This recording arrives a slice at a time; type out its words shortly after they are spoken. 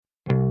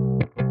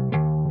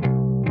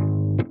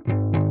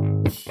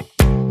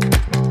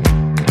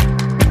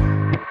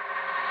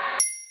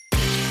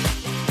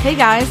Hey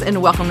guys,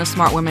 and welcome to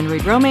Smart Women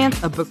Read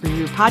Romance, a book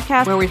review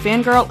podcast where we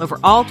fangirl over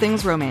all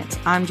things romance.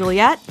 I'm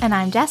Juliet. And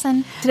I'm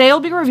Jessin. Today we'll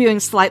be reviewing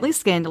Slightly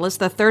Scandalous,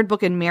 the third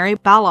book in Mary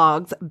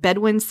Balog's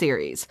Bedouin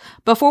series.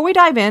 Before we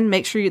dive in,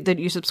 make sure that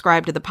you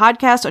subscribe to the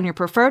podcast on your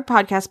preferred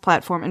podcast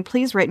platform, and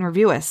please rate and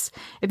review us.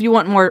 If you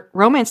want more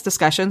romance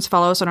discussions,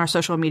 follow us on our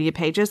social media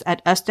pages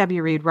at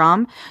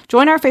SWReadRom,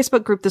 join our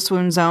Facebook group, The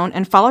Swoon Zone,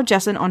 and follow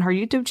Jessin on her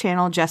YouTube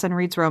channel, Jessin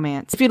Reads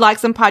Romance. If you'd like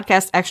some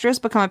podcast extras,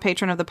 become a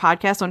patron of the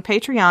podcast on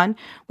Patreon,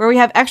 where we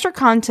have extra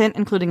content,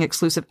 including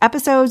exclusive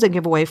episodes and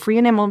give away free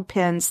enamel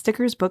pins,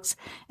 stickers, books,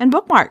 and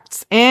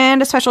bookmarks.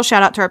 And a special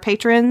shout out to our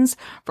patrons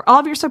for all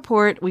of your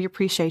support. We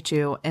appreciate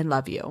you and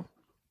love you.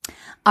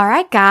 All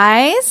right,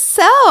 guys.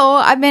 So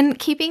I've been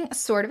keeping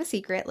sort of a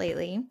secret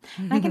lately.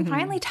 And I can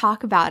finally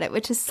talk about it,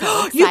 which is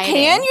so exciting. You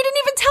can? You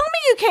didn't even tell me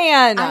you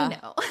can. I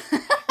know.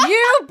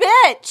 You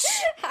bitch.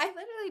 I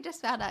literally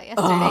just found out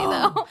yesterday,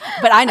 though.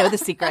 But I know the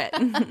secret.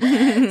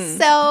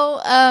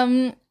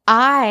 So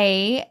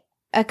I,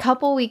 a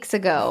couple weeks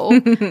ago,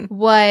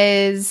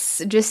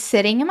 was just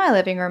sitting in my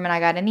living room and I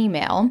got an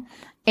email.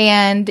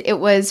 And it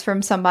was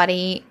from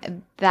somebody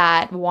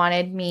that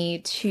wanted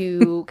me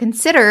to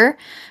consider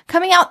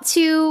coming out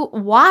to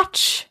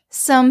watch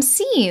some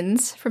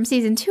scenes from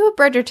season 2 of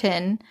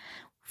Bridgerton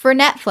for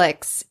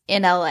Netflix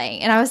in LA.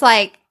 And I was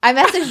like, I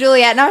messaged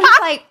Juliet and I was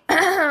just like,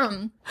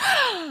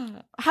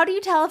 how do you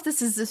tell if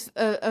this is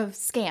a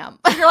scam?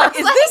 You're like,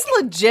 is this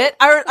legit?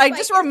 I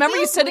just remember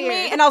you sending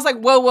me and I was like,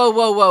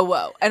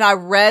 whoa. And I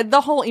read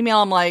the whole email.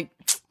 I'm like,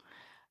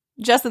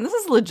 Jessin, this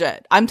is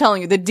legit. I'm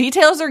telling you, the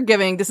details they're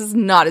giving, this is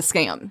not a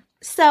scam.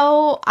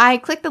 So I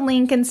clicked the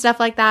link and stuff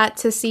like that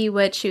to see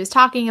what she was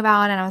talking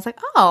about. And I was like,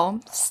 oh,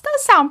 this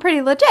does sound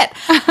pretty legit.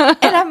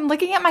 And I'm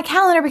looking at my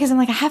calendar because I'm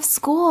like, I have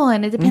school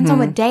and it depends on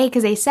what day.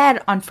 Because they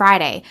said on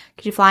Friday,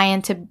 could you fly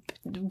in to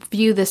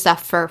view the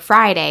stuff for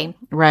Friday?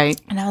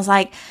 Right. And I was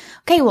like,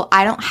 okay, well,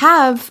 I don't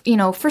have,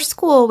 for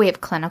school, we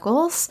have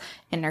clinicals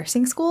in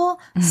nursing school.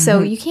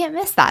 So you can't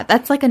miss that.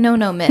 That's like a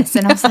no miss.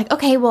 And I was like,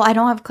 okay, well, I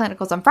don't have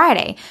clinicals on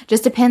Friday.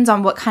 Just depends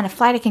on what kind of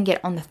flight I can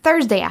get on the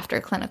Thursday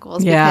after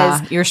clinicals. Yeah,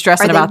 because you're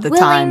stressing about the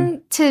time.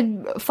 Willing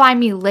to fly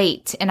me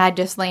late, and I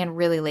just land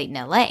really late in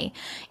LA.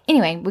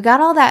 Anyway, we got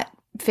all that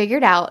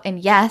figured out, and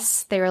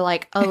yes, they were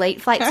like, a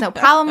late flight's no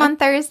problem on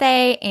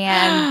Thursday,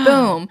 and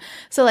boom.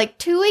 So like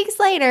 2 weeks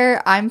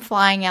later, I'm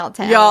flying out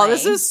to LA.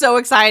 This is so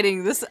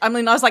exciting. I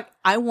was like,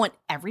 I want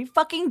every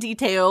fucking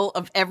detail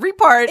of every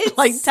part.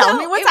 Tell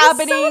me what's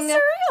happening. It was so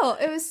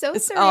surreal. It was so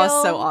surreal. Oh,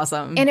 it's so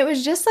awesome. And it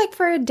was just like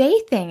for a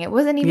day thing. It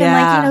wasn't even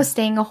like,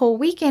 staying a whole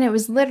weekend. It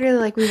was literally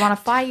like, we want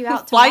to fly you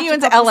out to fly you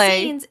into LA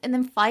scenes and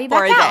then fly you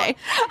back out. And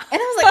I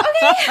was like,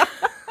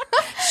 okay.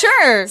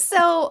 Sure.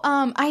 So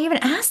I even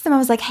asked them, I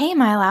was like, hey,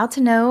 am I allowed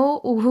to know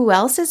who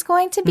else is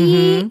going to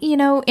be,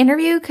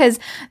 interviewed? Because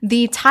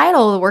the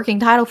working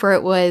title for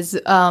it was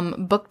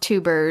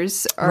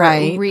Booktubers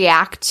or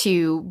React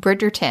to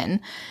Bridgerton.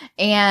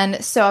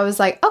 And so I was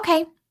like,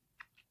 okay.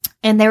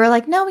 And they were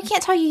like, no, we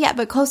can't tell you yet,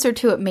 but closer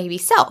to it, maybe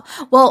so.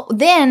 Well,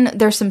 then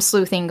there's some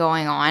sleuthing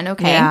going on,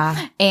 okay?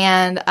 Yeah.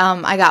 And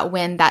I got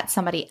wind that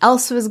somebody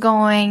else was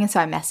going, so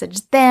I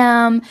messaged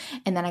them.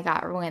 And then I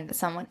got wind that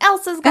someone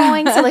else is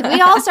going. So,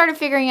 we all started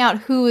figuring out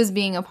who was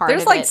being a part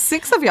of it. There's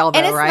 6 of y'all, though,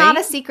 and it's right? not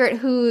a secret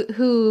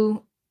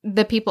who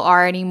the people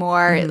are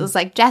anymore. It was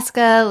like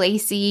Jessica,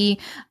 Lacey,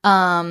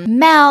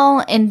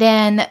 Mel, and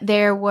then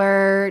there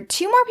were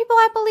 2 more people,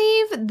 I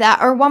believe,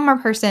 or one more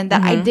person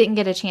that I didn't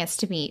get a chance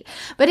to meet.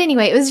 But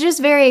anyway, it was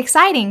just very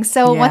exciting.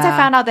 So once I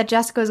found out that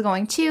Jessica was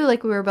going too,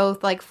 we were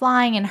both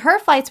flying and her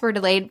flights were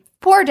delayed.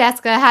 Poor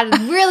Jessica had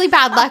really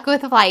bad luck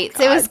with flights.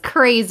 It was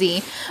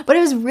crazy. But it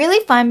was really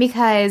fun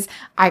because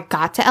I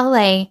got to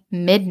LA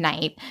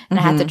midnight and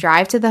I had to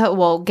drive to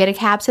get a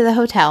cab to the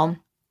hotel.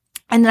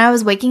 And then I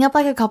was waking up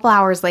a couple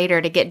hours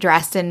later to get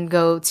dressed and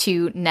go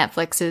to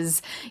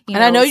Netflix's,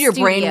 and I know your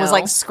brain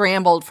was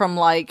scrambled from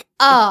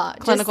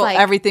clinical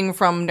everything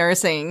from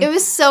nursing. It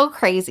was so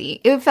crazy.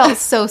 It felt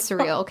so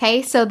surreal.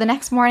 Okay. So the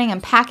next morning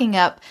I'm packing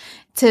up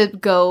to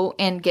go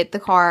and get the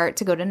car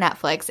to go to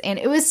Netflix. And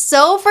it was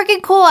so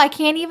freaking cool. I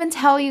can't even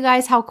tell you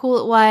guys how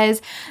cool it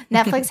was.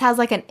 Netflix has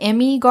an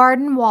Emmy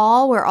garden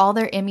wall where all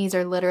their Emmys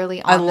are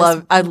literally on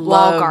I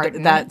loved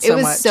garden. That so much.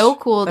 It was so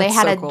cool. That's they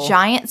had so a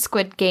giant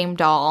Squid Game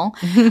doll.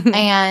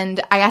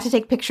 And I got to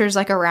take pictures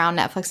around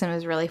Netflix and it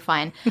was really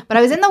fun. But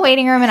I was in the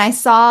waiting room and I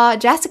saw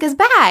Jessica's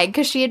bag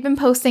because she had been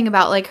posting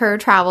about her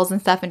travels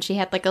and stuff. And she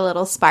had a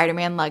little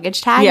Spider-Man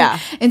luggage tag. Yeah.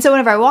 And so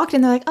whenever I walked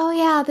in, they're like, oh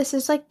yeah, this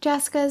is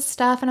Jessica's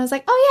stuff. And I was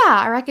like, oh yeah,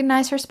 I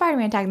recognize her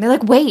Spider-Man tag. And they're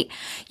like, wait,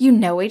 you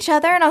know each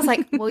other? And I was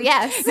like, well,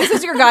 yes. This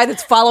is your guy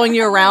that's following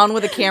you around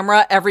with a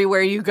camera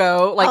everywhere you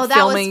go,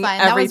 filming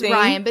everything? That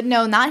was Ryan. But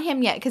no, not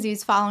him yet because he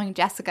was following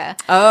Jessica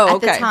at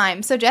the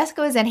time. So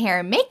Jessica was in hair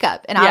and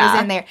makeup and I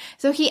was in there.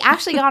 So he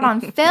actually got on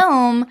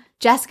film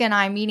Jessica and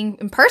I meeting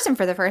in person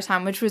for the first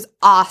time, which was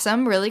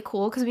awesome, really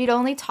cool, because we'd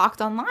only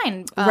talked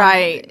online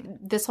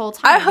this whole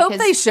time. I hope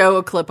they show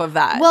a clip of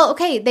that. Well,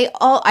 okay,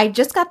 I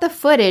just got the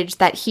footage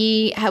that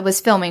he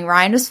was filming.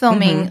 Ryan was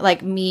filming,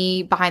 like,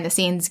 me behind the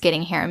scenes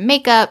getting hair and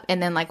makeup,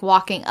 and then, like,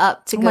 walking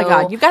up to go. Oh my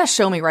God, you've got to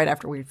show me right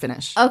after we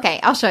finish. Okay,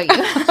 I'll show you.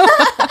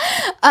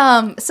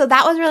 So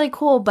that was really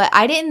cool, but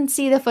I didn't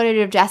see the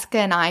footage of Jessica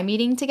and I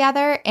meeting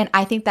together, and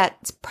I think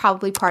that's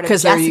probably part of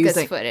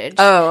Jessica's footage.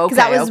 Oh, okay, because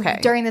that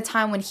was during the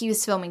time when he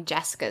was filming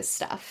Jessica's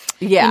stuff.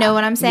 Yeah. You know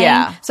what I'm saying?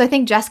 Yeah. So I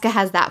think Jessica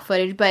has that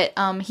footage, but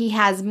he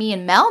has me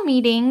and Mel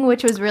meeting,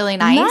 which was really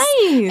nice.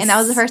 And that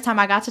was the first time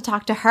I got to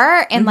talk to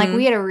her, and like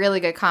we had a really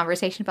good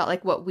conversation about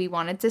like what we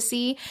wanted to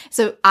see.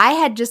 So I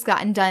had just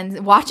gotten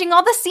done watching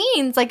all the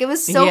scenes. Like, it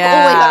was so cool. Wait,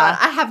 hold on.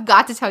 I have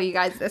got to tell you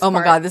guys this. Oh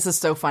my God, this is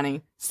so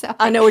funny. So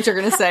I know what you're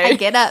going to say. I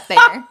get up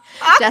there.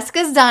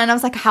 Jessica's done. I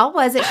was like, how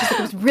was it? She's like,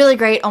 it was really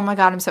great. Oh my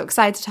God, I'm so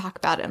excited to talk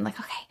about it. I'm like,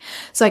 okay.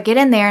 So I get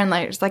in there, and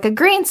like, there's like a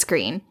green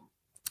screen.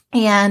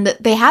 And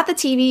they have the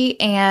TV,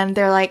 and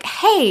they're like,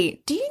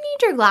 hey, do you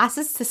need your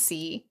glasses to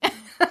see?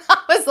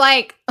 I was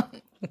like,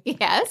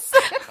 yes,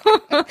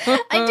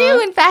 I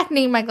do in fact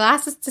need my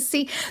glasses to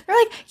see. They're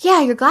like,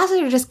 yeah, your glasses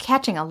are just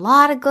catching a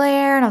lot of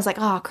glare. And I was like,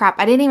 oh crap,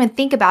 I didn't even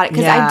think about it,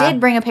 because I did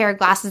bring a pair of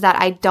glasses that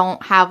I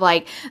don't have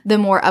like the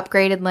more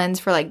upgraded lens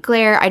for like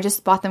glare. I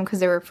just bought them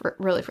because they were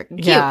really freaking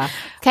cute. Yeah.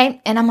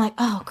 Okay. And I'm like,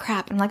 oh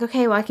crap. I'm like,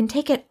 okay, well, I can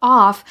take it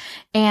off.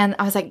 And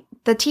I was like,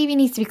 the TV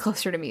needs to be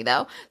closer to me,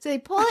 though. So they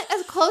pull it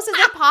as close as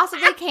they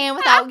possibly can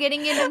without getting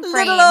it in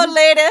frame. Little old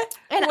lady.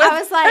 And I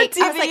was like,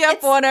 TV up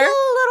it's on her. still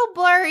a little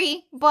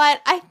blurry,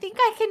 but I think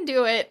I can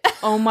do it.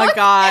 Oh my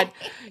God.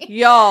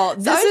 Y'all,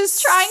 So I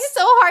was trying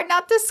so hard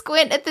not to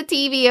squint at the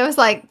TV. I was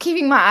like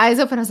keeping my eyes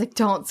open. I was like,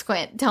 don't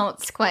squint,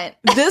 don't squint.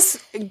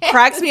 This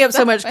cracks me up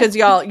so much because,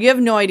 y'all, you have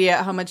no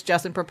idea how much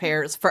Justin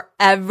prepares for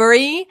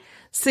every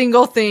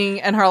single thing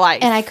in her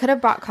life. And I could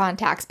have brought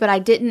contacts, but I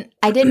didn't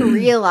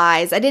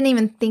realize, I didn't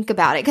even think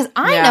about it, because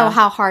I know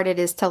how hard it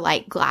is to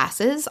light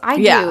glasses. I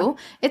do.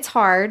 It's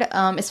hard,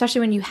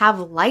 especially when you have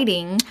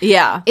lighting.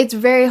 Yeah. It's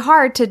very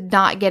hard to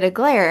not get a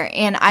glare.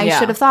 And I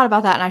should have thought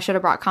about that, and I should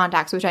have brought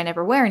contacts, which I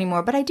never wear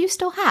anymore, but I do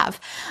still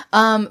have.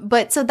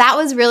 But so that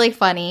was really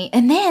funny.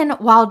 And then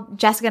while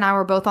Jessica and I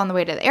were both on the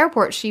way to the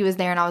airport, she was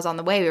there and I was on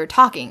the way. We were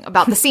talking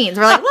about the scenes.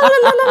 We're like, la,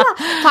 la, la, la,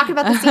 la, talking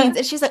about the scenes.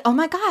 And she's like, oh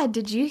my God,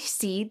 did you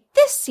see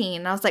this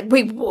scene? And I was like,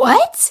 wait,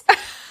 what? I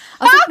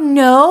was like,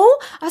 no.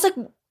 I was like,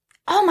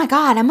 oh my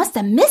God, I must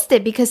have missed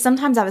it, because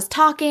sometimes I was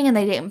talking and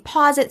they didn't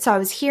pause it, so I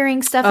was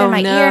hearing stuff in my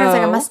ear, and I was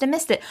like, I must have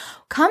missed it.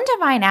 Come to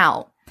find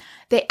out,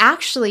 they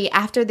actually,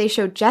 after they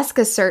showed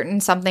Jessica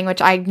something,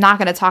 which I'm not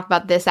going to talk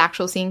about this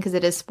actual scene because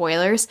it is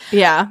spoilers.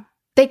 Yeah.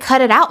 They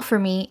cut it out for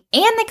me,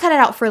 and they cut it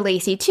out for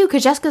Lacey too,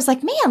 because Jessica's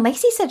like, man,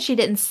 Lacey said she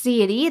didn't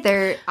see it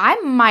either.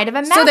 I might have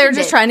imagined it. So they're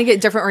just trying to get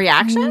different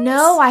reactions?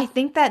 No, I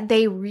think that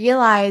they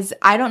realize,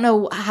 I don't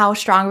know how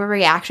strong of a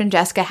reaction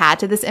Jessica had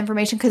to this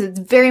information, because it's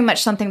very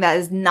much something that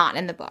is not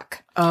in the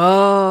book.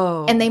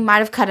 Oh. And they might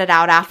have cut it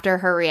out after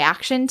her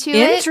reaction to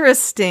it.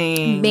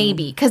 Interesting.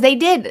 Maybe. Because they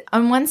did.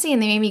 On one scene,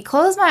 they made me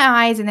close my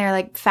eyes, and they're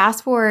like,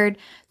 fast forward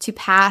to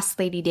past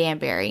Lady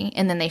Danbury.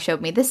 And then they showed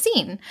me the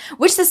scene.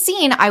 Which the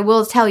scene, I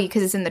will tell you,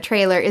 because it's in the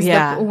trailer, is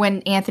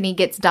when Anthony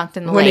gets dunked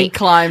in the lake. When he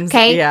climbs.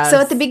 Okay? Yes.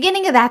 So at the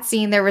beginning of that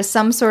scene, there was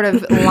some sort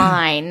of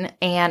line,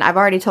 and I've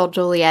already told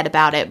Juliet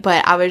about it,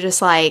 but I was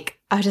just like,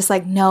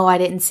 no, I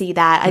didn't see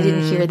that. I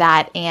didn't hear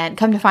that. And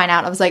come to find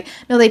out, I was like,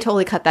 no, they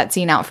totally cut that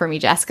scene out for me,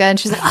 Jessica. And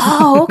she's like,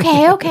 oh,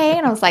 okay.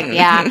 And I was like,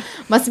 yeah,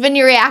 must have been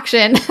your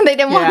reaction. They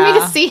didn't want me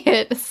to see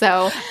it.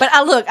 So,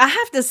 but look, I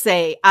have to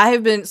say, I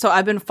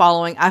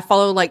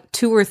follow like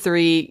 2 or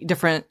 3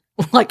 different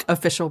like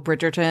official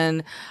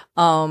Bridgerton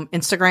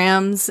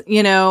Instagrams,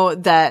 you know,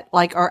 that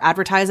like are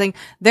advertising.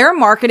 Their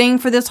marketing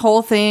for this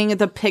whole thing,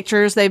 the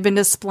pictures they've been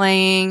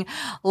displaying,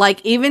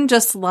 like even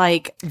just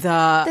like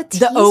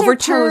the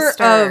overture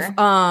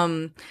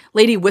of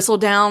Lady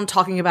Whistledown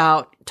talking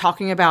about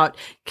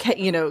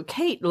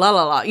Kate, la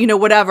la la, you know,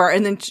 whatever,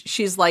 and then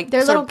she's like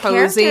their little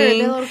posing.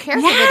 Their little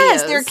character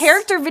videos. Their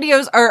character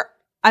videos are,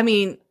 I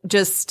mean,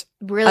 just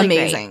really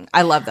amazing. Great.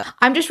 I love them.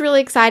 I'm just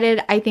really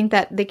excited. I think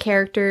that the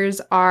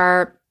characters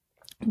are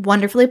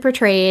wonderfully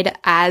portrayed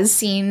as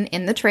seen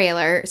in the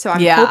trailer. So I'm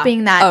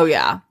hoping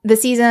that the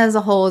season as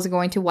a whole is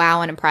going to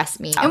wow and impress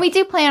me. And we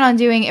do plan on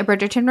doing a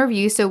Bridgerton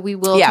review, so we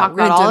will talk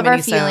about all of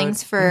our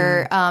feelings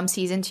for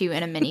season 2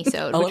 in a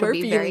mini-sode, which will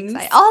be very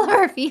exciting. All of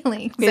our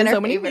feelings and our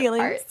favorite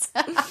parts.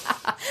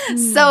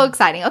 So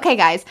exciting. Okay,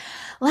 guys.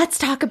 Let's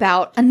talk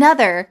about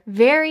another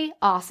very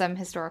awesome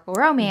historical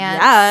romance.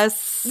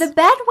 Yes. The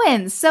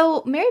Bedouins.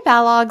 So Mary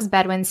Balog's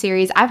Bedouin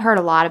series, I've heard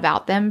a lot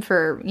about them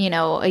for,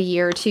 a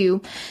year or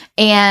two.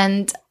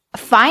 And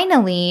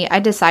finally, I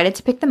decided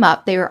to pick them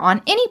up. They were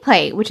on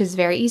AnyPlay, which is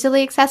very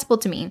easily accessible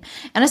to me.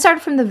 And I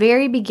started from the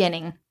very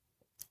beginning.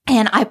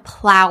 And I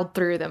plowed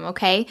through them,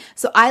 okay?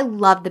 So I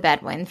love the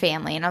Bedouin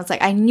family. And I was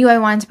like, I knew I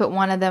wanted to put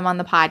one of them on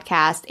the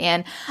podcast.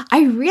 And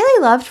I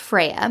really loved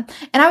Freya.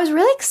 And I was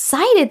really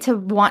excited to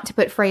want to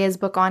put Freya's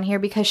book on here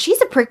because she's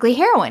a prickly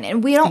heroine.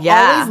 And we don't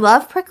always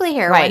love prickly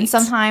heroines. Right.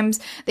 Sometimes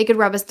they could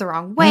rub us the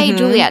wrong way.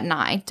 Juliet and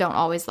I don't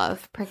always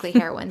love prickly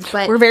heroines.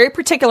 But we're very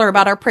particular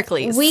about our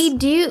pricklies. We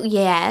do,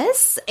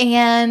 yes.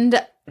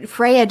 And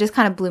Freya just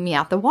kind of blew me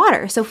out the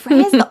water. So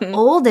Freya's the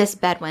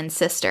oldest Bedouin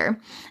sister,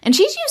 and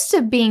she's used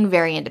to being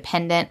very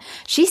independent.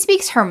 She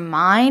speaks her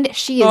mind.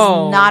 She is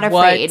not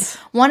afraid. What?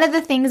 One of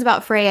the things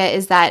about Freya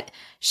is that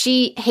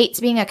she hates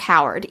being a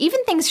coward.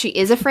 Even things she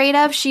is afraid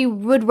of, she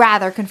would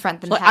rather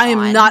confront than I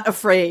am not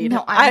afraid.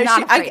 No, I'm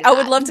not afraid. I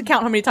would love to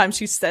count how many times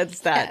she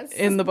says that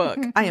in the book.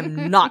 I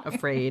am not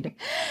afraid.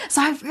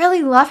 So I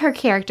really love her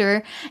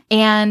character,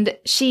 and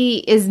she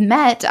is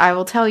met, I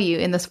will tell you,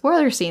 in the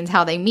spoiler scenes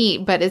how they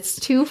meet, but it's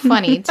too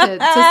funny to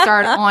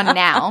start on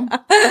now.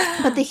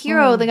 But the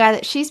hero, the guy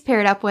that she's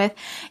paired up with,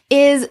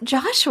 is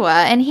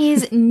Joshua, and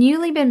he's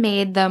newly been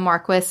made the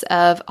Marquis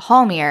of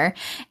Hallmere,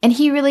 and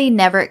he really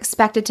never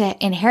expected to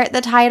inherit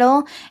the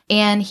title,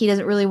 and he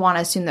doesn't really want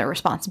to assume the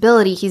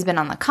responsibility. He's been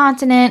on the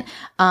continent,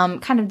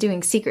 kind of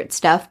doing secret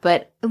stuff,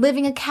 but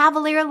living a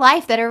cavalier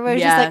life that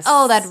everybody's just like,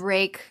 oh, that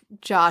rake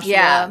Joshua.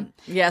 Yeah.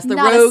 Yes, the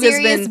not rogue a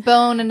serious has been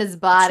bone in his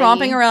body.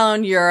 tromping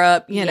around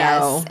Europe, you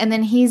know. And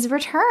then he's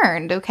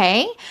returned,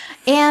 okay?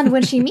 And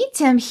when she meets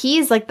him,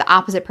 he's like the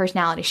opposite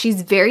personality.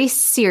 She's very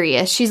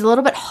serious. She's a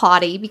little bit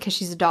haughty because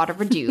she's a daughter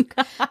of a duke,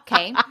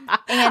 okay?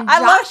 And I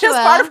love this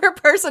part of her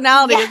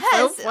personality. Yes,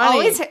 it's so funny.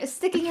 always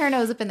sticking her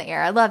nose up in the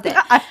air. I loved it.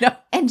 I know.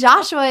 And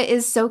Joshua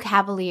is so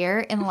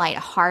cavalier and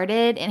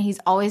lighthearted, and he's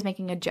always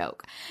making a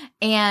joke.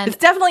 And It's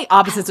definitely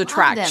opposites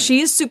attract. him.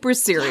 She's super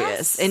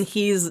serious, and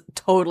he's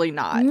totally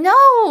not.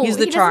 no, He's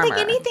the he charmer.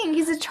 doesn't think anything.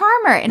 He's a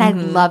charmer. And I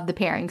love the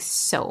pairing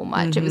so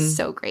much. It was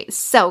so great.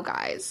 So,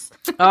 guys.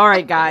 All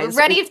right, guys. We're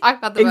ready to talk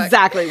about the book.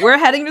 Exactly. We're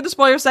heading to the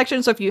spoiler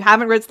section, so if you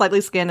haven't read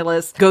Slightly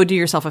Scandalous, go do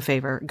yourself a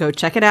favor. Go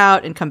check it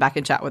out and come back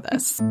and chat with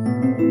us.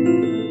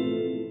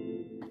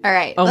 All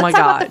right. Oh let's my talk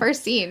about God. the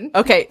first scene.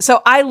 Okay,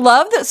 so I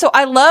love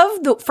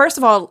the first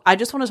of all, I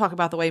just want to talk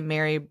about the way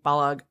Mary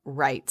Balogh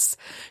writes.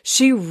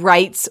 She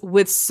writes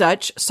with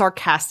such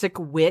sarcastic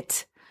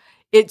wit.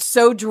 It's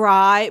so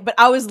dry, but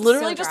I was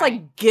literally just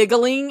like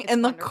giggling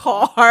in the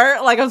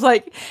car. Like I was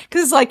like,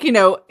 cause it's like, you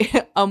know,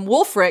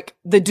 Wulfric,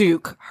 the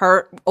Duke,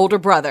 her older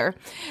brother,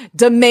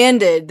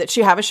 demanded that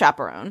she have a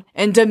chaperone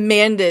and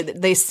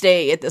demanded they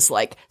stay at this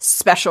like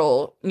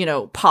special, you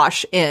know,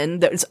 posh inn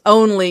that was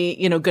only,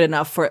 you know, good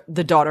enough for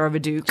the daughter of a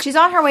Duke. She's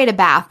on her way to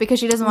Bath because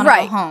she doesn't want to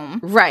go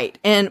home. Right.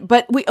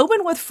 But we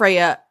open with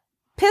Freya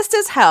pissed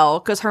as hell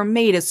because her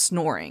maid is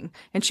snoring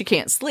and she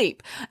can't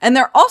sleep. And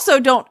there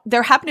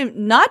happen to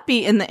not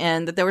be in the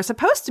inn that they were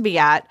supposed to be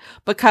at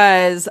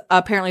because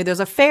apparently there's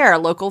a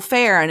local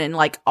fair, and then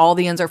like all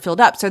the inns are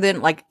filled up. So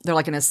then like they're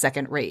like in a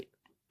second rate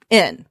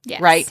inn,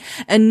 right?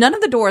 And none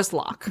of the doors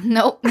lock.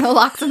 Nope, no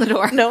locks on the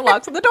door. No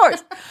locks on the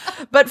doors.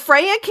 But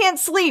Freya can't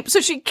sleep, so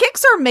she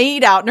kicks her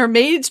maid out, and her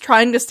maid's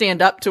trying to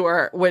stand up to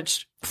her,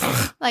 which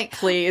like,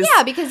 please.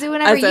 Yeah, because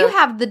whenever you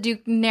have the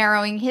Duke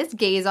narrowing his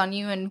gaze on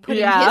you and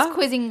putting his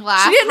quizzing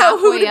glass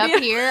halfway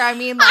up here, I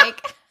mean,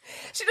 like...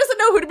 She doesn't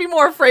know who to be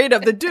more afraid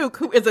of, the Duke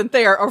who isn't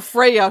there, or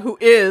Freya who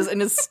is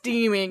and is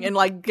steaming and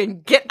like,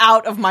 get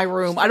out of my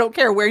room. I don't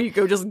care where you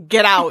go, just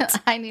get out.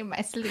 I need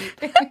my sleep.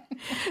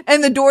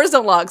 And the doors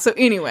don't lock. So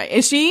anyway,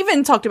 and she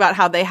even talked about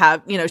how they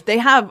have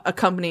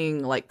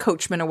accompanying like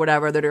coachmen or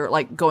whatever that are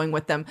like going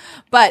with them,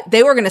 but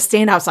they were going to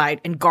stand outside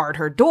and guard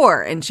her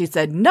door. And she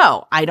said,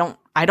 no, I don't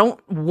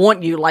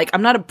want you. Like,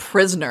 I'm not a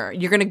prisoner.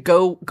 You're going to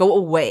go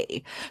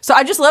away. So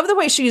I just love the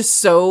way she's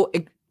so...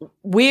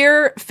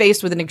 We're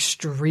faced with an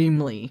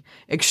extremely,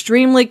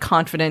 extremely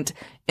confident,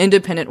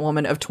 independent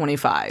woman of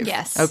 25.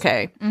 Yes.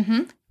 Okay.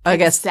 Mm-hmm. I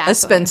guess a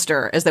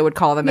spinster, as they would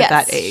call them at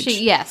that age.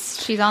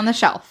 She's on the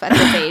shelf at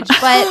this age.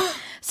 But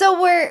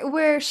so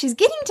where she's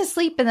getting to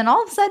sleep, and then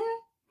all of a sudden,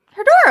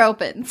 her door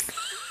opens.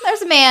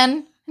 There's a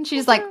man, and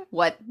she's like,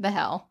 "What the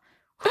hell?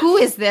 Who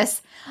is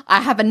this? I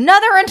have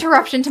another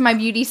interruption to my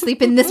beauty sleep,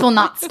 and this will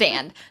not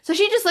stand." So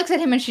she just looks at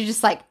him, and she's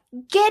just like,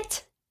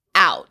 "Get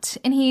out!"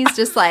 And he's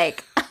just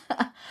like,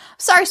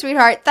 "Sorry,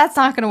 sweetheart, that's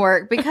not going to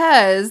work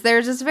because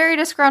there's this very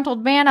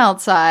disgruntled man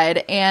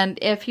outside, and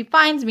if he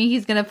finds me,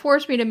 he's going to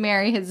force me to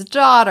marry his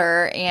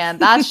daughter, and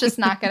that's just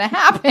not going to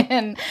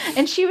happen."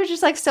 And she was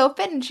just like so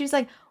offended, and she's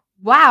like,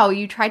 "Wow,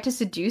 you tried to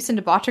seduce and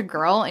debauch a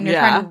girl, and you're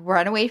trying to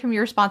run away from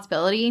your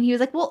responsibility?" And he was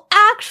like, "Well,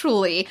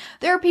 actually,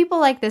 there are people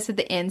like this at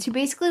the inns who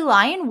basically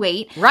lie in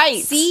wait,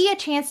 see a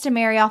chance to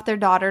marry off their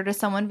daughter to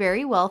someone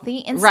very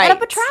wealthy, and set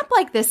up a trap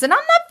like this, and I'm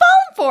not falling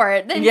for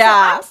it. And so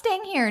I'm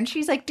staying here." And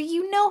she's like, "Do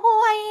you know who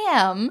I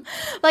am?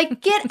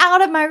 Like, get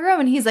out of my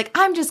room." And he's like,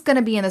 "I'm just going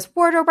to be in this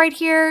wardrobe right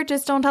here.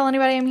 Just don't tell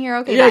anybody I'm here.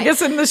 Okay, yeah, bye." I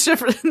guess in the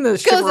shift robe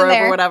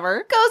or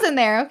whatever. Goes in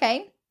there,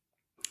 okay.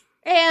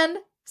 And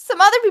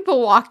some other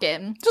people walk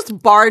in. Just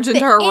barge into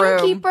her room. The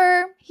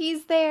innkeeper,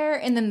 he's there,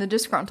 and then the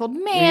disgruntled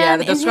man. Yeah,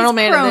 the disgruntled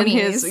man, and then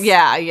his.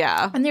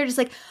 Yeah. And they're just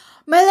like,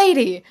 "My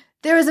lady,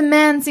 there was a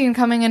man seen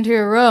coming into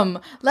your room.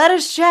 Let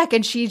us check.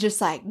 And she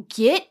just like,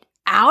 get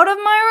out of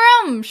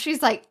my room.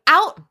 She's like,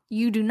 out.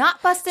 You do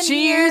not bust in here.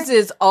 She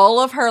uses all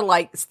of her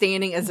like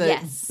standing as a,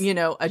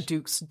 a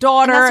duke's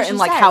daughter and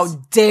like, says. how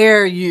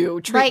dare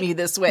you treat like, me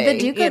this way? The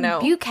Duke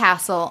of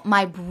Bewcastle,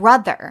 my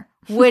brother,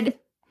 would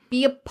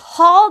be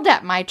appalled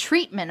at my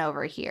treatment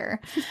over here.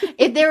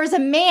 If there was a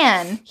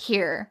man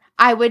here,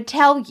 I would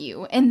tell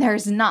you, and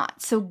there's not.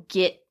 So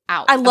get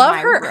out. I love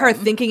her room.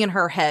 thinking in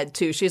her head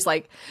too. She's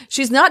like,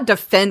 she's not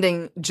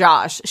defending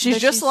Josh. She's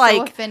just so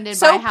like offended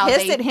so by how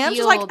pissed they at him. feel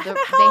She's like, how the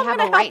hell they have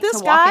am I a right this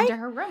to guy? walk into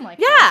her room like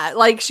yeah, this.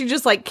 like she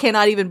just like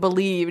cannot even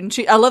believe. And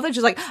I love that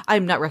she's like,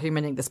 I'm not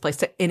recommending this place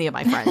to any of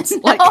my friends.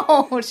 Like,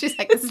 no, she's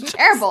like, this is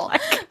terrible.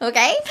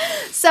 Okay,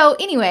 so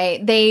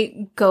anyway,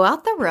 they go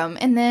out the room,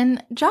 and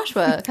then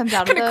Joshua comes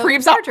out of the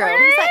creeps out. wardrobe.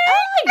 He's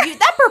like,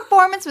 that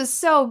performance was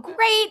so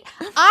great.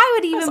 I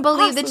would even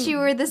believe awesome. that you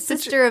were the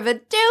sister of a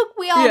duke.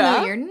 We all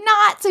know you're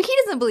not. So he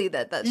doesn't believe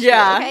that that's true,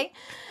 okay?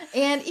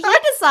 And he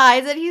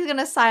decides that he's going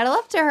to sidle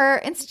up to her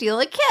and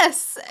steal a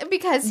kiss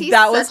because he's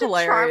such a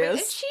charming. And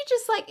she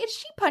just like, and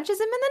she punches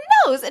him in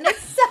the nose, and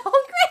it's so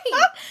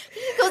great.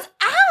 He goes,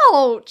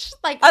 ouch.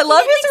 Like, I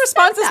love his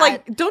response is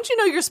like, don't you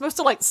know you're supposed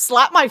to like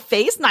slap my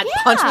face, not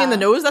punch me in the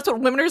nose? That's what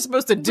women are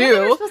supposed to do.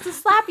 Women are supposed to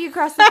slap you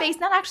across the face,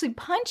 not actually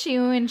punch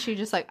you. And she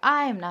just like,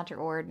 I am not your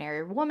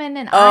ordinary woman,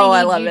 and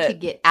I need you to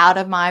get out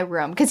of my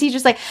room. Because he's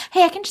just like,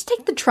 hey, I can just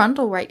take the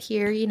trundle right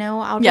here,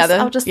 I'll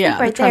just sleep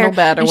right there.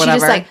 Bed or and whatever.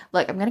 She's just like,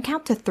 look, I'm gonna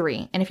count to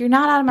 3, and if you're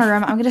not out of my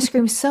room, I'm gonna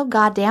scream so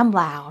goddamn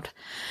loud.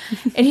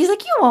 And he's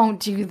like, you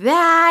won't do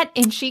that.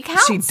 And she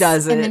counts. She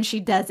does it. And then she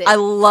does it. I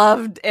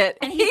loved it.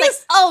 And he's like,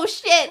 oh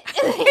shit.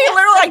 And he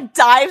literally like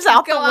dives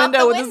out the out window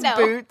the with his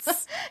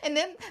boots. And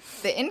then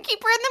the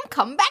innkeeper and them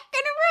come back in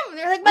her room.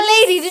 They're like,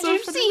 my lady, did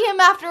you see him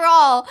after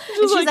all?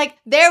 And she's like,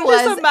 there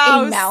was a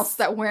mouse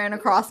that ran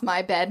across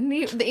my bed. And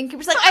the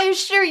innkeeper's like, I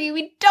assure you,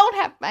 we don't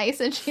have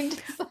mice. And she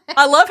just like,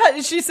 I love how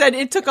she said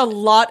it took a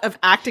lot of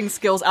acting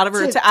skills out of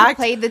her to act.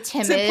 Play the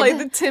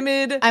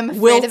timid. I'm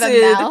afraid wilted, of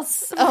a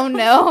mouse. Oh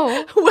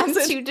no. I'm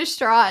too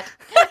distraught.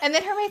 And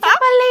then her maid's like,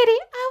 my lady,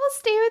 I will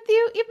stay with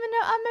you even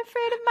though I'm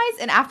afraid of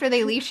mice. And after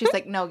they leave, she's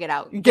like, no, get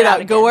out. Get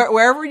out. Go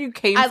wherever you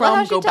came from. I love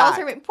how go she tells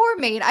back. her poor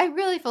maid. I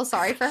really feel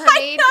sorry for her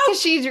maid because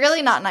she's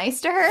really not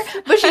nice to her.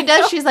 But she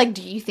does. She's like,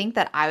 do you think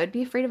that I would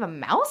be afraid of a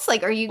mouse?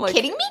 Like, are you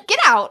kidding me? Get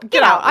out.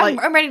 Get out.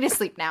 I'm ready to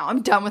sleep now.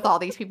 I'm done with all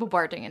these people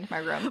barging into my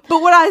room.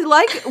 But what I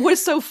like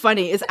was so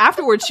funny is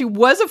afterwards she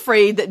was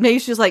afraid that maybe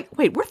she's like,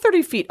 wait, we're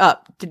 30 feet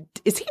up.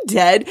 Is he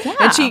dead? Yeah.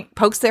 And she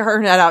pokes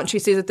her head out and she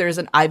sees that there's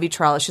an ivy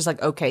trellis. She's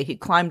like, okay, he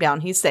climbed down.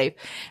 He's safe.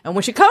 And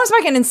when she comes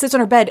back in and sits on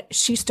her bed,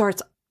 she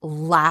starts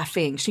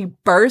laughing. She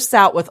bursts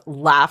out with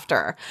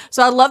laughter.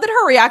 So I love that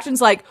her reaction's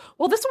like,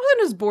 well, this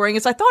wasn't as boring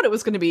as I thought it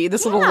was going to be.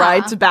 This little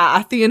ride to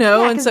Bath,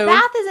 and so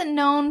Bath isn't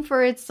known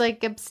for its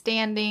like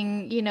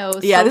upstanding,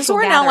 this is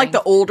where now like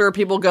the older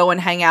people go and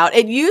hang out.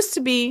 It used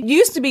to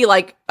be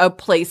like a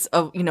place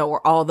of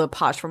where all the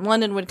posh from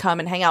London would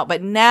come and hang out,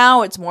 but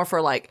now it's more for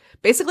like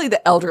basically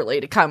the elderly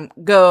to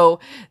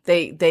go.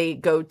 They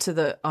go to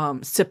the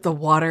sip the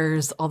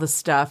waters, all the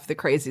stuff, the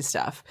crazy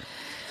stuff.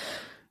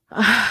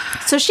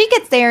 So she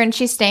gets there and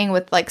she's staying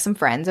with like some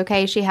friends.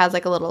 Okay, she has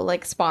like a little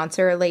like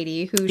sponsor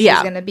lady who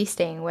she's going to be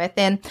staying with,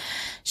 and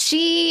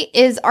she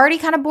is already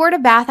kind of bored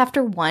of Bath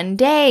after one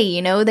day.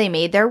 They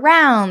made their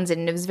rounds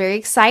and it was very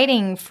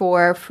exciting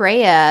for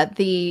Freya,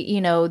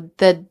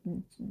 the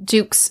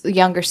Duke's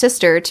younger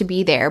sister, to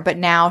be there, but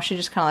now she's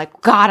just kind of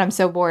like, God, I'm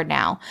so bored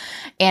now,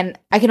 and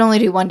I can only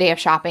do one day of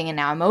shopping, and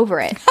now I'm over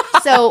it.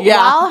 So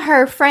while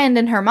her friend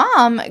and her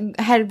mom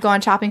had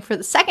gone shopping for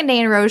the second day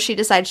in a row, she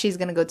decides she's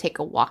going to go take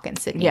a walk in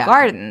Sydney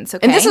Gardens.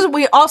 Okay, and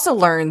we also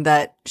learned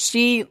that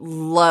she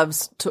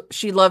loves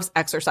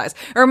exercise.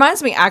 It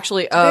reminds me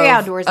actually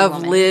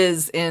of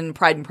Liz in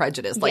Pride and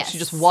Prejudice. Like she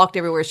just walked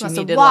everywhere she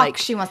needed.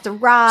 She wants to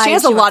ride. She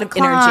has a lot of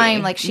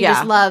energy. Like she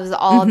just loves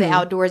all the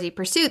outdoorsy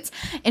pursuits,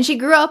 and she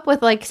grew up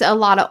with like a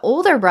lot of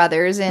older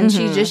brothers, and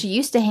she's just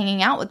used to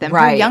hanging out with them.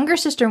 Her younger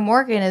sister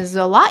Morgan is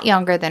a lot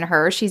younger than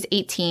her. She's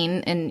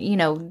 18, and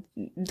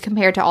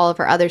compared to all of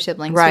her other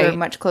siblings who are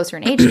much closer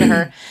in age to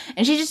her,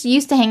 and she's just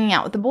used to hanging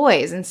out with the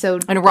boys, and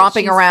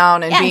romping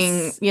around and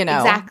being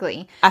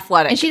exactly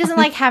athletic. And she doesn't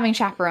like having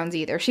chaperones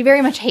either. She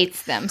very much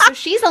hates them. So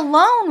she's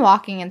alone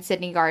walking in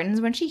Sydney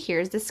Gardens when she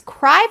hears this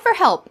cry for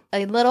help,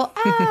 a little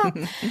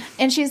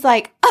and she's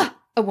like,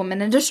 a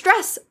woman in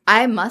distress.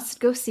 I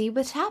must go see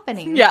what's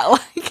happening. Yeah,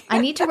 I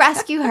need to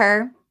rescue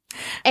her.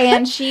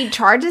 And she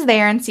charges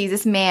there and sees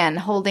this man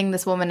holding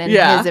this woman in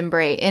his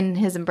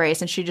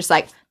embrace, and she just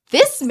like,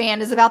 this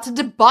man is about to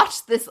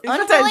debauch this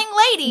unwilling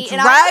lady,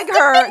 and drag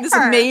her, this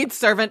maid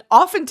servant,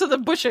 off into the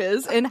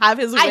bushes and have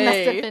his way. I must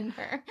defend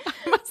her.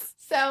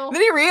 So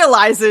then he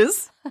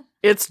realizes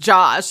it's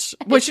Josh.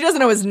 Well, she doesn't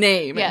know his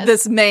name. Yes.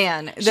 This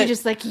man. She's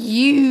just like,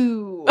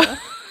 you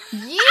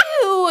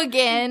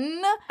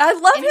again. I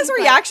love his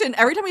reaction.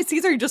 Every time he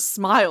sees her, he just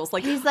smiles.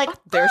 Like, he's like,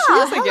 there she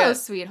is again. Hello,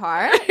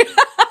 sweetheart.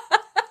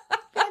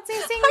 Fancy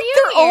seeing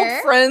you they're here.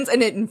 old friends,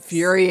 and it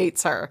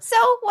infuriates her. So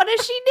what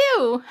does she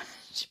do?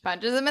 She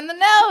punches him in the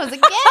nose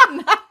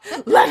again.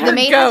 The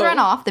maid has run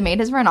off. The maid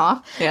has run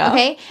off. Yeah.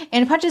 Okay.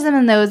 And punches him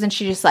in the nose, and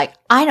she's just like,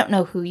 I don't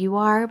know who you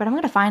are, but I'm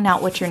going to find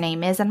out what your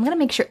name is. I'm going to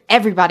make sure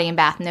everybody in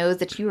Bath knows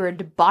that you are a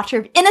debaucher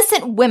of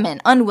innocent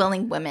women,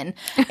 unwilling women,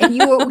 and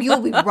you will be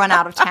run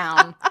out of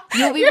town.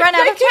 You will be run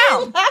out of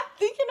town.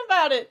 Thinking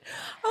about it.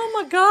 Oh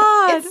my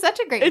God. It's such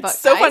a great book. It's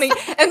so guys. funny.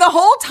 And the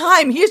whole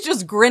time he's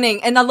just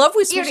grinning. And I love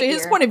we switch Ear to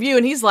his ear. point of view.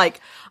 And he's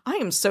like, I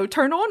am so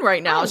turned on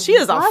right now. I She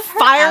is a love her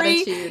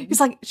fiery. attitude. He's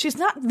like, she's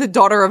not the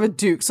daughter of a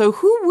duke. So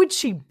who would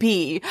she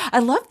be? I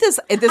love this.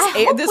 I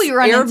hope this we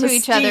run air into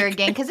each other mystique.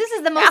 again, because this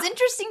is the most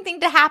interesting thing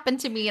to happen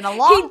to me in a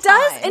long He does.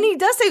 time. And he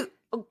does say,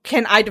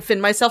 can I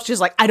defend myself? She's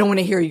like, I don't want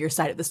to hear your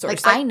side of the story. Like,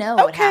 She's like, I know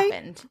what okay,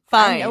 happened.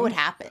 fine. I know what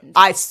happened.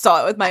 I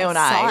saw it with my own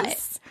saw eyes.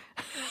 it.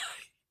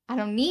 I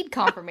don't need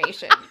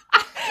confirmation.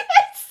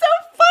 It's so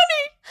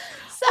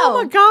funny. So,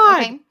 Oh my God.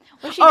 okay,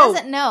 what she Oh,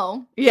 doesn't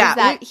know yeah, is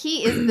that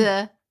he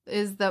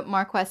is the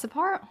Marquess of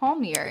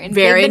Holmere, and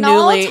Very they've been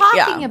newly- all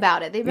talking yeah.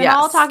 about it. They've been Yes.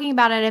 all talking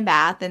about it in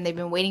Bath, and they've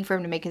been waiting for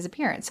him to make his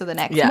appearance. So the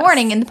next Yes.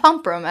 morning in the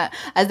pump room,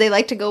 as they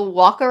like to go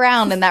walk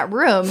around in that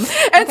room,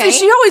 And okay? so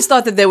she always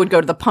thought that they would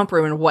go to the pump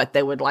room and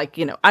they would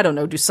I don't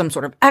know, do some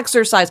sort of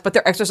exercise, but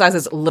their exercise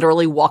is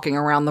literally walking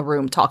around the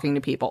room talking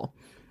to people.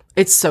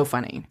 It's so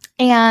funny.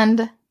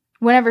 And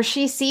whenever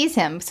she sees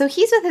him, so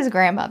he's with his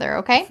grandmother,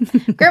 okay?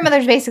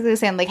 Grandmother's basically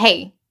saying, like,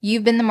 hey,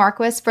 you've been the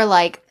Marquis for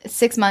like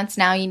 6 months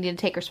now. You need to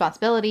take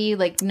responsibility.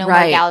 Like, no more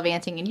Right.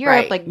 gallivanting in Europe.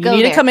 Right. Like, You go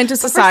need to there. come into But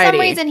society. for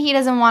some reason, he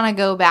doesn't want to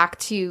go back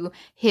to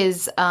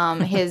his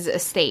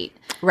estate.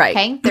 Right.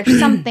 Okay? There's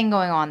something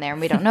going on there,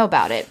 and we don't know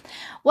about it.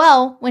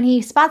 Well, when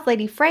he spots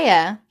Lady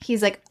Freya,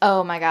 he's like,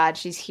 oh my God,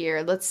 she's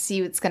here. Let's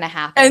see what's going to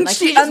happen. And like,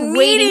 she he's just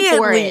waiting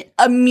for it.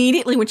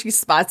 immediately when she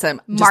spots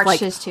him, just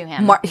Marches to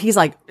him. He's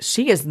like,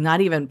 she is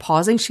not even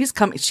pausing. She's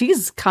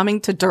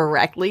coming to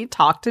directly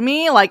talk to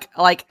me, like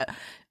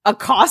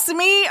accost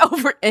me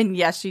over. And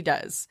yes, she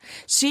does.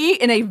 She,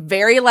 in a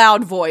very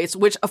loud voice,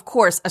 which of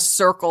course a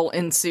circle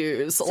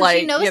ensues. So like,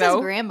 she knows you know,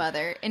 his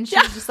grandmother, and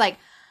she's just like,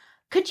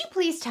 could you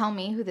please tell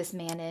me who this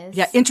man is?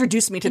 yeah,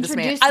 introduce me to this man.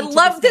 Introduce me I to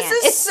love this this. man.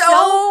 Is It's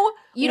so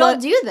You don't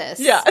do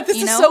this. Yeah, this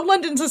you is know? so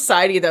London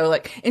society though.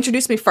 Like,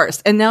 introduce me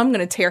first, and now I'm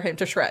going to tear him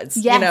to shreds.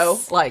 Yes. You know,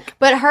 like.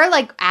 But her,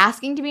 like,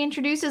 asking to be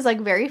introduced is,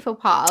 like, very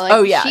faux pas. Like,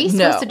 Oh, yeah, she's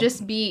no. supposed to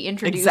just be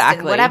introduced Exactly.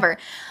 and whatever.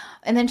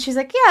 And then she's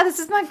like, yeah, this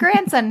is my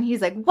grandson. And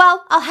he's like,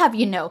 well, I'll have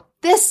you know,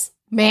 this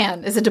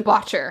man is a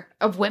debaucher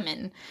of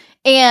women.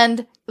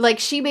 And, like,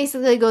 she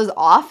basically goes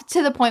off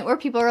to the point where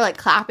people are, like,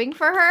 clapping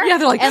for her. Yeah,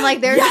 they're like, and, like,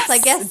 they're yes, just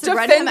like, yes, run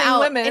him defending out.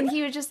 women. And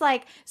he was just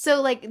like,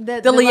 so, like,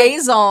 the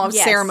liaison of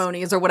yes.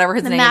 ceremonies or whatever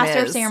his the name master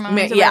is. of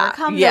ceremonies or yeah, whatever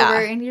comes yeah. over,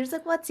 and you're just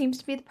like, what seems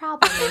to be the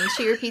problem? And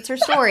she repeats her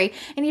story,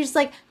 and you're just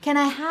like, can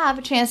I have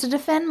a chance to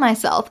defend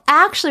myself?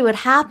 Actually, what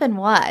happened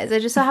was, I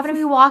just so happened to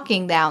be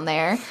walking down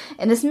there,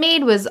 and this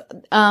maid was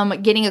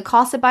getting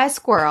accosted by a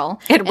squirrel.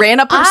 It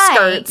ran up her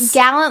skirts. I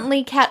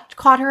gallantly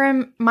caught her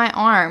in my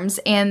arms,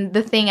 and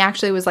the thing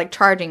actually was like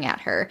charging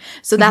at her.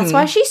 So that's Mm-hmm.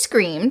 why she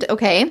screamed,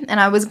 okay? And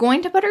I was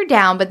going to put her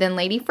down, but then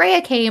Lady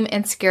Freya came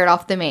and scared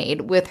off the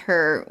maid with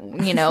her,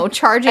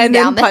 charging And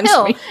then down the punched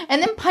hill. me.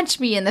 And then punched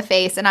me in the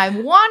face. And I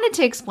wanted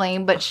to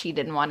explain, but she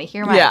didn't want to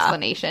hear my Yeah.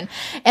 explanation.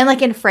 And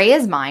like in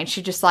Freya's mind,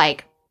 she just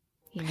like,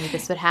 you knew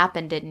this would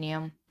happen, didn't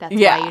you? That's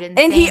why you didn't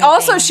and say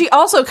anything. she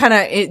also kind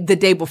of the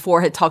day before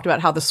had talked about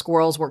how the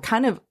squirrels were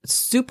kind of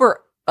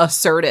super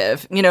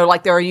assertive,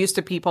 like they're used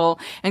to people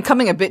and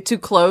coming a bit too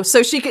close.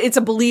 So it's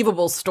a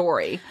believable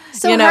story.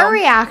 So her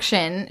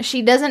reaction,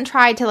 she doesn't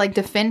try to like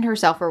defend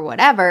herself or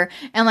whatever.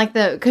 And like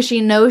because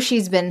she knows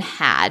she's been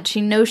had.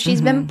 She knows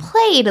she's been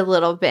played a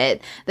little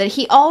bit. That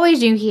he always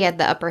knew he had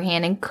the upper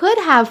hand and could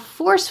have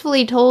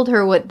forcefully told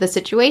her what the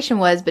situation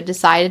was, but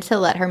decided to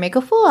let her make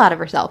a fool out of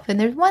herself. And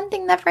there's one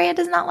thing that Freya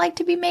does not like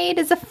to be made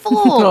is a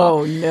fool.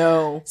 Oh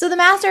no. So the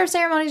master of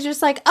ceremonies is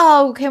just like,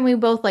 oh, can we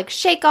both like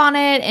shake on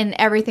it and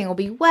everything will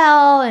be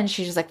well? And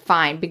she's just like,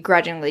 fine,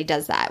 begrudgingly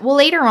does that. Well,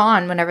 later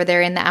on, whenever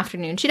they're in the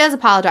afternoon, she does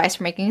apologize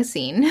for making a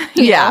scene.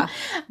 you know?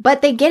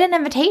 But they get an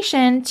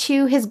invitation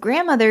to his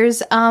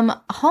grandmother's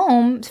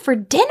home for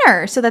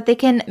dinner so that they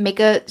can make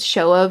a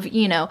show of,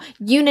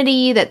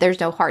 unity, that there's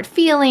no hard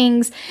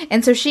feelings.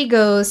 And so she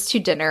goes to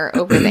dinner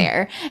over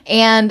there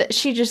and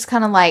she just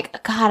kind of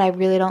like, God, I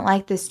really don't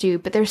like this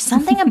dude. But there's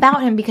something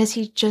about him because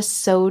he's just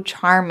so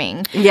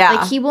charming. Yeah.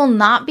 Like he will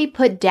not be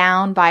put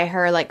down by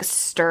her like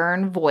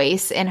stern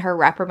voice and her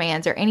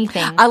reprimands or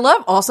anything. I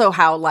love also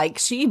how like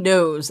she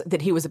knows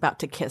that he was about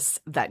to kiss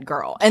that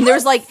girl. And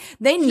there's like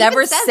they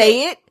never says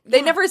say it.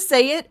 They never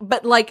say it,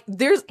 but like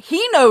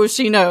he knows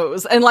she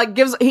knows and like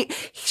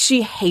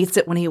she hates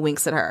it when he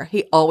winks at her.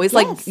 He always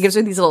like gives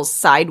her these little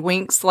side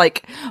winks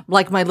like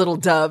my little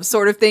dove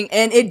sort of thing,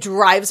 and it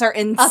drives her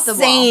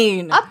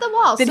insane. Up the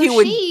wall. That so he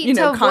would, she,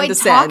 to avoid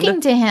condescend.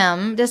 talking to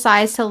him,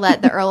 decides to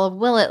let the Earl of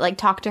Willett like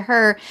talk to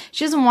her.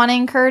 She doesn't want to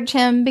encourage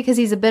him because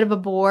he's a bit of a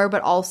bore,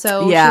 but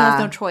also she has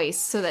no choice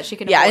so that she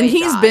can avoid and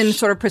he's Josh. been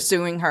sort of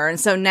pursuing her, and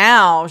so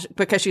now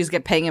because she's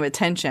paying him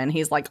attention,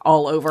 he's like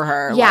all over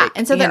her. Yeah, like,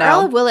 and so the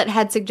Earl of Willett Violet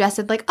had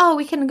suggested, like, oh,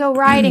 we can go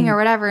riding or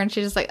whatever. And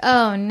she's just like,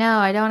 oh, no,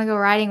 I don't want to go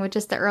riding with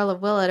just the Earl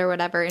of Willett or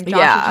whatever. And Josh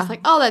was just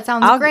like, oh, that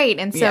sounds great.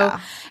 And so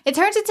it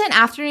turns into an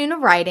afternoon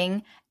of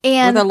riding.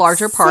 And with a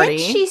larger party.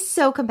 Since she's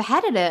so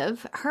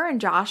competitive, her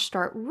and Josh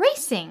start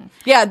racing.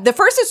 Yeah, the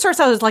first it starts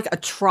out as like a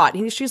trot.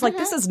 She's like,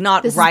 this is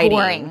not This is riding.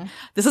 boring.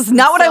 This is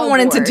not what I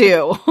wanted to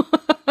do.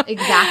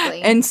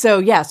 Exactly. And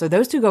so, so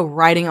those two go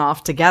riding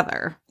off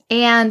together.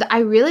 And I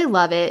really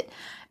love it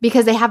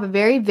because they have a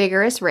very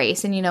vigorous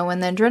race. And,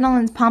 when the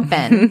adrenaline's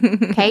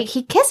pumping, okay,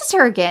 he kisses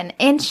her again.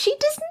 And she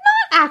does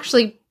not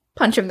actually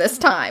punch him this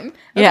time.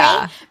 Okay?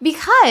 Yeah.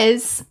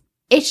 Because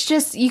it's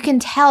just, you can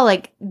tell,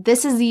 like,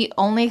 this is the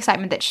only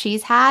excitement that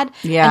she's had.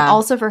 Yeah. And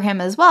also for him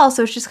as well.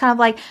 So it's just kind of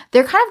like,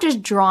 they're kind of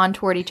just drawn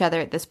toward each other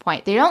at this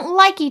point. They don't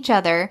like each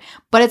other,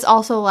 but it's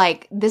also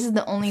like, this is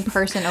the only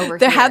person over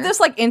They here. have this,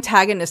 like,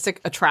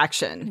 antagonistic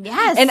attraction.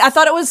 Yes. And I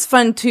thought it was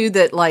fun, too,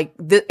 that, like,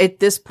 at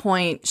this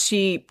point,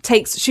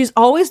 she's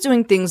always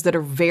doing things that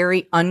are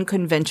very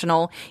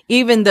unconventional,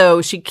 even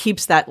though she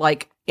keeps that,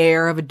 like,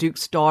 air of a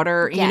duke's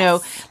daughter,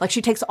 like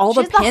she takes all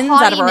the pins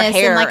out of her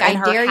hair and, like, and I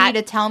her dare hat.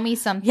 you to tell me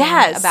something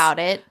about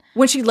it.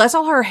 When she lets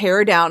all her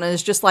hair down and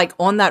is just like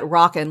on that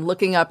rock and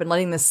looking up and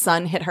letting the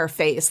sun hit her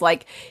face,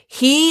 like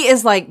he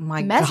is like,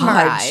 my God,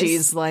 Mesmerized.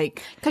 she's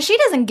like, because she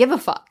doesn't give a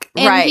fuck,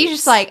 and right. he's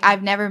just like,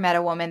 I've never met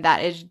a woman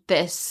that is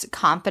this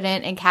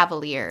confident and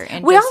cavalier,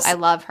 and I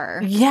love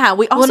her. Yeah,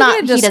 we also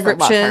get a description. He doesn't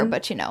love her,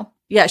 but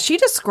Yeah, she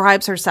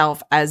describes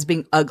herself as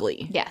being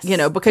ugly. Yes.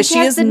 Because she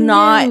is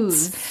not,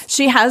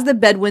 she has the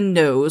Bedouin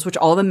nose, which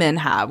all the men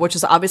have, which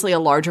is obviously a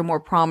larger, more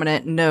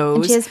prominent nose.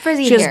 And she has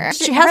frizzy hair.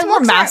 She has more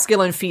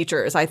masculine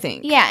features, I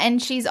think. Yeah,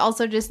 and she's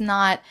also just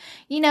not,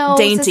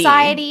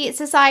 dainty.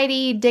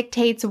 Society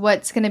dictates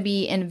what's going to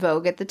be in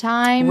vogue at the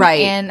time.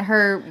 Right. And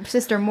her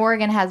sister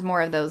Morgan has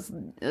more of those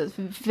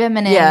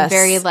feminine,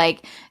 very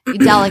like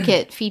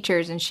delicate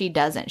features, and she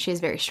doesn't. She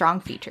has very strong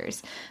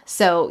features.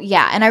 So,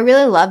 yeah, and I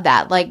really love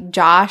that. Like,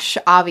 Josh,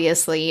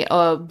 obviously,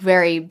 a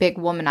very big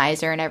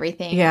womanizer and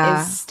everything,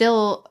 is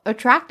still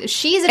attractive.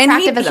 She's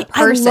attractive as a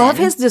person. I love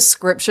his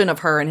description of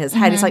her in his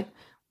head. He's like,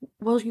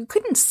 well, you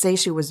couldn't say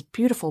she was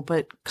beautiful,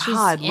 but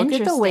God, look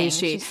at the way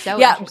she's so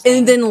interesting.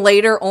 And then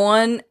later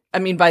on, I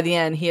mean, by the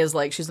end, he is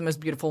like, she's the most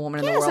beautiful woman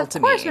in the world to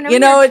me. Whenever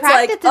you're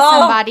attracted to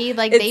somebody,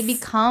 like, they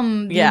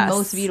become the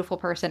most beautiful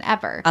person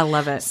ever. I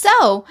love it.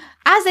 So,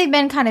 as they've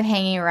been kind of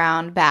hanging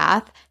around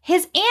Bath,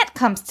 his aunt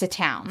comes to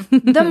town,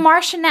 the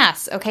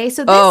Marchioness. Okay,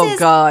 so this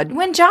is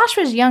when Josh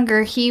was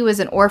younger, he was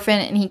an orphan,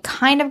 and he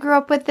kind of grew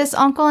up with this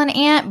uncle and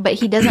aunt, but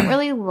he doesn't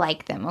really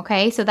like them.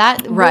 Okay, so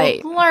that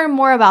we'll learn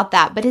more about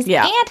that. But his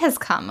aunt has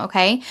come.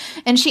 Okay,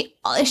 and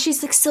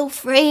she's like so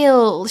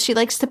frail. She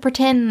likes to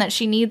pretend that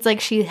she needs, like,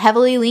 she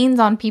heavily leans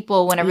on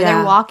people whenever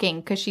they're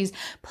walking because she's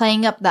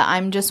playing up that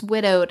I'm just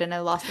widowed and I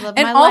lost the love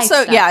of my life.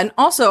 And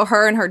also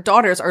her and her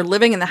daughters are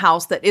living in the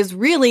house that is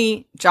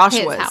really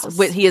Joshua's. House.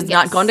 He has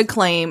not gone to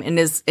claim and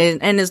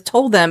has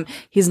told them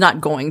he's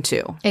not going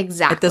to.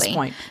 Exactly. At this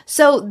point.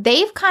 So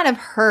they've kind of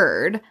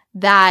heard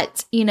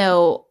that,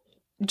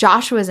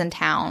 Joshua's in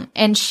town,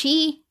 and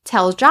she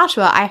tells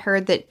Joshua, I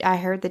heard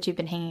that you've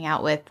been hanging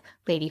out with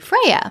Lady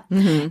Freya.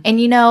 Mm-hmm.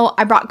 And,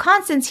 I brought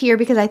Constance here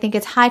because I think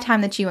it's high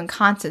time that you and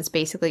Constance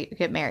basically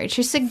get married.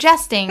 She's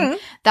suggesting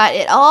that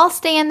it all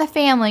stay in the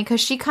family because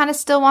she kind of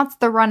still wants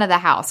the run of the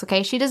house,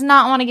 okay? She does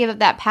not want to give up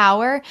that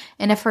power.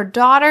 And if her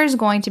daughter's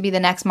going to be the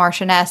next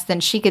Marchioness,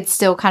 then she could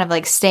still kind of,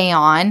 like, stay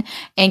on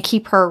and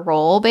keep her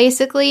role,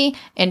 basically,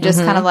 and just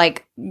kind of,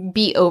 like,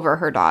 be over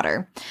her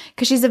daughter.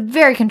 Because she's a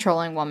very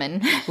controlling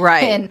woman.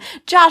 Right. And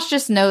Josh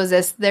just knows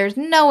this. There's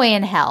no way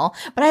in hell.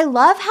 But I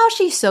love how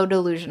she's so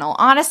delusional.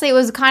 Honestly, it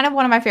was kind of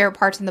one of my favorite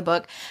parts in the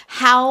book,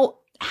 how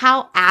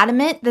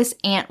adamant this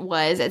aunt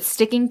was at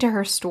sticking to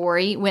her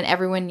story when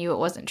everyone knew it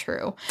wasn't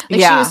true. Like,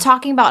 she was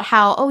talking about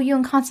how, you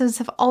and Constance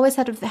have always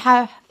had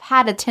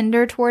a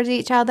tender towards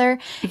each other.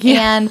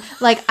 Yeah. And,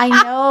 like,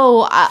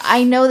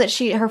 I know that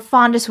her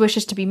fondest wish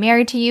is to be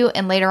married to you.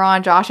 And later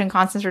on, Josh and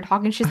Constance are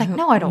talking. She's like,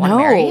 no, I don't want to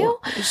marry you.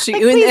 And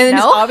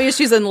it's obvious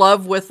she's in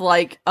love with,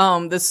 like,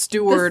 the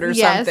steward or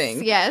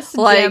something. Yes,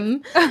 like,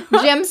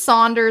 Jim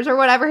Saunders or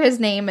whatever his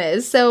name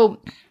is.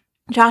 So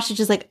Josh is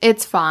just like,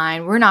 it's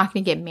fine. We're not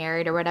going to get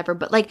married or whatever.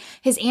 But, like,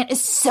 his aunt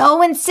is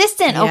so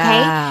insistent,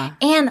 okay?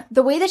 And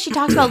the way that she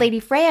talks about Lady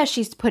Freya,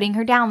 she's putting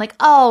her down like,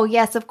 oh,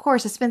 yes, of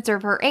course, a spinster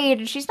of her age.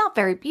 And she's not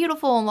very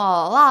beautiful and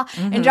la, la, la.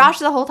 Mm-hmm. And Josh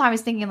the whole time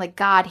is thinking, like,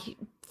 God,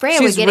 Freya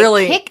would get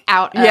a kick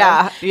out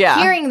of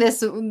hearing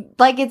this.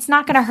 Like, it's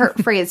not going to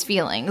hurt Freya's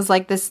feelings,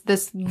 like this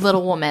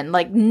little woman.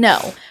 Like, no.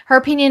 Her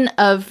opinion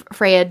of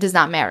Freya does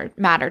not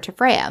matter to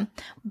Freya.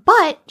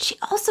 But she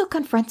also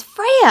confronts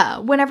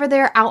Freya whenever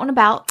they're out and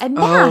about at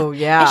Bath. Oh,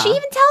 yeah. And she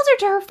even tells her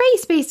to her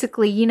face,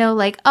 basically,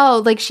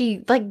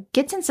 she, like,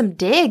 gets in some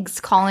digs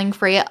calling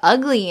Freya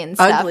ugly and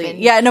stuff.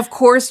 And of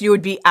course you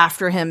would be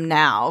after him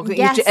now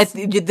at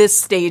this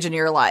stage in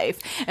your life.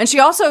 And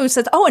she also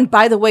says, oh, and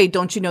by the way,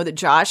 don't you know that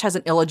Josh has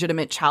an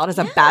illegitimate child, as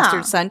a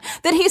bastard son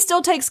that he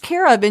still takes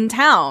care of in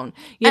town.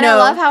 You know,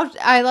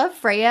 I love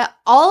Freya.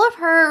 All of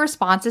her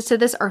responses to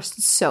this are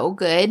so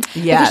good.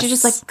 Yes. Because you're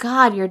just like,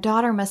 God, your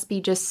daughter must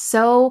be just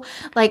so,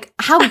 like,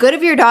 how good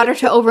of your daughter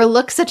to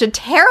overlook such a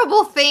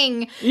terrible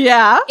thing.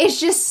 Yeah. It's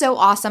just so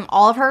awesome.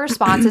 All of her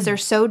responses are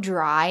so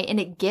dry, and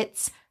it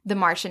gets the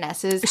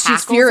Marchionesses.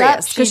 She's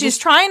furious because she's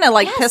trying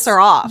to piss her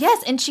off.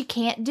 Yes, and she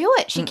can't do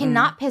it. She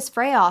cannot piss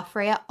Freya off.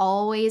 Freya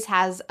always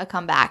has a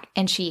comeback,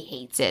 and she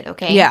hates it,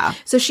 okay? Yeah.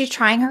 So she's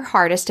trying her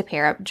hardest to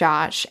pair up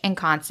Josh and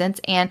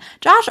Constance, and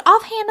Josh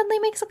offhandedly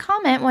makes a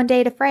comment one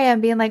day to Freya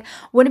and being like,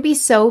 wouldn't it be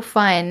so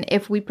fun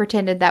if we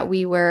pretended that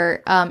we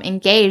were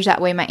engaged? That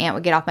way my aunt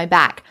would get off my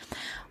back.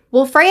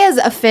 Well, Freya's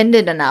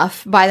offended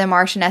enough by the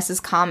Marchioness's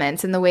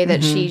comments and the way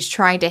that she's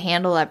trying to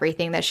handle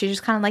everything that she's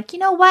just kind of like, you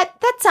know what?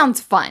 That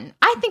sounds fun.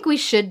 I think we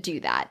should do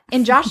that.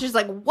 And Josh is just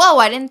like, whoa,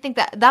 I didn't think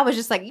that. That was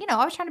just like,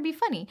 I was trying to be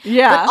funny.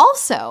 Yeah.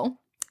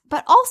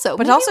 But also,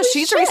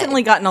 she's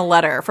recently gotten a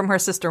letter from her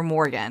sister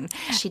Morgan.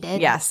 She did.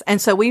 Yes. And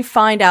so we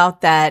find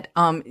out that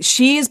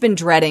she has been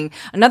dreading.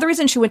 Another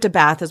reason she went to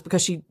Bath is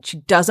because she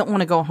doesn't want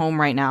to go home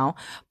right now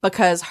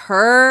because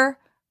her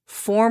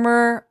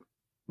former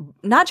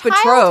not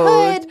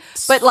betrothed,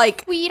 but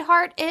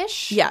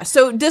sweetheart-ish. Yeah.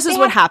 So this is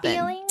what happened.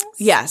 Feelings?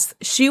 Yes.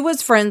 She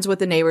was friends with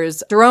the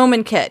neighbors, Jerome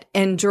and Kit.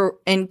 And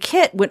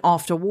Kit went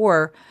off to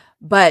war,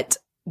 but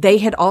they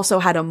had also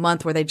had a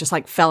month where they just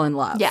fell in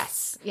love.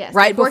 Yes. Yes.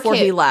 Right before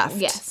he left.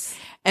 Yes.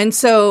 And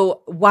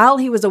so while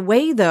he was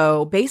away,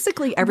 though,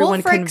 basically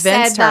everyone Wulfric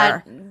convinced said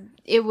her. That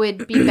it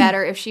would be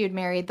better if she had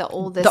married the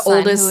oldest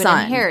son who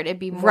would inherit. It'd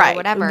be more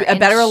whatever. A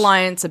better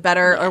alliance, a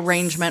better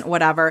arrangement,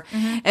 whatever.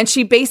 And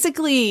she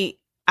basically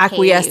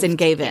acquiesced and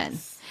gave in.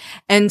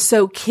 And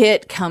so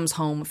Kit comes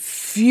home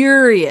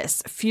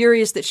furious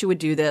that she would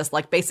do this.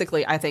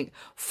 Basically, I think,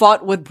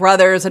 fought with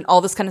brothers and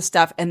all this kind of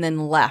stuff and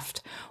then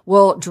left.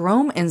 Well,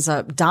 Jerome ends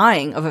up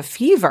dying of a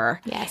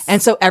fever. Yes.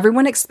 And so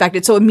everyone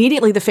expected. So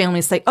immediately the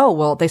families say, oh,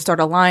 well, they start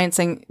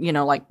alliancing,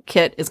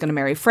 Kit is going to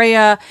marry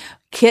Freya.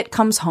 Kit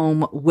comes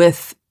home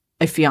with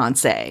a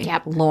fiance,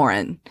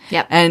 Lauren,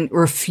 and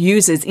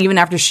refuses, even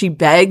after she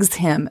begs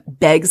him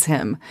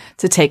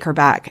to take her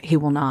back. He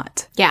will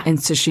not. Yeah.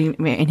 And so he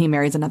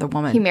marries another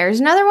woman. He marries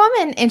another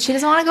woman, and she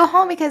doesn't want to go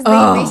home because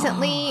they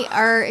recently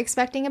are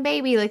expecting a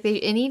baby,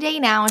 any day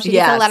now. And she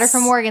gets a letter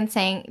from Morgan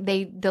saying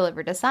they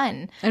delivered a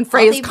son. And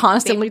Freya's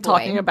constantly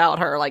talking about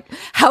her,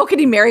 how could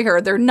he marry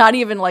her? They're not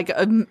even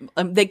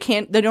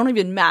they don't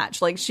even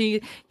match.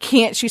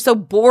 She's so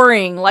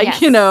boring.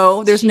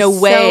 There's no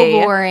way.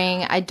 So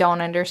boring. I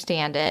don't understand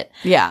it.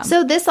 Yeah.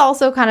 So this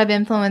also kind of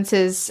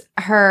influences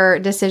her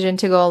decision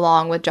to go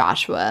along with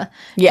Joshua.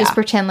 Yeah. Just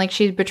pretend like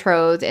she's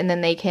betrothed, and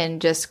then they can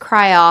just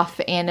cry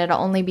off, and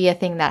it'll only be a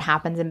thing that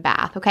happens in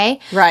Bath, okay?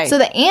 Right. So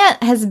the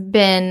aunt has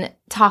been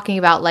talking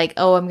about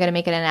I'm going to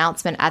make an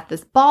announcement at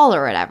this ball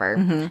or whatever.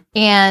 Mm-hmm.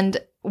 And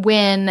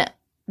when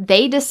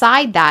they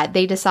decide that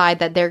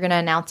they're going to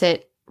announce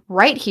it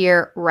right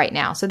here, right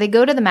now. So they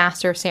go to the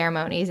master of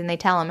ceremonies and they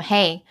tell him,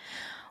 hey,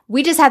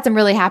 we just had some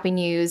really happy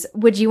news.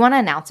 Would you want to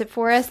announce it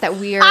for us that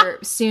we are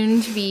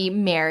soon to be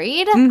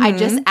married? Mm-hmm. I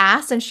just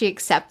asked and she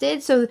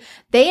accepted. So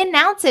they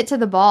announce it to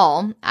the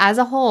ball as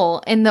a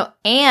whole. And the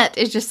aunt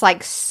is just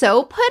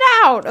so put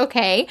out,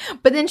 okay?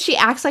 But then she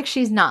acts like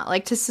she's not,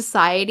 to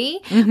society.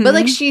 Mm-hmm.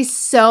 But she's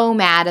so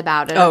mad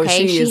about it,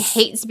 okay? She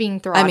hates being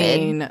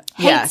throttled.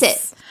 Hates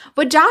it.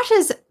 But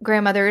Josh's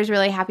grandmother is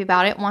really happy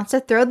about it, wants to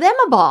throw them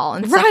a ball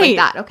and stuff like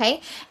that, okay?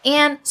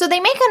 And so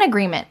they make an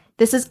agreement.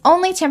 This is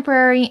only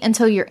temporary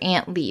until your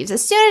aunt leaves.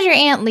 As soon as your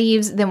aunt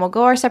leaves, then we'll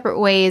go our separate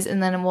ways,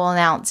 and then we'll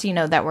announce,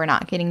 that we're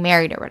not getting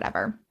married or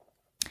whatever.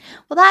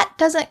 Well, that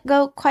doesn't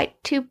go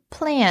quite to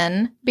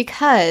plan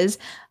because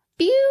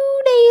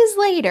few days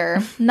later,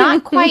 it's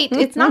not quite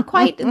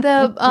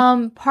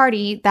the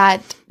party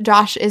that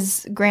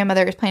Josh's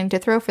grandmother is planning to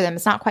throw for them.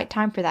 It's not quite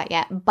time for that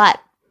yet, but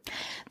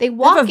they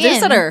walk in. A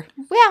visitor.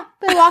 Yeah,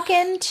 they walk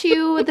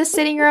into the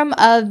sitting room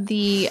of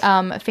the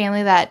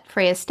family that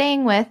Freya's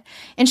staying with,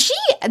 and she,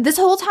 this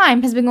whole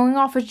time, has been going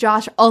off with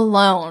Josh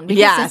alone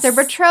because since they're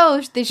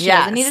betrothed, she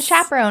doesn't need a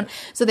chaperone.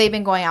 So they've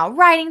been going out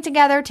riding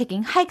together,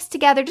 taking hikes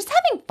together, just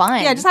having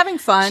fun. Yeah, just having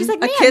fun. She's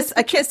like,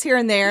 a kiss here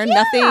and there,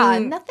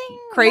 nothing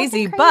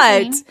crazy,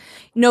 but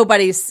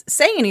nobody's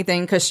saying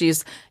anything because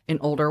she's an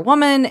older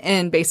woman,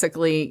 and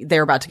basically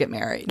they're about to get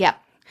married. Yep.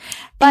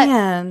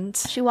 But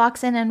she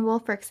walks in and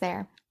Wulfric's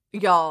there.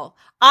 Y'all,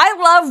 I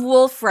love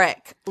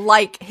Wulfric.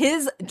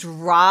 His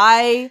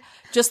dry,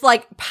 just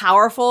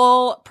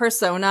powerful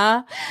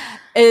persona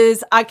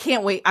is, I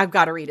can't wait. I've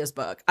got to read his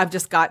book. I've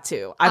just got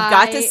to. I've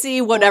got to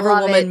see whatever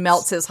woman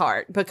melts his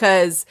heart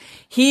because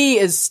he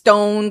is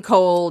stone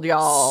cold,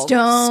 y'all.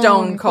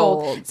 Stone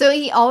cold. So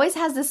he always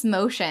has this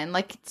motion,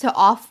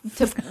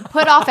 to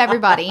put off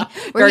everybody,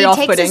 where he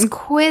takes his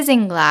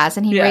quizzing glass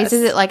and he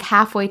raises it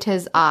halfway to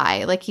his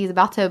eye, he's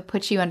about to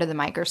put you under the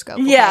microscope.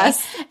 Okay?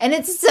 Yes. And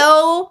it's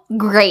so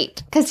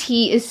great because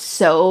he is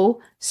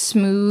so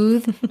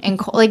smooth and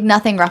cold,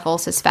 nothing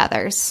ruffles his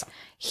feathers.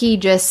 he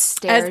just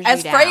stares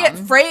As you down.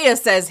 Freya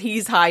says,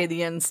 he's high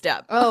the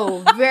instep.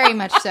 Oh, very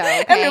much so.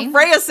 Okay. And if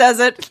Freya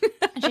says it.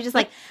 And she's just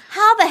like,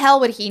 how the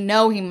hell would he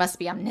know? He must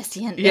be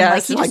omniscient.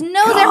 Yes, and like, he like, just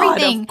knows God,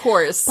 everything. Of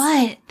course.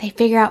 But they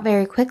figure out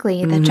very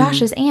quickly that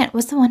Josh's aunt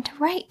was the one to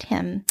write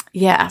him.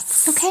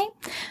 Yes. Okay.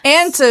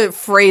 And to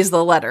phrase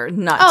the letter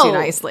not too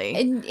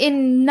nicely.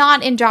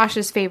 Not in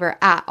Josh's favor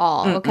at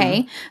all.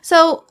 Okay.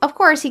 So, of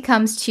course, he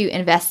comes to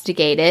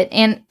investigate it.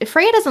 And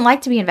Freya doesn't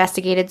like to be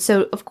investigated.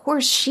 So, of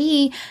course,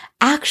 she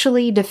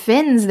actually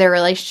defends their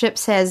relationship,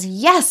 says,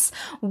 yes,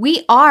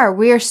 we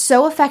are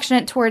so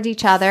affectionate towards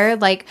each other,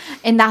 like,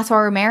 and that's why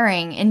we're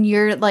marrying. And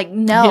you're like,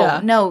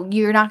 no,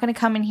 you're not going to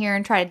come in here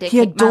and try to dictate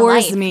he adores my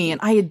life. me,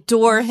 and I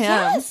adore him.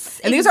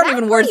 Yes, and these aren't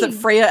even words that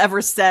Freya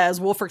ever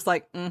says. Wulfric's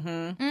like,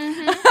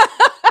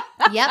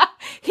 Yep.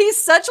 He's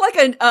such like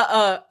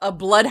a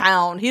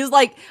bloodhound. He's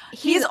like,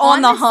 he's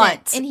on the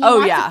hunt. And he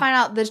wants to find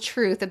out the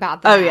truth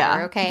about the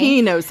matter, okay?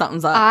 He knows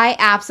something's up. I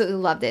absolutely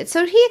loved it.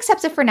 So he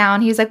accepts it for now,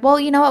 and he's like, well,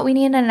 you know what? We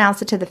need to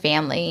announce it to the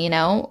family,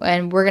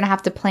 and we're going to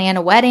have to plan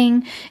a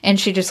wedding. And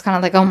she just kind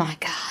of like, oh my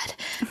God.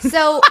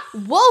 So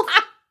Wolf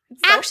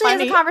actually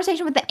has a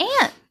conversation with the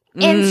aunt.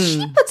 And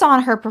she puts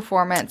on her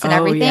performance and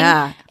everything.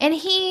 Yeah. And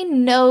he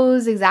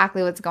knows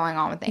exactly what's going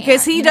on with the aunt.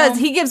 Because he does.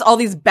 He gives all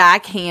these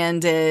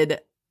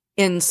backhanded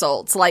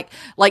insults, like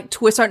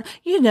twists on,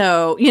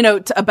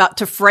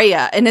 to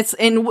Freya. And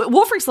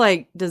Wulfric's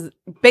like,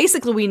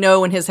 basically we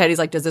know in his head, he's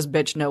like, does this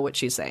bitch know what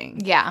she's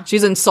saying? Yeah.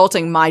 She's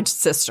insulting my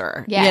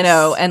sister,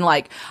 yes. And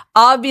like,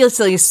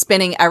 obviously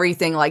spinning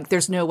everything like,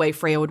 there's no way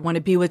Freya would want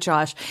to be with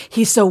Josh.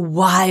 He's so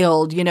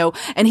wild,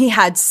 and he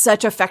had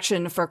such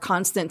affection for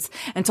Constance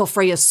until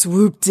Freya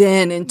swooped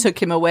in and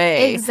took him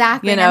away.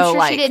 Exactly. And I'm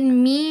sure she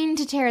didn't mean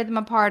to tear them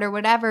apart or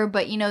whatever,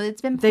 but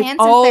it's been planned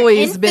since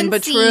always their been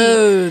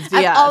betrothed.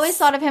 I've always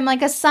thought of him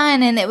like a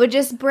son, and it would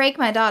just break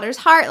my daughter's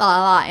heart,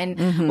 And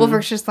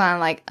Wulfric's just kind of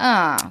like,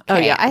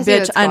 okay, yeah, I see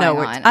what's going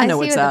on. I know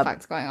what's what up. The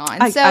fuck's going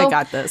on. I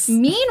got this.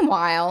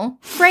 Meanwhile,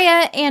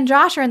 Freya and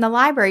Josh are in the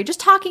library just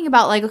talking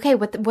about like, okay,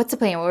 what's the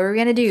plan? What are we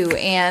gonna do?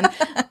 And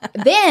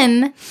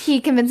then he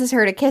convinces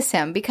her to kiss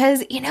him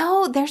because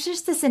there's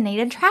just this innate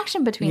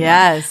attraction between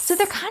them. So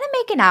they're kind of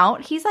making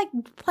out. He's like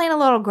playing a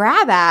little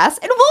grab ass,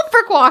 and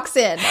Wulfric walks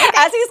in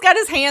as he's got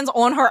his hands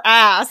on her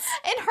ass,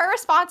 and her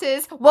response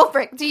is,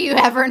 "Wulfric, do you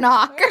ever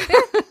knock?"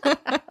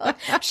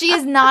 She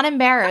is not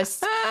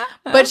embarrassed,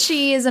 but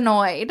she is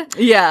annoyed.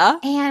 Yeah.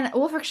 And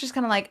Wulfric's just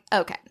kind of like,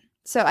 okay,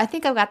 so I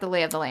think I've got the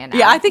lay of the land now.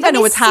 Yeah, I think I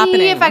know what's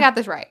happening. See if I got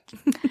this right.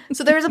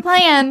 So there was a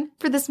plan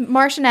for this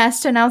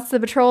Marchioness to announce the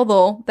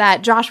betrothal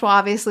that Joshua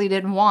obviously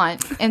didn't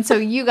want. And so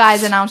you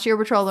guys announced your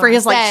betrothal.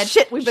 Freya's like,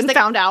 shit, we've been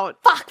found out.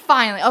 Fuck,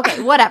 finally.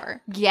 Okay,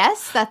 whatever.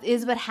 Yes, that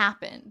is what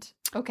happened.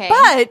 Okay.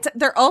 But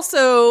they're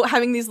also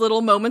having these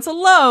little moments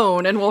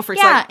alone. And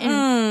Wulfric's like,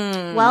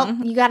 well,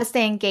 you got to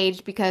stay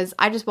engaged because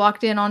I just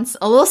walked in on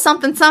a little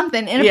something.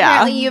 And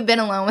apparently you've been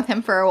alone with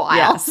him for a while.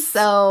 Yes.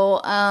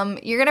 So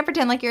you're going to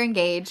pretend like you're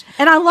engaged.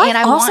 And I like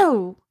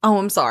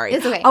I'm sorry.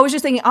 It's okay. I was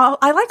just thinking,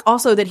 I like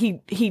also that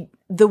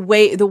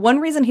the one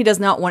reason he does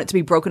not want it to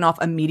be broken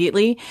off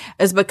immediately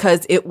is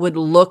because it would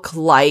look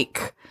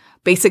like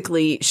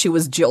basically she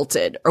was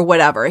jilted or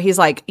whatever. He's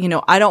like,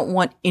 I don't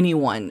want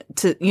anyone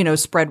to,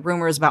 spread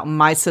rumors about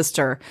my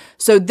sister.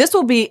 So this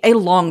will be a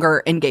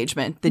longer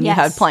engagement than you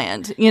had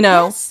planned,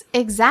 Yes,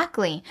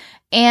 exactly.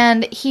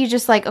 And he's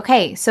just like,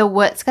 okay, so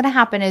what's going to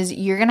happen is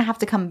you're going to have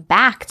to come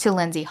back to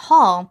Lindsay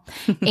Hall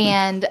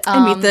and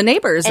meet the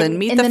neighbors and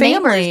meet the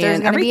family. There's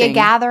going to be a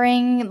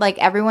gathering, like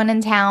everyone in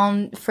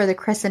town for the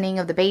christening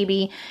of the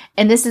baby.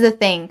 And this is the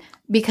thing,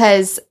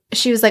 because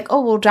she was like,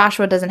 oh, well,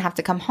 Joshua doesn't have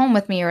to come home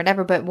with me or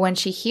whatever. But when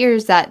she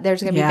hears that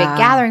there's going to be a big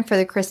gathering for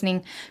the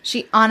christening,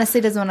 she honestly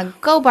doesn't want to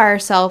go by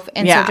herself.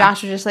 And so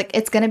Joshua's just like,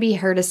 it's going to be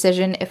her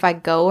decision if I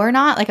go or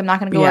not. Like, I'm not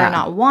going to go where I'm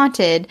not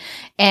wanted.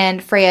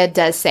 And Freya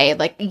does say,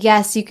 like,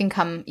 yes, you can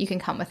come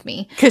with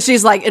me. Because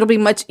she's like, it'll be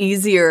much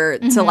easier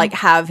to like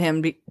have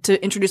him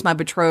to introduce my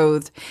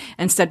betrothed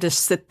instead to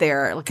sit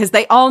there. Because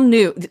they all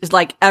knew,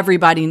 like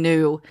everybody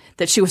knew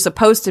that she was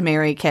supposed to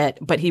marry Kit,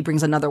 but he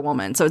brings another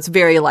woman. So it's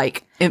very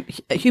like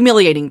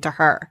humiliating to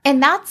her.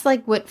 And that's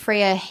like what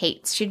Freya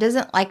hates. She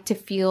doesn't like to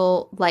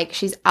feel like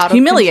she's out of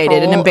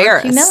humiliated and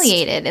embarrassed.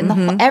 Humiliated.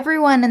 And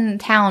everyone in the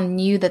town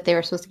knew that they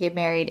were supposed to get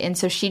married. And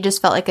so she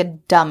just felt like a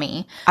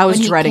dummy. I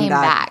was dreading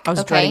that. I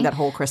was dreading that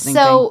whole christening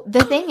thing. So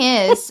the thing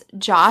is,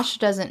 Josh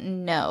doesn't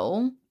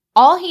know.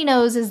 All he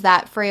knows is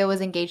that Freya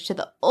was engaged to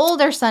the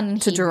older son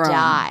and he Jerome.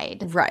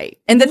 died. Right.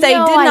 And that they did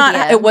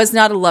not, it was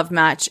not a love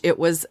match. It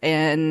was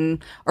an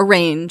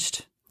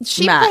arranged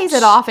She match. plays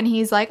it off and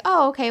he's like,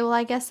 oh, okay, well,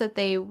 I guess that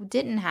they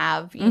didn't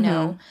have,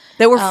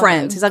 they were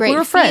friends. He's like, we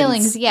were friends.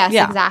 Feelings. Yes,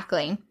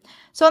 exactly.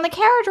 So on the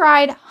carriage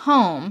ride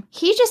home,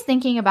 he's just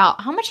thinking about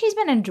how much he's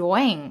been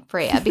enjoying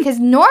Freya because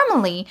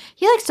normally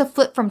he likes to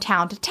flip from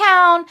town to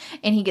town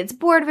and he gets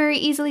bored very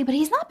easily, but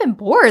he's not been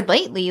bored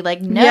lately.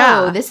 Like,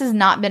 no, this has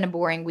not been a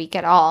boring week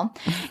at all.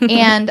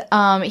 And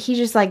he's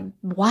just like,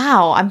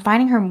 wow, I'm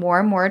finding her more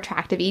and more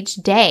attractive each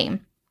day.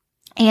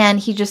 And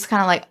he just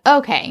kind of like,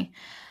 okay,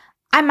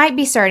 I might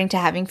be starting to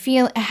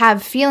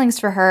have feelings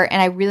for her,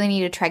 and I really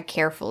need to tread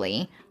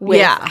carefully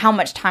with how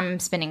much time I'm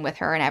spending with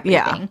her and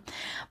everything. Yeah.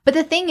 But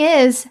the thing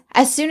is,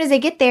 as soon as they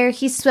get there,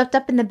 he's swept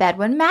up in the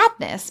Bedouin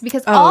madness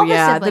because all the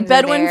siblings the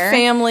Bedouin are there.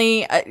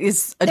 family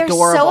is adorable.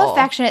 They're so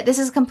affectionate. This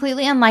is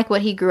completely unlike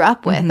what he grew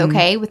up with,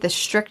 okay? With the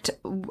strict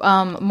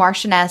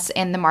Marchioness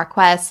and the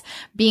Marquess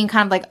being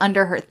kind of like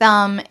under her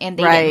thumb, and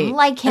they didn't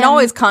like him. And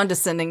always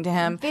condescending to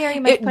him. Very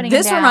much putting him down.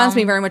 This reminds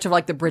me very much of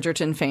like the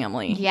Bridgerton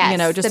family. Yes, you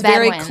know, just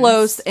very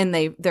close, and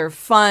they're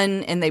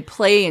fun, and they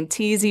play and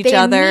tease each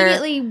other. They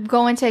immediately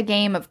go into a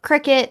game of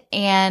cricket,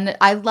 and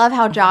I love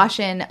how Josh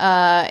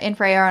and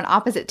Freya are on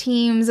opposite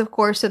teams, of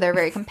course, so they're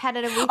very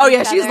competitive with each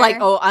other. She's like,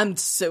 I'm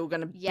so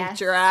gonna beat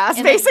your ass,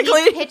 and basically.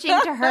 Like, he's pitching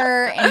to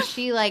her, and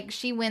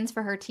she wins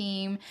for her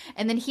team,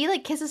 and then he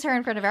like kisses her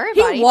in front of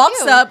everybody. He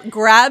walks up,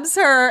 grabs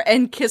her,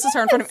 and kisses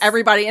her in front of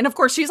everybody, and of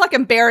course she's like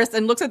embarrassed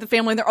and looks at the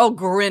family, and they're all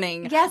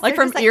grinning, like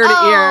from ear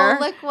to ear.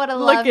 Look what a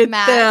love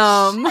match!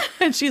 Them.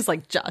 And she's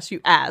like, Josh, you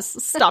ass,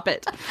 stop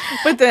it.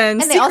 But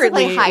then and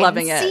secretly they also play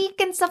loving hide and seek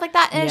and stuff like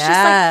that, and it's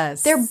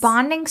just like they're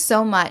bonding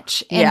so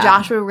much, and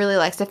Joshua really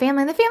likes the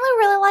family, and the family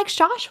really likes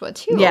Joshua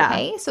too.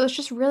 Okay, so it's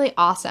just really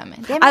awesome.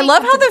 I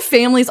love how the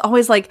family's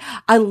always like,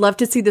 I love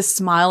to see the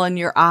smile in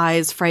your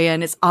eyes, Freya,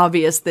 and it's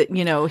obvious that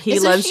he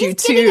loves you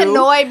too. She's getting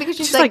annoyed because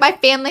she's like, my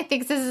family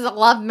thinks this is a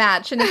love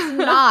match, and it's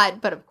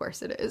not, but of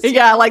course it is.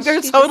 Yeah, like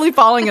they're totally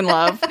falling in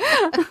love.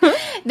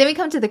 Then we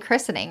come to the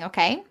christening.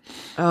 Okay,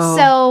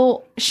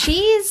 so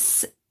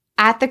she's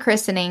at the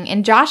christening,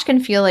 and Josh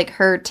can feel like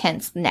her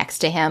tense next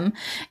to him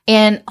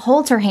and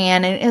holds her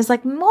hand and is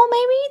like, well,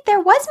 maybe there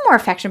was more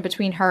affection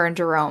between her and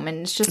Jerome,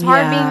 and it's just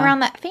hard being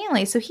around that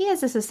family. So he has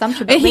this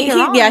assumption. But later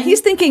on, he's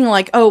thinking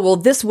like, oh, well,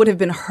 this would have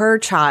been her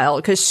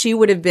child because she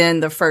would have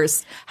been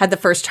had the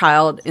first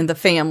child in the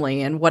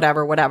family and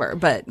whatever.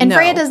 But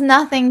Freya does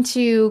nothing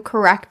to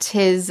correct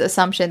his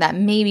assumption that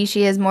maybe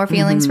she has more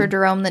feelings for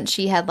Jerome than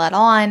she had let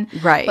on.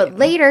 Right. But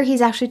later he's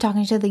actually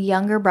talking to the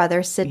younger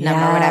brother,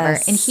 Sydenham or whatever,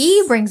 and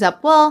he brings up,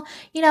 well,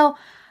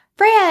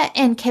 Freya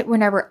and Kit were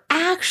never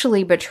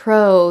actually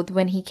betrothed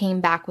when he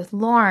came back with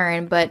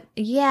Lauren, but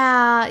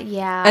yeah.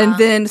 And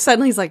then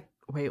suddenly he's like,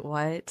 wait,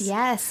 what?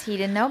 Yes, he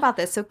didn't know about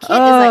this. So Kit is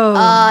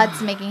like,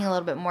 it's making a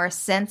little bit more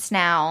sense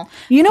now.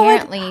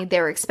 Apparently,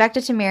 they were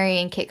expected to marry,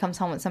 and Kit comes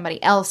home with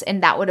somebody else,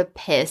 and that would have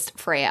pissed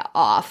Freya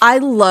off. I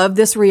love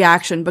this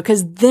reaction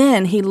because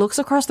then he looks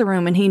across the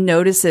room and he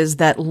notices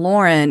that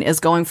Lauren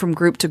is going from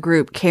group to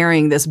group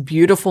carrying this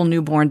beautiful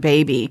newborn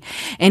baby,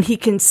 and he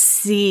can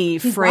see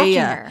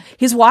Freya.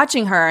 He's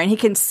watching her, and he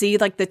can see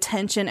like the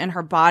tension in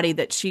her body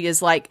that she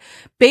is like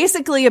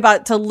basically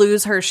about to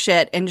lose her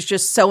shit and is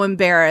just so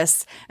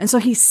embarrassed. And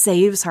so he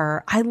saves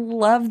her. I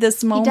love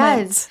this moment.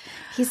 He does.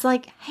 He's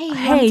like,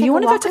 hey, you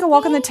want to go take a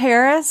walk on the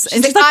terrace?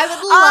 And she's like,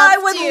 I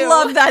would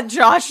love that,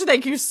 Josh.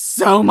 Thank you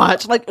so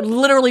much. Like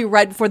literally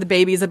right before the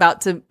baby's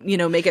about to,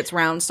 make its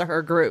rounds to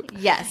her group.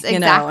 Yes,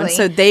 exactly. And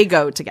so they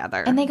go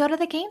together. And they go to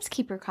the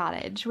Gameskeeper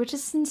cottage, which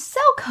is so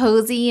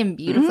cozy and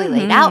beautifully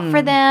laid out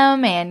for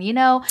them. And,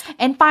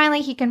 and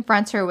finally he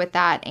confronts her with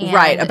that. And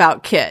right,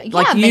 about Kit. Yeah,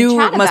 like you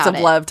must have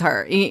loved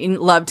her,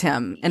 loved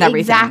him and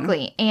everything.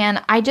 Exactly.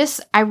 And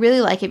I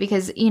really like it because,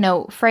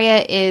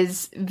 Freya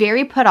is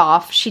very put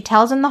off. She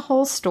tells him the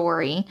whole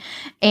story,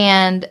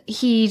 and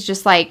he's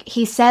just like,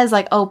 he says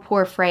like, oh,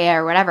 poor Freya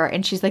or whatever,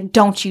 and she's like,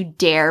 don't you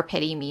dare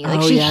pity me.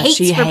 Like she hates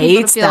people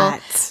to feel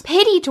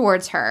pity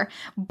towards her,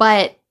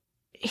 but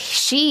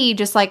she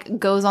just like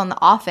goes on the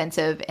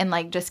offensive and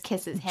like just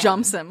kisses him,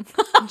 jumps him,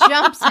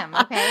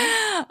 okay.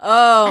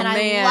 Oh, and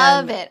man, I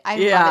love it. I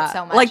love it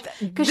so much, like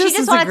because she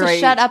just wanted to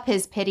shut up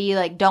his pity,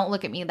 like don't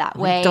look at me that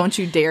way, don't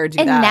you dare do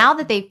that. And now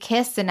that they've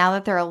kissed and now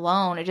that they're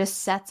alone, it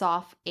just sets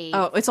off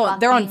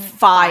they're on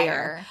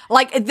fire.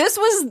 Like this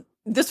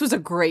was a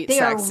great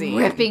sex scene.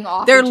 Ripping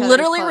off. They're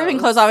literally ripping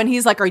clothes off, and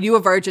he's like, "Are you a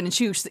virgin?" And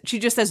she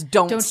just says,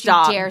 "Don't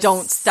stop!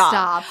 Don't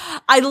stop!"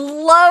 I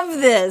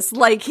love this.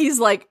 Like he's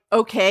like,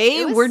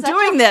 "Okay, we're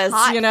doing this."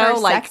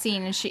 Like sex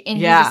scene, and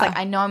he's just like,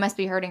 "I know I must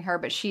be hurting her,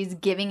 but she's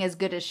giving as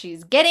good as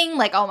she's getting."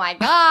 Like, oh my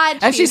god,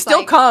 and she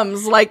still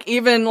comes. Like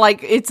even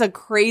like it's a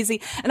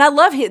crazy. And I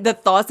love the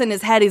thoughts in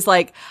his head. He's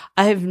like,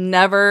 "I have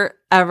never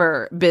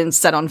ever been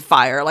set on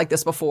fire like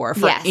this before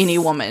for any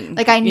woman."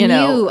 Like I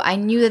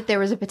knew that there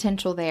was a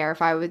potential there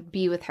if I would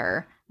be with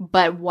her,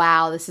 but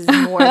wow, this is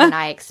more than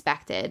I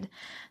expected.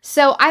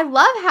 So I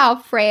love how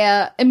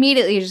Freya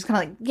immediately is just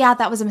kind of like, yeah,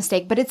 that was a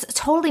mistake, but it's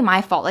totally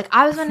my fault. Like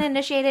I was going to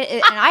initiate it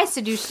and I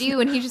seduced you,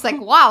 and he's just like,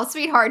 wow,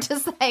 sweetheart,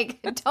 just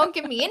like don't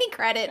give me any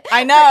credit.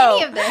 I know.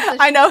 For any of this. So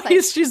I know.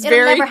 Like, she's it'll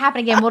very. never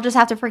happen again. We'll just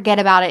have to forget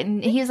about it.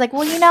 And he's like,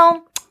 well,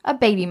 a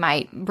baby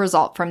might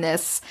result from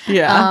this.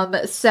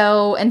 Yeah.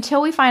 So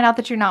until we find out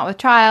that you're not with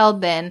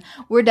child, then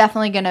we're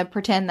definitely going to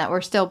pretend that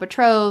we're still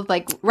betrothed.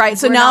 Like, right.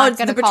 So we're now not it's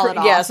gonna the call it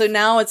off. Yeah. So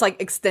now it's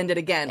like extended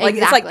again. Like,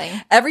 Exactly. It's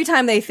like every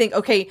time they think,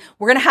 okay,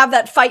 we're going to have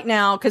that fight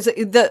now. Cause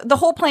the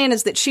whole plan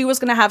is that she was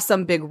going to have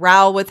some big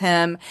row with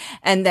him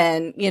and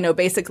then, you know,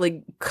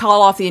 basically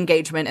call off the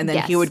engagement and then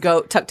Yes. he would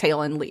go tuck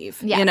tail and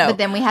leave. Yeah, you know, but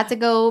then we had to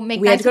go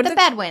make we had nice to go with to the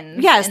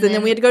Bedouins. Yes, and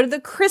then we had to go to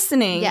the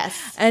christening.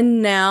 Yes.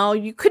 And now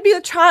you could be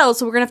a child,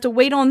 so we're going to have to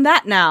wait on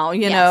that now,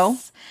 you know?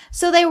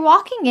 So they're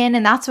walking in,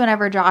 and that's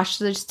whenever Josh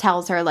just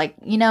tells her, like,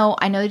 you know,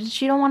 I know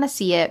that you don't want to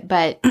see it,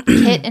 but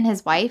Kit and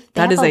his wife,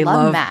 they That have is a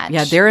love match.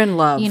 Yeah, they're in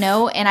love. You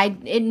know, and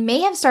it may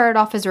have started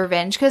off as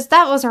revenge, because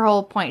that was her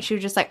whole point. She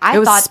was just like, I It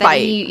was thought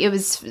spite.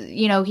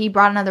 that he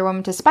brought another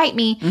woman to spite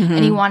me,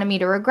 and he wanted me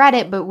to regret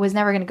it, but was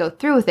never going to go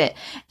through with it.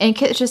 And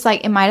Kit's just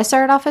like, it might have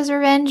started off as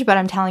revenge, but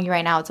I'm telling you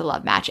right now, it's a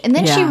love match. And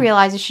then she Yeah.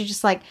 realizes, she's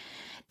just like,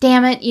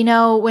 damn it, you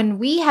know, when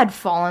we had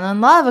fallen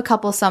in love a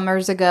couple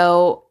summers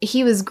ago,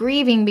 he was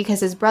grieving because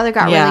his brother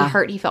got Yeah. really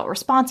hurt. He felt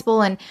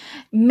responsible, and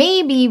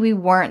maybe we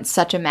weren't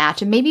such a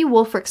match, and maybe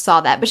Wulfric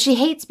saw that, but she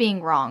hates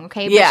being wrong,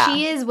 okay? Yeah. But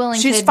she is willing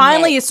to She's admit.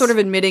 finally sort of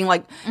admitting,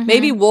 like,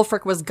 maybe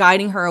Wulfric was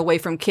guiding her away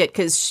from Kit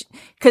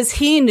because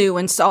he knew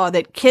and saw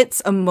that Kit's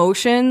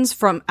emotions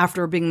from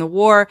after being in the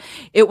war,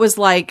 it was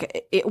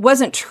like, it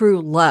wasn't true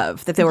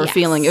love that they were Yes.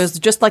 feeling. It was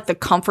just like the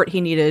comfort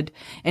he needed,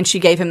 and she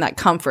gave him that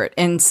comfort.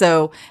 And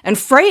so, and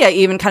Freya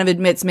even kind of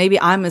admits, maybe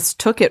I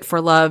mistook it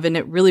for love, and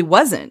it really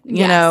wasn't,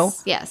 you know?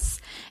 Yes.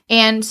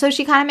 And so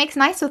she kind of makes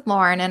nice with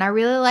Lauren, and I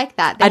really like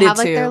that. They I did have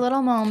like too. their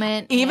little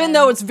moment. Even and-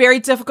 though it's very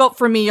difficult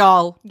for me,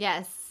 y'all.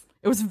 Yes.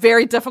 It was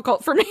very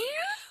difficult for me.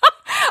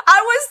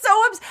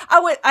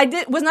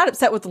 I was not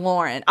upset with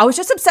Lauren. I was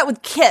just upset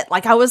with Kit.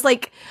 Like, I was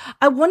like,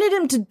 I wanted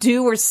him to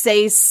do or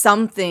say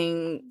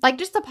something. Like,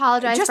 just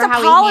apologize Just for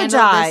how he handled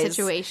apologize. the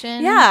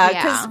situation. Yeah,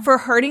 because for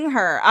hurting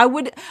her. I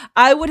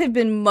would have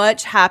been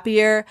much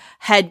happier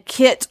had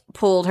Kit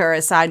pulled her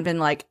aside and been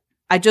like,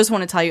 I just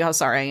want to tell you how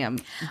sorry I am.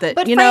 That,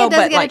 But you Freya know, does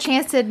but get like, a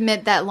chance to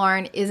admit that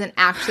Lauren isn't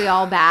actually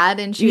all bad,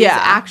 and she was Yeah.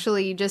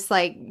 actually just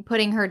like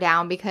putting her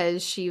down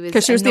because she was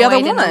the other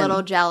annoyed and a woman.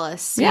 little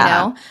jealous, Yeah.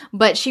 you know?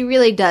 But she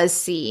really does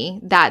see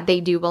that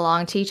they do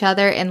belong to each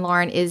other, and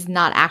Lauren is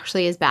not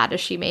actually as bad as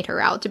she made her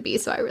out to be,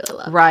 so I really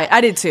love right.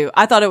 I did too.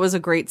 I thought it was a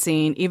great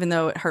scene, even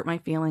though it hurt my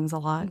feelings a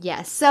lot.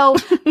 Yes. So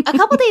a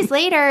couple days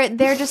later,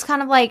 they're just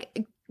kind of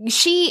like,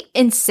 she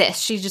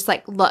insists. She's just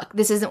like, look,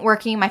 this isn't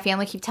working. My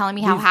family keep telling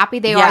me how happy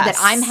they are, that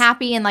I'm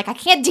happy, and like, I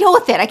can't deal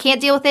with it. I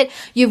can't deal with it.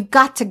 You've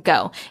got to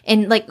go.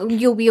 And like,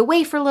 you'll be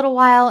away for a little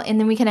while, and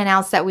then we can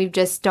announce that we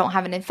just don't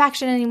have an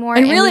infection anymore.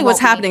 And we really what's won't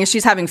be- happening is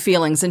she's having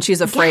feelings and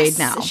she's afraid Yes,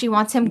 now. She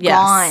wants him Yes.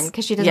 gone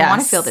because she doesn't Yes.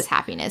 want to feel this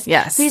happiness.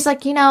 Yes. So he's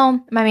like, you know,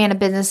 my man of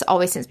business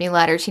always sends me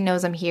letters. He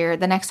knows I'm here.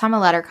 The next time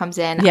a letter comes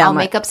in, Yeah, I'll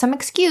make up some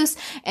excuse,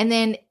 and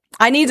then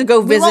I need to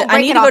go visit. won't I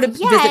break need it to go off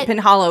to yet. visit Pin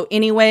Hollow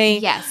anyway.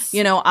 Yes.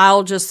 You know,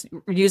 I'll just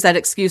use that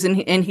excuse. And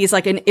he's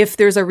like, and if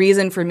there's a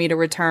reason for me to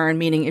return,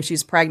 meaning if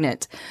she's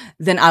pregnant,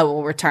 then I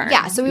will return.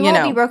 yeah, so we you won't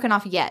know? be broken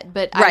off yet,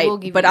 but Right. I will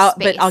give but you I'll,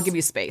 space. But I'll give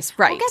you space.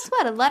 Right. Well, guess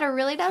what? A letter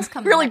really does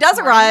come. really the next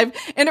does morning.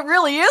 arrive. And it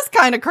really is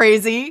kind of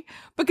crazy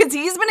because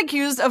he's been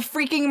accused of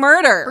freaking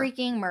murder.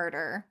 Freaking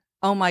murder.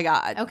 Oh my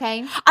God.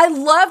 Okay. I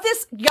love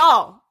this,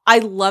 y'all. I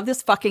love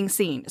this fucking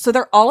scene. So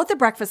they're all at the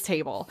breakfast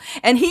table,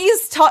 and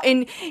he's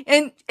talking,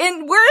 and we're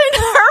in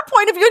her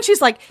point of view, and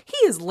she's like,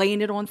 he is laying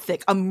it on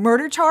thick. A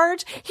murder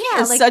charge. He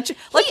is like, such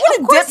what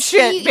a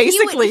dipshit.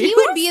 Basically, He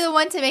would be the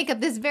one to make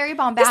up this very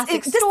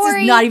bombastic This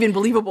story. is not even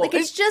believable. Like,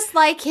 it's just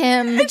like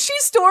him. And she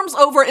storms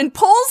over and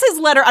pulls his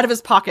letter out of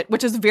his pocket,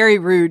 which is very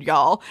rude,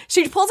 y'all.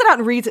 She pulls it out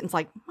and reads it, and it's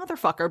like,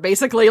 motherfucker,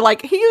 basically.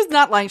 Like, he was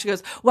not lying. She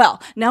goes,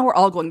 well, now we're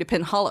all going to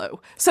Pin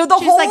Hollow. So the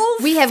She's whole like,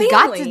 we have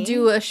got to family-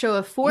 do a show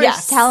of force.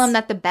 Yes. Tell him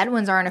that the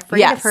Bedouins aren't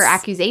afraid of her Yes.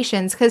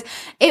 accusations, because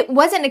it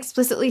wasn't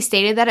explicitly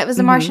stated that it was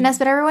the Marchioness,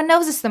 but everyone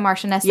knows it's the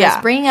Marchioness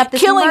that's bringing up this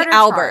killing murder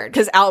Albert charge.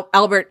 because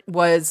Albert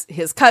was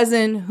his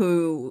cousin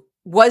who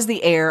was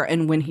the heir,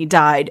 and when he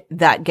died,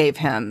 that gave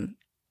him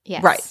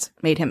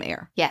made him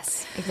heir.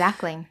 Yes,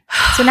 exactly.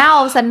 So now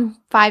all of a sudden,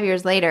 5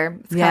 years later,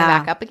 it's coming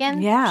back up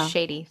again. Yeah.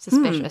 Shady,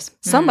 suspicious.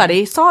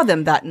 Somebody saw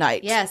them that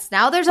night. Yes,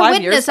 now there's a 5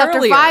 witness years after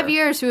earlier. 5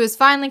 years who has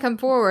finally come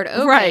forward.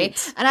 Okay.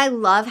 Right. And I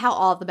love how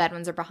all of the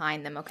Bedouins are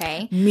behind them,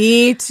 okay?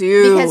 Me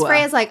too. Because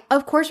Freya's like,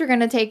 of course we're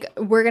going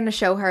to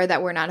show her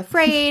that we're not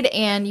afraid,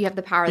 and you have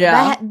the power of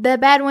the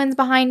Bedouins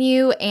behind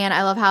you. And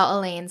I love how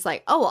Elaine's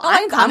like, oh, well,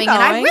 I'm coming, and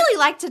I really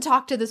like to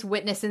talk to this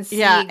witness and see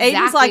exactly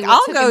Aiden's like, what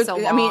I'll took go. him so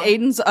long. I mean,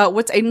 Aiden's,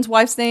 what's Aiden's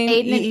wife's name?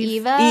 Aiden and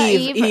Eva?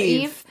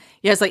 Eve.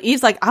 Yeah, it's like,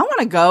 Eve's like, I want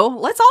to go.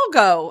 Let's all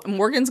go. And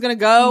Morgan's going to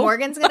go.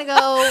 Morgan's going to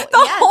go. The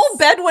whole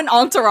Bedouin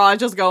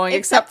entourage is going,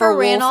 except for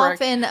Ranulf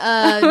Wulfric.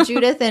 and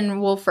Judith and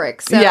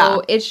Wulfric.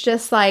 So it's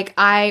just like,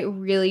 I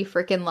really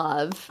freaking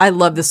love. I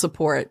love the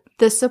support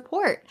the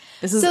support.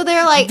 This is, so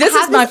they're like, this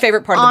is my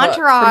favorite part of the book.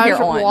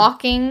 Entourage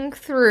walking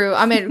through,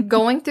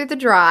 going through the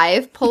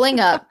drive, pulling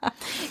up.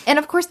 And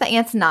of course, the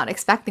aunt's not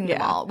expecting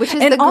them all, which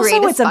is the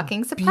greatest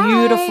fucking surprise.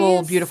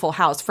 Beautiful, beautiful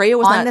house. Freya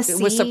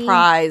was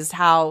surprised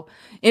how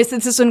this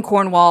is in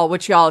Cornwall,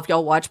 which if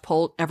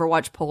y'all ever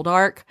watch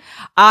Poldark,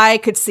 I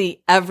could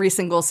see every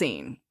single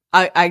scene.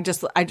 I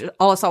just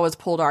all I saw was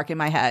Poldark in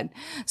my head.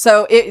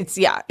 So it's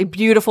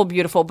beautiful,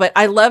 beautiful. But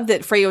I love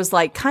that Freya was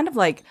like, kind of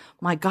like,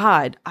 my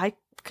God, I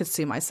could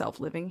see myself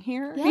living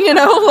here. Yeah.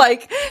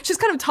 Like she's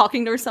kind of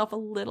talking to herself a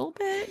little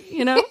bit,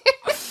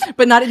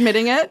 but not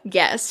admitting it.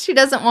 Yes. She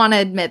doesn't want to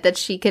admit that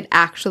she could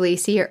actually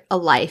see a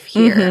life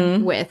here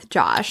with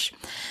Josh.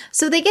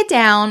 So they get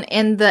down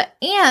and the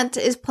aunt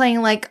is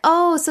playing like,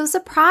 oh, so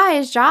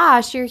surprised,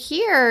 Josh, you're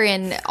here.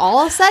 And all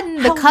of a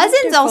sudden the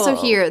cousin's also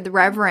here, the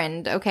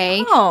Reverend, okay,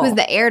 who's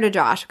the heir to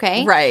Josh,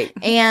 okay? Right.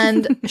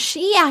 And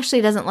she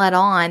actually doesn't let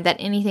on that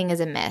anything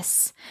is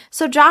amiss.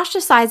 So Josh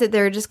decides that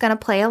they're just going to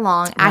play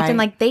along, acting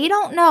like they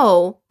don't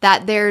know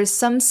that there's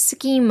some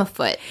scheme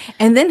afoot.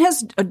 And then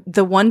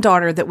the one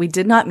daughter that we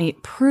did not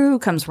meet, Prue,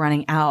 comes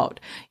running out.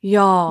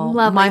 Y'all,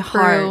 lovely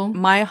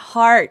my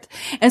heart.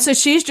 And so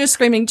she's just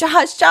screaming,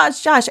 Josh,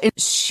 Josh, Josh. And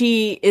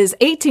she is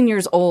 18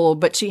 years old,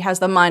 but she has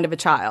the mind of a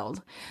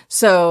child.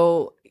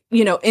 So,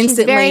 instantly,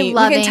 she's very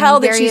loving, we can tell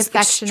that she's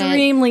affectionate.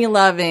 Extremely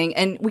loving.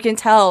 And we can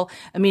tell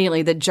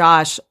immediately that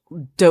Josh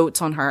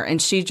dotes on her.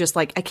 And she's just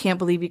like, I can't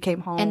believe you came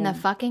home. And the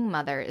fucking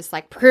mother is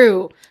like,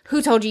 Prue,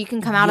 who told you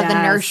can come out of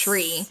the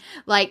nursery?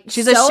 Like,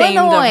 she's so ashamed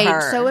annoyed, of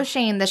her. So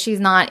ashamed that she's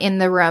not in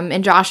the room.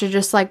 And Josh is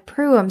just like,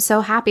 Prue, I'm so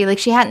happy. Like,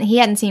 he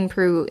hadn't seen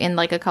Prue in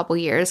like a couple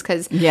years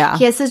because he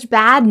has such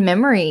bad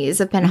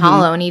memories of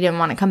Penhallow and he didn't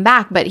want to come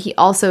back. But he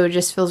also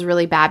just feels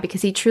really bad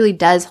because he truly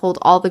does hold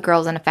all the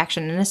girls in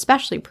affection, and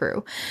especially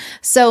Prue.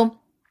 So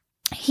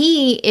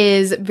he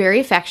is very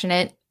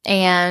affectionate,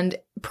 and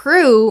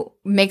Prue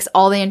makes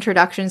all the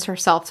introductions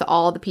herself to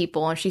all the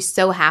people, and she's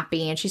so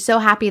happy. And she's so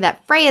happy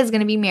that Freya is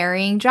going to be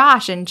marrying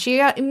Josh, and she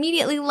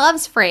immediately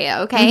loves Freya,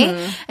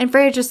 okay? And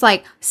Freya's just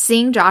like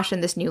seeing Josh in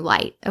this new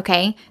light,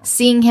 okay?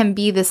 Seeing him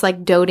be this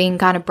like doting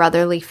kind of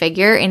brotherly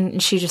figure,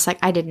 and she's just like,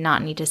 I did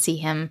not need to see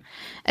him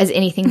as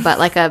anything but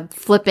like a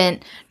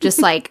flippant,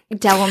 just like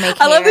devil-may-care.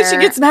 I love that she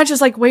gets mad,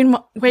 just like, wait.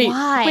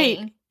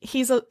 Why?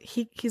 He's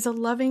a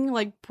loving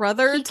like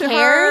brother he to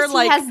cares. her.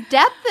 Like, he has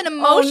depth and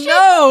emotion.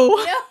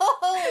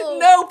 Oh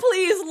no,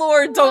 please,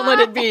 Lord, don't let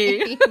it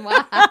be.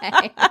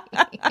 Why?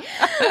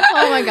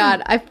 Oh my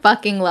God, I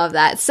fucking love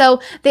that.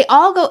 So they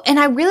all go, and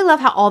I really love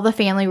how all the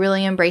family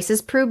really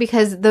embraces Prue,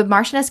 because the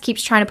Marchioness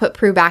keeps trying to put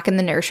Prue back in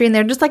the nursery, and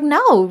they're just like,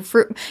 no,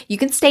 you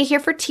can stay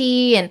here for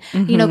tea, and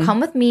come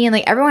with me, and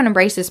like everyone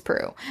embraces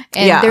Prue,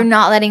 and they're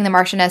not letting the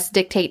Marchioness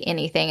dictate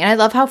anything. And I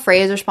love how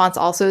Freya's response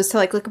also is to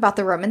like look about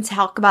the room and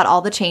talk about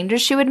all the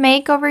changes she would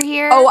make over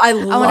here. Oh, I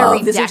want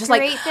to this. Just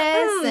like,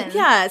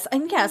 yes,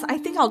 I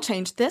think I'll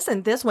change this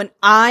and this when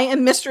I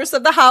am mistress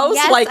of the house.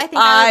 Yes, like, I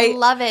think I would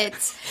love it.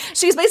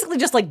 She's basically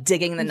just like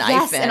digging the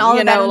knife in. And all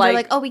the bedrooms are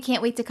like, oh, we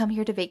can't wait to come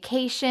here to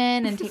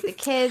vacation and take the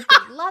kids.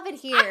 They love it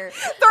here.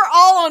 They're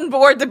all on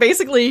board. The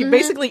basically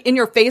in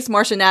your face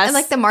Marchioness. And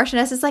like the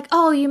Marchioness is like,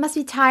 oh, you must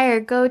be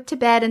tired. Go to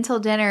bed until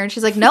dinner. And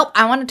she's like, nope,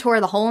 I want to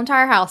tour the whole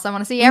entire house. I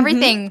want to see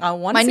everything. I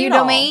want to see my new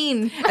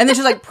domain. And then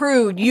she's like,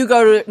 Prue, you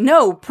go to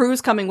no.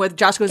 Prue's coming with.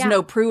 Josh goes,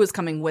 no. Prue is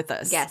coming with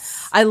us.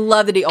 Yes, I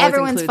love that he always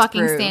everyone's includes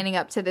fucking Prue. Standing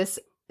up to this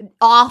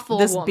awful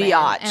woman,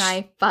 biatch, and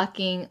I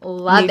fucking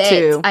love Me it.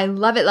 Too. I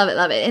love it, love it,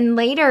 love it. And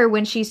later,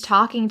 when she's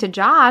talking to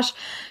Josh,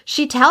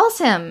 she tells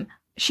him,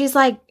 she's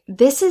like,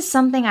 this is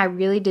something I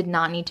really did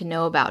not need to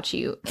know about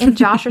you. And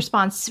Josh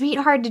responds,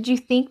 sweetheart, did you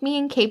think me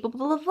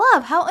incapable of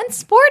love? How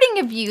unsporting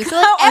of you. So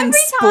like,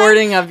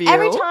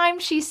 every time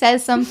she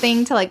says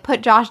something to like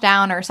put Josh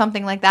down or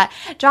something like that,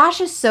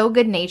 Josh is so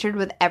good-natured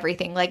with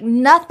everything. Like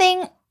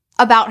nothing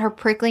about her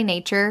prickly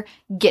nature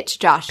gets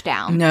Josh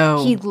down.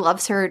 No. He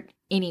loves her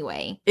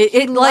anyway.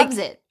 He loves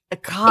it.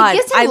 God,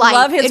 I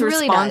love his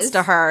really response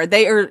to her.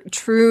 They are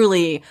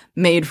truly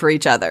made for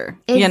each other.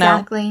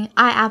 Exactly.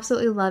 I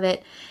absolutely love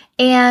it.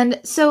 And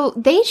so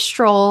they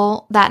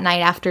stroll that night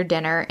after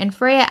dinner, and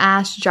Freya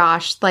asks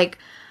Josh, like,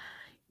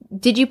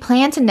 did you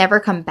plan to never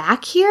come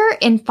back here?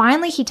 And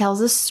finally he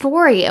tells a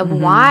story of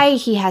why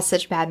he has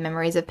such bad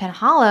memories of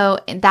Penhallow,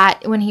 and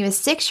that when he was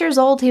 6 years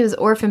old, he was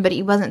orphaned, but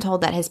he wasn't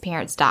told that his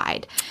parents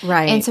died.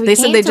 Right. And so they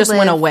said they just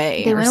went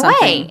away. They went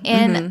away.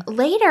 And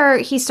later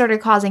he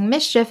started causing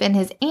mischief, and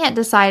his aunt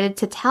decided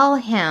to tell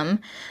him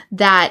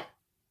that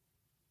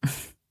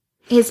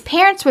his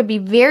parents would be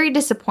very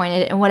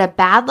disappointed in what a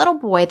bad little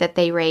boy that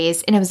they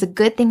raised, and it was a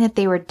good thing that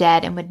they were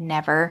dead and would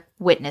never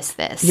witnessed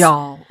this.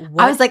 Y'all,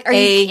 I was like, are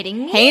you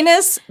kidding me?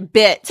 Heinous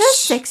bitch.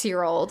 It's a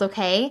 6-year-old,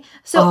 okay?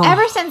 So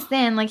ever since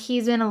then, like,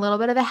 he's been a little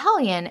bit of a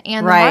hellion.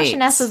 And the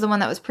Marchioness was the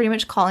one that was pretty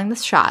much calling the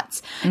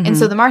shots. And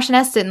so the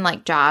Marchioness didn't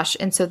like Josh.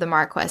 And so the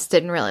Marquess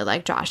didn't really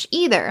like Josh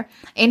either.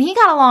 And he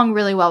got along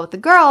really well with the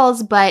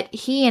girls, but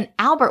he and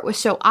Albert was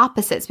so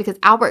opposites because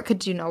Albert could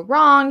do no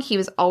wrong. He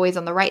was always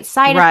on the right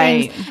side of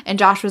things. And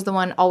Josh was the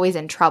one always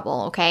in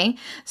trouble, okay?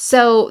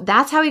 So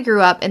that's how he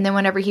grew up. And then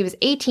whenever he was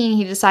 18,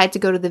 he decided to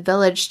go to the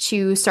village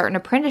to start an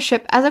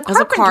apprenticeship as a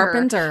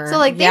carpenter. So,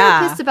 like, they were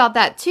pissed about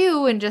that,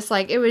 too. And just,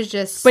 like, it was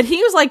just... But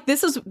he was like,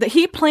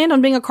 he planned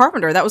on being a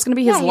carpenter. That was going to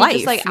be his life,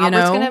 just like,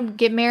 Albert's going to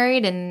get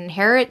married and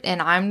inherit,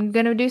 and I'm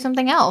going to do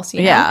something else,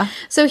 you know?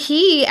 So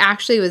he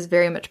actually was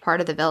very much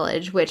part of the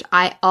village, which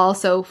I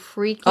also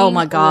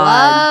freaking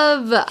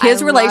love.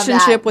 His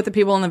relationship with the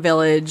people in the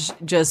village,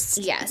 just...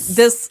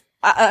 Yes.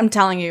 I'm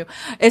telling you,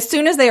 as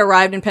soon as they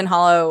arrived in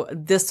Penhallow,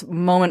 this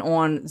moment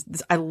on,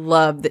 I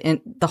love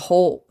the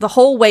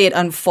whole way it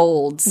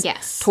unfolds.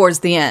 Yes. Towards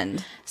the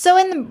end. So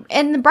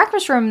in the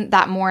breakfast room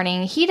that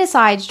morning, he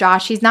decides,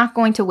 Josh, he's not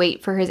going to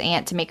wait for his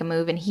aunt to make a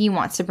move, and he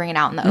wants to bring it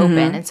out in the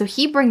open. And so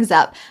he brings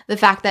up the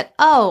fact that,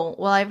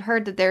 I've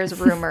heard that there's a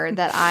rumor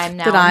that I'm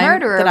now a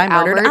murderer of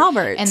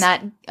Albert. And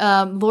that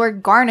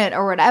Lord Garnet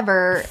or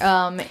whatever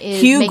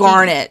is Hugh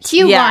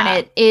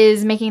Garnet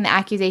is making the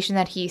accusation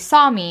that he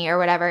saw me or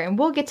whatever. And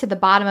we'll get to the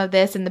bottom of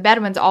this. And the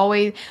Bedouins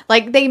always,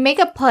 like, they make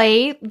a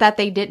play that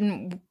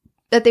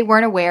they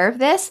weren't aware of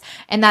this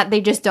and that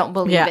they just don't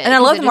believe it. And I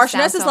love the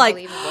Marchioness is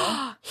like,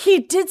 he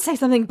did say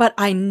something, but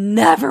I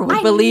never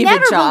would believe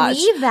it, Josh.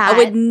 Believe that. I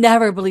would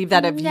never believe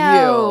that of you.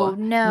 No,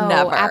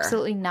 never.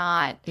 Absolutely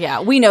not.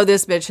 Yeah, we know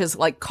this bitch has,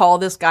 like,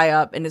 called this guy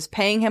up and is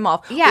paying him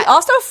off. Yeah. We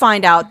also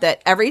find out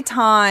that every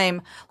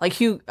time, like,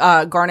 Hugh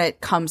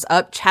Garnet comes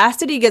up,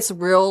 Chastity gets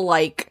real,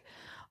 like,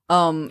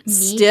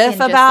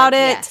 stiff about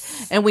it.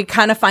 Yes. And we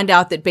kind of find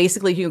out that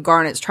basically Hugh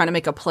Garnet's trying to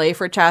make a play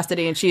for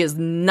Chastity and she is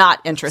not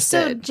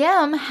interested.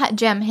 So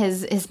Jim,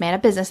 his man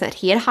of business that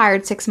he had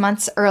hired 6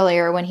 months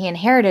earlier when he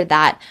inherited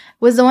that,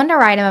 was the one to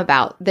write him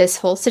about this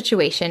whole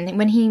situation.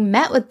 When he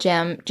met with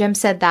Jim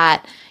said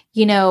that,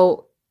 you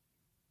know,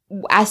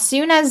 as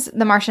soon as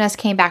the Marchioness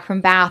came back from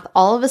Bath,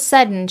 all of a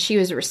sudden she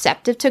was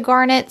receptive to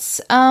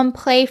Garnet's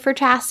play for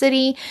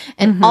Chastity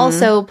and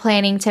also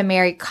planning to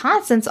marry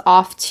Constance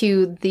off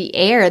to the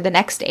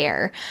next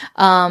heir,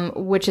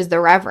 which is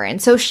the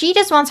Reverend. So she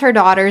just wants her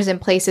daughters in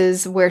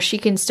places where she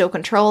can still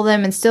control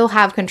them and still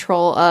have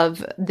control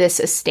of this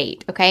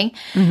estate, okay?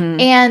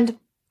 And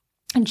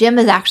Jim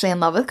is actually in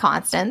love with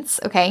Constance,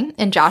 okay?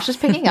 And Josh is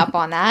picking up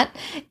on that.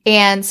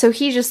 And so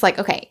he's just like,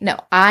 okay, no,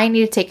 I need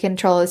to take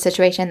control of the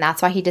situation.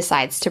 That's why he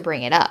decides to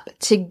bring it up,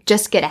 to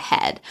just get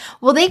ahead.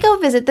 Well, they go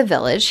visit the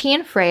village. He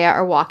and Freya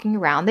are walking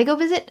around. They go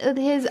visit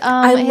his...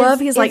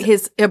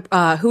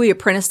 who he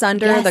apprenticed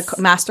under, the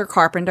master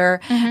carpenter.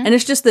 And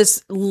it's just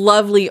this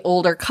lovely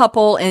older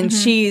couple. And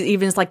she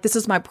even is like, this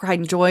is my pride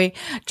and joy.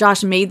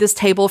 Josh made this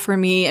table for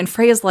me. And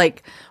Freya's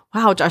like,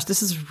 wow, Josh,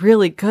 this is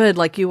really good.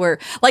 Like, you were,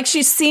 like,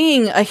 she's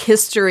seeing a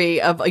history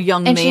of a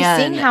young man. And she's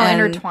seeing how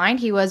intertwined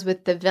he was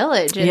with the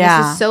village. And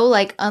this is so,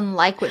 like,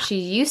 unlike what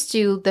she's used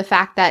to. The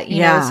fact that,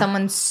 you know,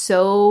 someone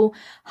so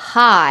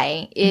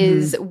high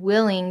is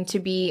willing to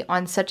be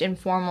on such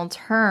informal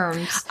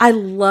terms.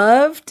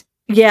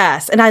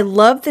 Yes. And I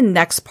love the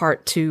next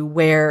part too,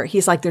 where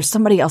he's like, there's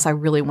somebody else I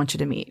really want you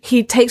to meet.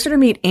 He takes her to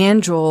meet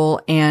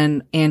Angel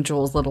and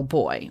Angel's little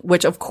boy,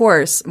 which of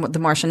course the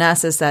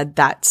Marchioness has said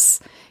that's,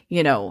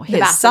 you know,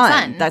 his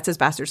son. That's his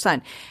bastard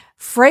son.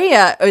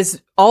 Freya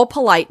is all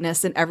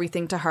politeness and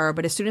everything to her,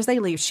 but as soon as they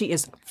leave, she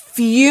is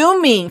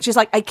fuming. She's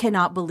like, I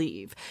cannot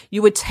believe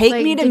you would take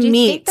me to meet. Did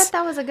you think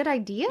that was a good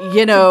idea?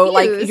 You know,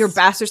 like your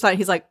bastard son.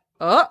 He's like,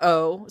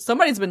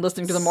 somebody's been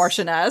listening to the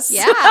Marchioness.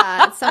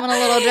 Yeah, someone a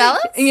little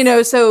jealous. You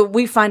know, so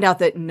we find out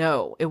that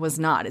no, it was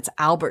not. It's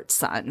Albert's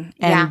son.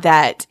 And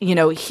that, you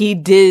know, he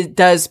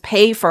does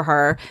pay for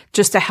her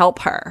just to help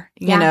her,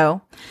 you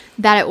know.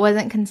 That it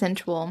wasn't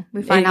consensual.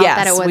 We find out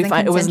that it wasn't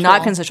consensual. It was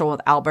not consensual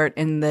with Albert,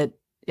 and that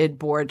it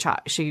bore a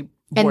child.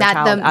 And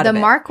that the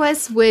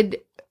Marquess would,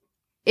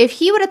 if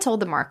he would have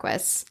told the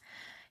Marquess,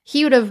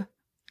 he would have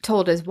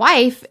told his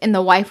wife, and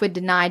the wife would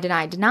deny,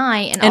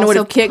 and also would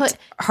have kicked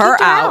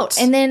her out.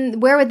 And then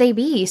where would they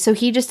be? So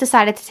he just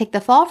decided to take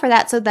the fall for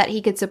that so that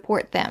he could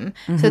support them,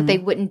 so that they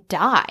wouldn't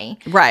die.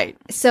 Right.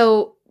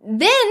 So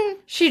then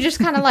she just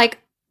kind of like,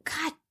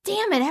 God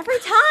damn it, every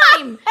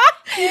time.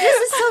 He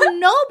just is so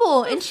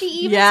noble. And she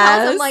even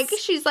tells him, like,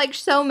 she's like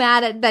so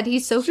mad at that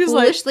he's so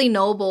foolishly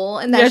noble,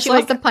 and that she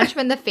wants to punch him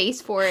in the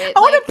face for it. I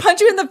want to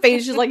punch him in the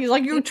face. She's like,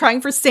 you're trying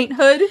for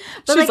sainthood.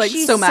 But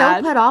she's so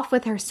mad. So put off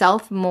with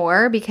herself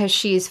more because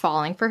she's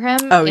falling for him.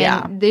 Oh,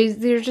 yeah. And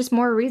there's just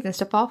more reasons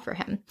to fall for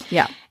him.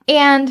 Yeah.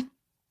 And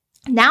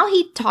now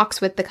he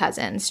talks with the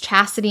cousins,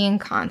 Chastity and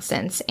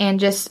Constance, and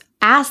just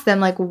ask them,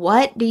 like,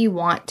 what do you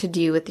want to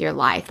do with your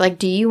life? Like,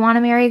 do you want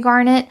to marry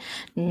Garnet?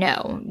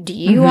 No. Do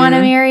you want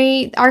to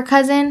marry our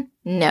cousin?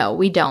 No,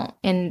 we don't.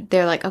 And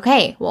they're like,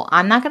 okay, well,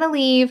 I'm not going to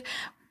leave.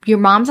 your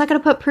mom's not going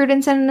to put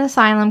Prudence in an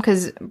asylum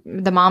because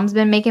the mom's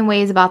been making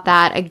waves about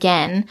that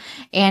again.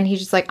 And he's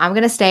just like, I'm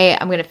going to stay.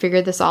 I'm going to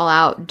figure this all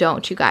out.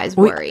 Don't you guys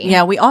worry.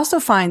 We also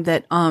find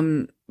that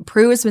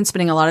Prue has been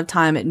spending a lot of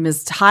time at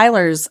Ms.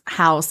 Tyler's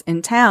house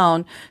in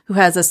town, who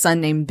has a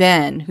son named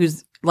Ben,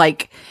 who's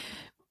like,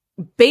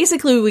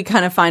 basically we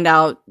kind of find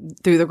out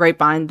through the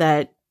grapevine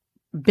that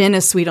Ben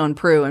is sweet on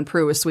Prue and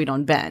Prue is sweet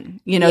on Ben,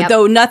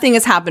 though nothing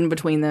has happened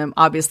between them,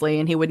 obviously.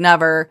 And he would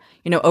never,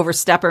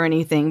 overstep or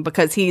anything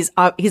because he's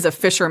a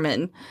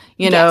fisherman,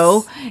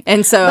 know?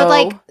 And so, but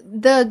like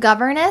the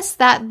governess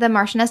that the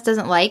Marchioness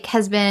doesn't like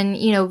has been,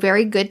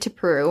 very good to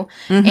Prue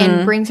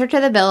and brings her to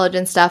the village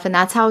and stuff. And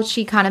that's how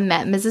she kind of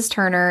met Mrs.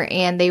 Turner,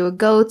 and they would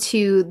go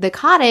to the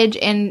cottage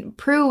and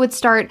Prue would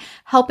start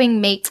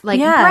helping make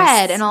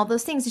bread and all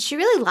those things. And she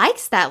really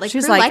likes that. Like,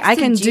 she's Prue like, likes I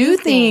to can do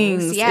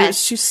things.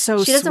 Yes. She's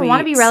so She doesn't sweet.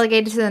 want to be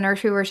relegated to the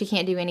nursery where she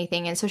can't do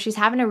anything. And so she's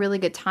having a really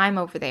good time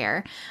over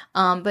there.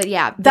 But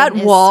yeah, that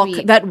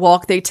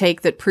walk they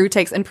take, that Prue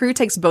takes, and Prue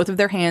takes both of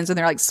their hands and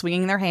they're like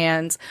swinging their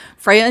hands.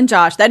 Freya and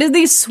Josh, that is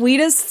the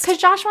sweetest. Because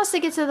Josh wants to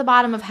get to the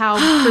bottom of how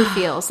Prue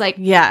feels. Like,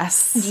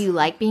 yes. Do you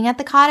like being at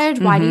the cottage?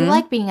 Why do you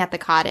like being at the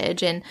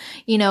cottage? And,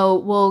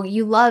 well,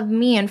 you love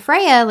me and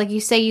Freya. Like,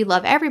 you say you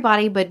love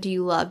everybody, but do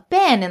you love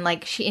Ben? And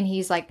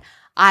he's like,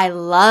 I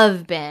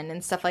love Ben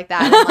and stuff like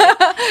that. And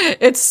like,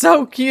 it's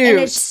so cute. And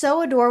it's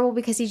so adorable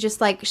because he's just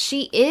like,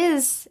 she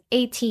is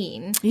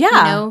 18.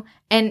 Yeah.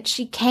 And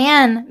she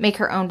can make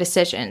her own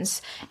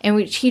decisions. And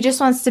he just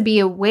wants to be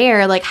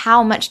aware, like,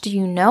 how much do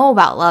you know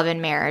about love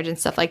and marriage and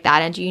stuff like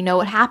that? And do you know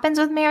what happens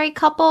with married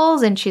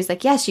couples? And she's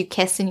like, yes, you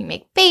kiss and you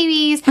make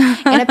babies.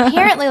 And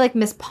apparently, like,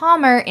 Miss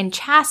Palmer and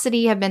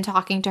Chastity have been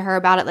talking to her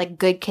about it, like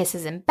good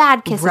kisses and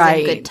bad kisses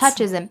and good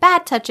touches and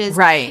bad touches.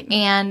 Right.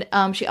 And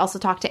she also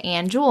talked to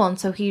Anne Jewel. And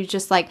so he's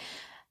just like,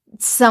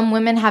 some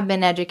women have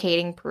been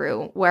educating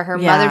Prue where her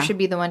mother should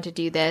be the one to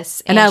do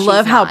this. And I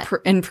love how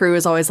Prue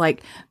is always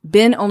like,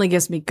 Ben only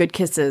gives me good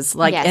kisses.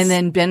 Like, and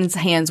then Ben's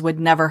hands would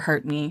never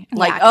hurt me.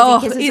 Like,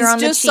 he's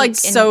just like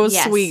so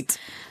sweet.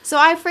 So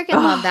I freaking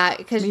love that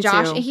because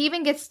Josh, too. he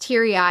even gets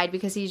teary-eyed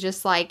because he's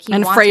just like, he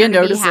and wants Freya her to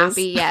notices.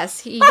 be happy. Yes,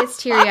 he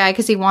gets teary-eyed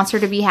because he wants her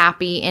to be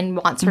happy and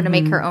wants her to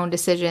make her own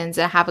decisions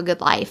and have a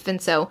good life.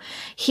 And so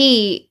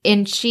she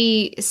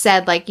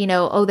said like,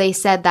 they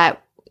said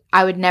that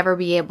I would never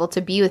be able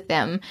to be with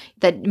them,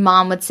 that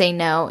mom would say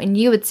no and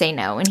you would say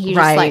no. And he's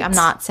just like, I'm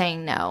not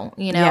saying no,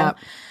 Yep.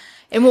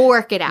 And we'll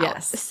work it out.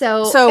 Yes.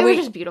 So it was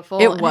just beautiful.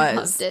 It and was. I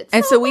loved it.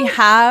 And so we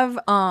have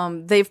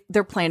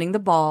they're planning the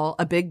ball,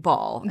 a big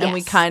ball. And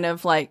we kind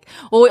of like,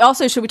 well,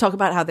 should we talk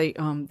about how they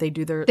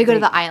do their They go to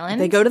the island.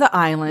 They go to the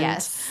island.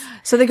 Yes.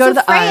 So they go to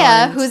the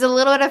island. Freya, who's a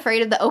little bit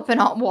afraid of the open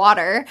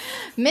water,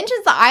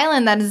 mentions the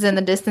island that is in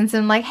the distance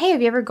and like, hey,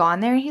 have you ever gone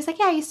there? And he's like,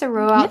 yeah, I used to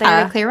row out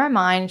there to clear my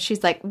mind. And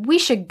she's like, we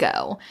should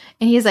go.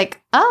 And he's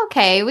like, oh,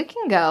 okay, we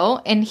can go.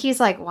 And he's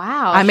like,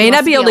 wow. I may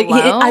not be able to.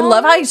 I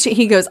love how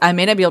he goes, I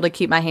may not be able to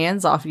keep my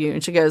hands off you.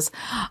 And she goes,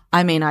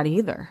 I may not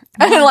either.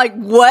 And I'm like,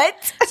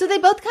 what? So they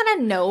both kind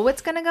of know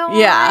what's going to go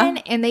on.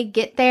 And they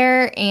get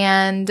there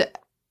and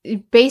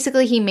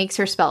basically he makes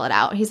her spell it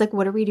out. He's like,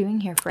 what are we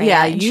doing here, Freya?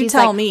 Yeah, and you she's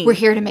tell like, me. We're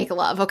here to make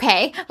love,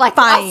 okay? Like,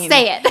 fine. I'll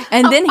say it.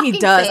 And then he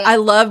does. I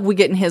love we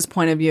get in his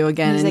point of view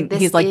again. And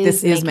he's like,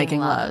 this is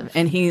making love.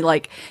 And he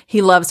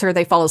loves her.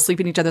 They fall asleep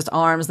in each other's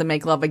arms. They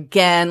make love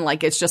again.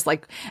 Like, it's just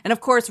like, and of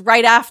course,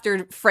 right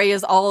after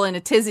Freya's all in a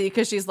tizzy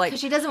because she's like,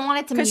 she doesn't want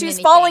it to mean anything. Because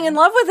she's falling in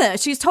love with him.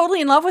 She's totally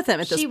in love with him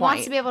at this point. She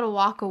wants to be able to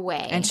walk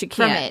away. And she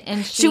can't. From it.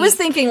 And she was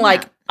thinking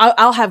like,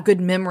 I'll have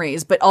good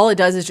memories, but all it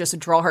does is just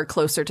draw her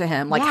closer to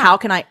him. Like, how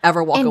can I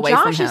ever walk away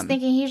from him? And Josh is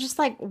thinking, he's just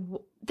like,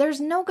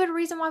 there's no good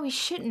reason why we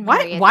shouldn't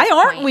marry. Why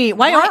aren't we?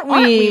 Why aren't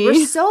we?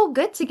 We're so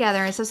good together.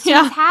 And so she's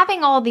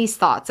having all these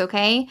thoughts,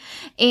 okay?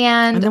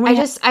 And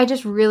I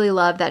just really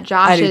love that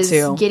Josh is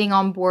getting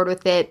on board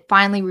with it,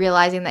 finally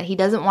realizing that he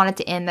doesn't want it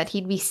to end, that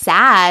he'd be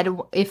sad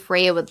if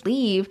Freya would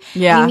leave.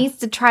 Yeah. He needs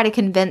to try to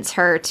convince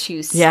her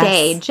to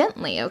stay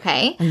gently,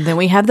 okay? And then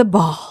we have the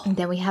ball. And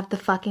then we have the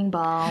fucking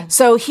ball.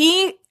 So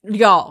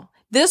y'all,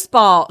 this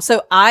ball,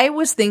 so I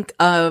think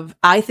of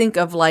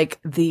like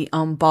the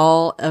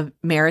ball of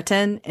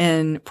Meryton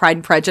in Pride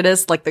and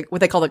Prejudice, like what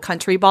they call the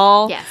country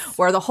ball,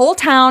 where the whole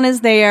town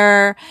is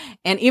there,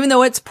 and even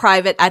though it's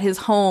private at his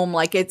home,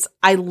 like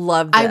I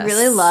love this. I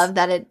really love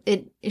that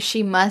the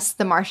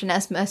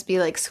Marchioness must be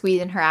like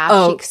squeezing her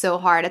ass cheeks so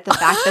hard at the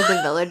fact that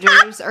the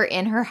villagers are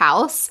in her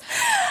house.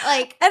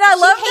 Like, and I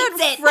love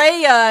that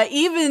Freya,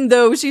 even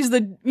though she's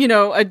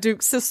a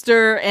duke's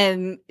sister,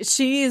 and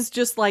she is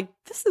just like,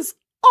 this is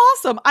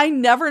awesome. I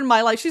never in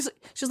my life, she's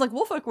like,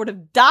 Wolfolk would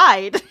have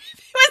died if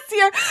he was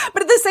here.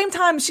 But at the same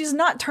time, she's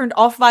not turned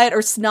off by it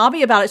or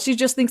snobby about it. She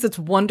just thinks it's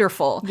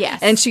wonderful. Yes.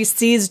 And she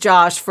sees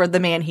Josh for the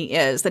man he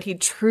is, that he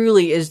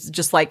truly is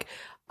just like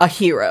a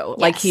hero. Yes.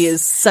 Like, he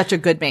is such a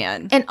good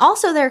man. And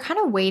also they're kind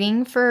of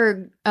waiting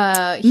for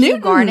Hugh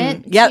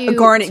Garnet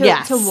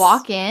Garnet, to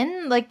walk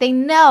in. Like, they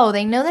know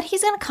that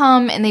he's going to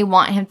come, and they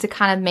want him to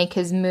kind of make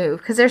his move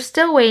because they're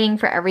still waiting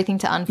for everything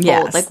to unfold.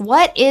 Yes. Like,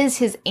 what is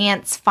his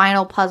aunt's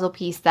final puzzle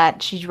piece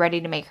that she's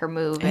ready to make her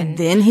move? And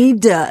then he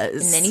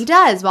does. And then he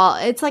does. Well,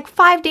 it's like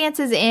 5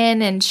 dances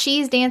in, and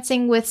she's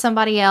dancing with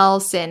somebody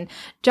else, and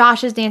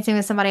Josh is dancing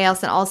with somebody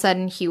else, and all of a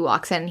sudden Hugh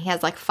walks in, and he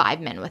has like 5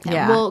 men with him.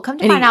 Yeah. Well, come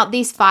to find out,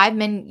 these 5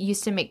 men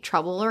used to make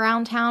trouble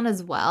around town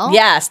as well.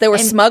 Yes, they were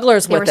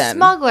smugglers with them.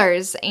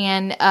 Smugglers,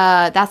 and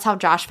that's how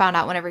Josh found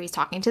out whenever he's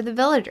talking to the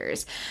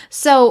villagers.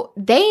 So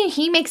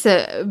he makes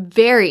a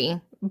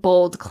very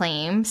bold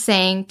claim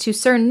saying to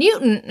Sir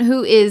Newton,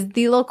 who is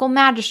the local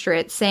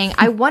magistrate, saying,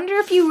 I wonder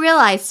if you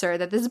realize, sir,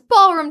 that this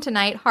ballroom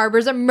tonight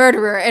harbors a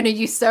murderer and a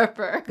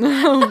usurper.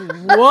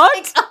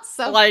 What?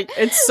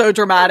 It's so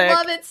dramatic. I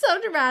love it.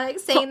 So dramatic.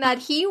 Saying that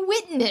he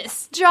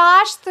witnessed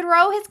Josh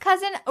throw his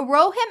cousin,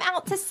 row him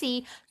out to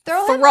sea,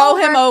 throw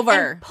him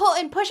over.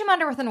 And push him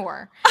under with an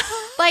oar.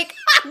 Like,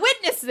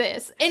 witness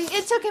this. And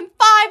it took him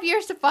 5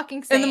 years to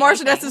fucking say And the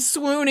Marchioness is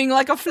swooning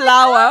like a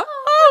flower.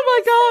 Oh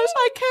my gosh,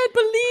 I can't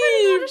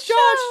believe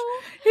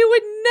Josh. He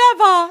would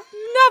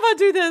never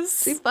do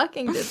this. He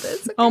fucking did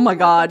this. Oh my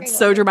God,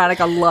 so dramatic.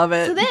 I love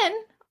it. So then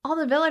all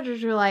the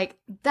villagers were like,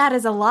 that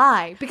is a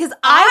lie. Because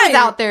I was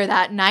out there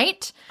that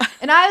night,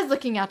 and I was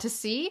looking out to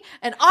sea,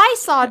 and I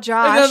saw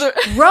Josh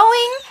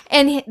rowing,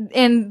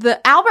 and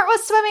the Albert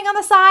was swimming on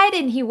the side,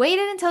 and he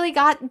waited until he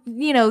got,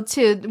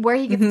 to where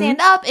he could stand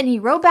up, and he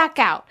rowed back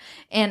out.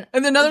 And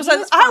then another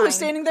side, I was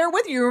standing there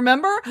with you,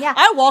 remember? Yeah.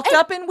 I walked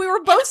up, and we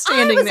were both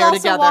standing there together. I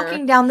was also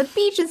walking down the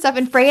beach and stuff,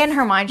 and Freya, in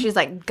her mind, she's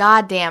like,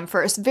 God damn,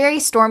 for a very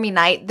stormy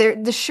night,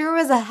 there sure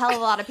was a hell of a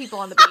lot of people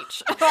on the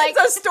beach. Like,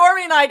 it's a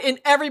stormy night, and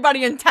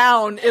everybody in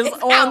town is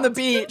on the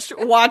beach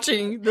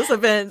watching this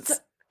event. So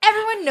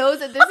everyone knows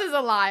that this is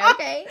a lie,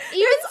 okay?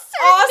 It's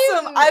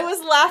awesome. Newton. I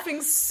was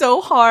laughing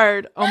so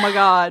hard. Oh my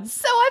God.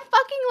 So I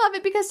fucking love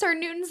it because Sir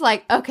Newton's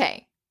like,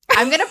 okay,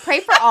 I'm going to pray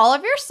for all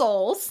of your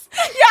souls.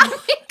 Yeah.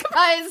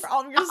 Because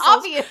all of your souls.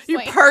 Obviously. You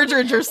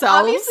perjured yourself.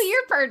 Obviously,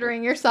 you're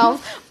perjuring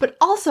yourself. But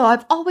also,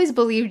 I've always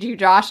believed you,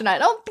 Josh, and I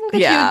don't think that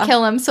you would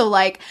kill him. So,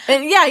 like...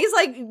 And yeah, he's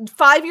like,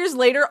 5 years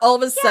later, all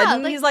of a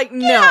sudden, he's like,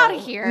 no. Get out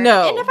of here.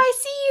 No. And if I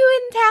see you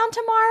in town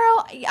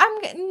tomorrow,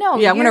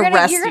 I'm going to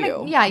arrest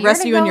you. Yeah, you're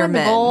arrest you and your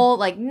men.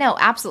 Like, no,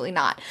 absolutely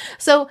not.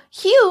 So,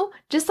 Hugh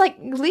just, like,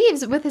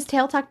 leaves with his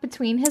tail tucked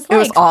between his legs. It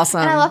was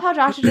awesome. And I love how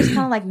Josh is just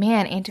kind of like,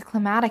 man,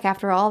 anticlimactic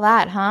after all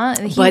that, huh?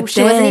 She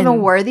wasn't even a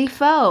worthy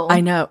foe.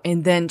 I know.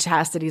 And then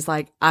Chastity's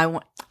like, I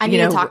need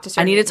to talk to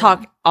Sir Newton. I need to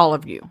talk all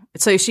of you.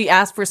 So she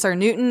asked for Sir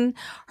Newton,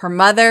 her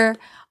mother,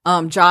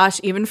 Josh,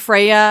 even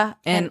Freya,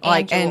 and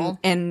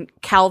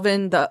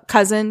Calvin, the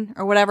cousin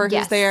or whatever,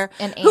 who's there,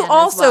 and Anne who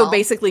also well.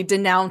 basically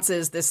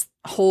denounces this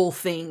whole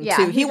thing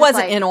too. He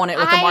wasn't in on it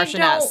with the Marchioness.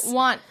 I don't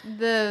want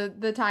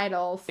the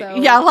title. So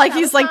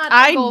he's like,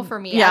 not a goal for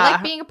me. I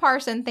like being a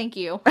parson. Thank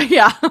you.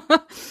 Yeah.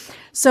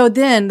 So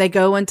then they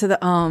go into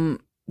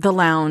the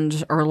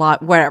lounge or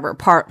whatever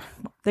part.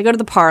 They go to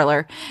the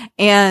parlor,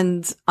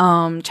 and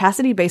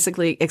Chastity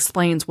basically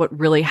explains what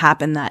really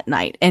happened that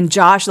night. And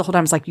Josh the whole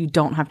time is like, you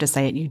don't have to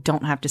say it. You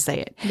don't have to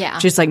say it. Yeah.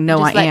 She's like, no,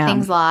 just I am. Let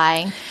things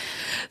lie.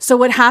 So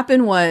what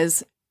happened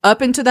was,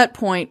 up until that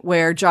point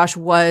where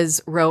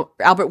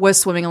Albert was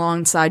swimming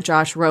alongside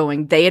Josh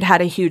rowing, they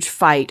had a huge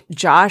fight.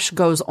 Josh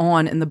goes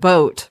on in the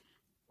boat.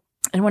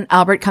 And when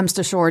Albert comes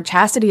to shore,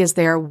 Chastity is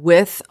there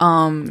with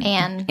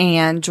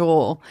Anne,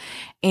 Joel,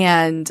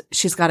 and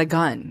she's got a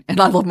gun. And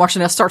I love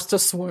Marchioness starts to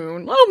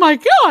swoon. Oh my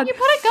God. You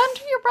put a gun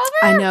to your brother?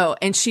 I know.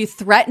 And she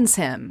threatens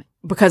him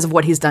because of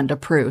what he's done to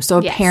Prue. So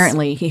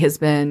apparently he has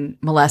been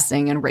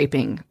molesting and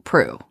raping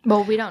Prue.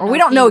 Well, we don't know. Or we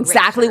don't know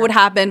exactly what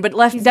happened, but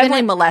he's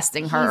definitely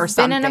molesting her or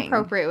something. He's been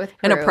inappropriate with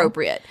Prue.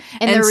 Inappropriate.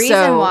 And the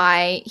reason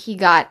why he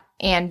got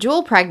Anne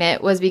Jewel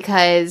pregnant was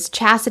because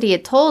Chastity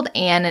had told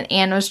Anne, and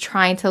Anne was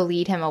trying to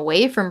lead him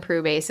away from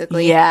Prue,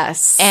 basically.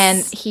 Yes.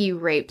 And he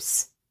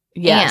rapes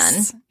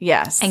Anne.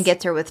 Yes. And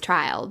gets her with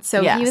child.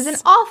 So he was an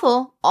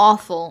awful,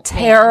 awful,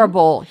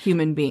 terrible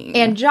human being.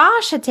 And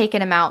Josh had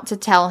taken him out to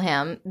tell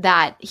him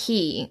that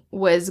he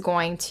was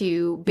going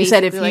to basically, he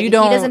said, if he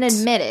doesn't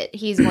admit it,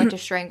 he's going to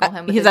strangle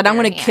him with he said, I'm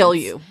going to kill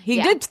you.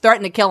 He did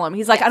threaten to kill him.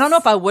 He's like, I don't know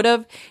if I would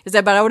have,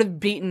 but I would have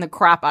beaten the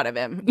crap out of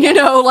him. You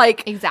know,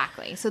 like.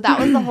 Exactly. So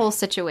that was the whole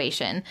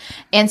situation.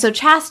 And so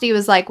Chastity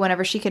was like,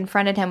 whenever she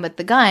confronted him with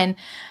the gun,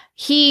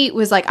 he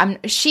was like,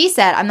 she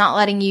said, I'm not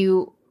letting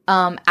you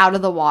out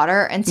of the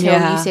water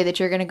until you say that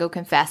you're going to go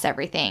confess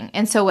everything.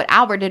 And so what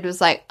Albert did was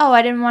like, oh,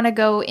 I didn't want to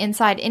go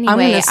inside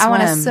anyway. I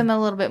want to swim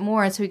a little bit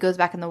more. And so he goes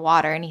back in the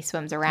water and he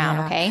swims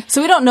around, okay? So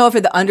we don't know if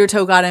the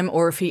undertow got him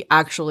or if he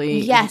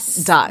actually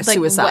died,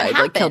 suicide,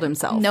 like killed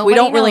himself. Nobody we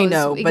don't really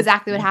know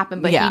exactly what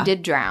happened, but he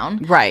did drown.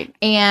 Right.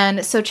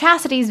 And so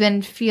Chastity's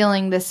been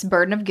feeling this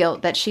burden of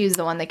guilt that she's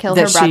the one that killed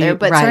her brother.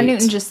 But Sir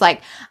Newton's just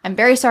like, I'm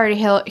very sorry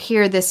to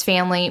hear this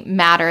family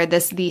matter,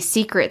 these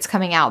secrets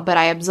coming out, but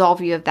I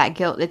absolve you of that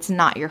guilt. It's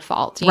not your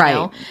fault, you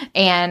know?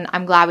 And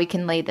I'm glad we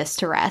can lay this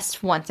to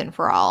rest once and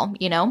for all,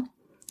 you know?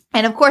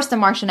 And of course, the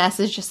Marchioness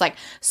is just like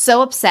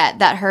so upset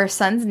that her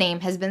son's name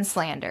has been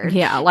slandered.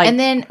 Yeah, like, and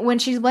then when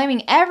she's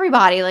blaming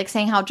everybody, like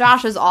saying how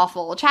Josh is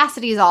awful,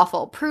 Chastity is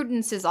awful,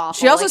 Prudence is awful.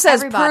 She also like, says,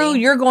 everybody. Prue,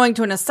 you're going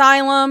to an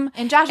asylum.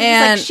 And Josh is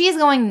just like, she's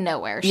going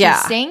nowhere. She's Yeah.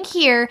 staying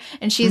here,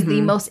 and she's the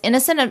most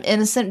innocent of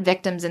innocent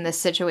victims in this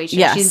situation.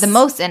 Yes. She's the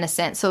most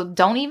innocent, so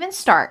don't even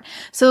start.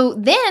 So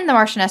then the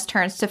Marchioness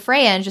turns to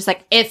Freya and just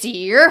like, it's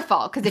your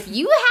fault, because if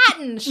you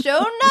hadn't shown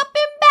up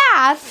in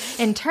Bath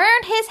and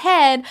turned his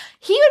head,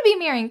 he would be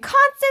marrying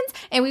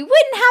Constance, and we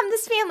wouldn't have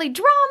this family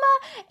drama.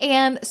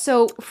 And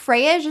so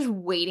Freya is just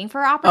waiting for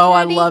her opportunity. Oh,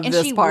 I love and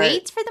this she part.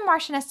 waits for the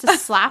Marchioness to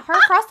slap her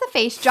across the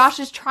face. Josh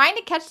is trying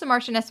to catch the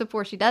Marchioness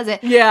before she does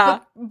it. Yeah.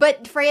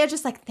 But Freya's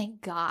just like,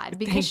 thank God,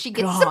 because Thank she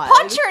gets God. to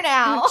punch her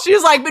now.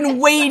 She's like been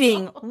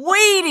waiting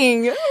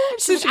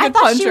so she I could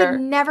thought punch she her.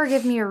 would never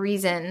give me a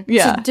reason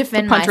Yeah, to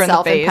defend to punch her in the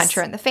myself and face. punch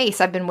her in the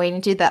face. I've been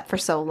waiting to do that for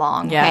so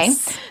long.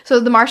 Yes. Okay. So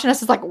the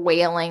Marchioness is like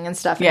wailing and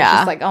stuff. And Yeah. it's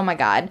just like, oh my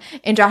God.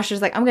 And Josh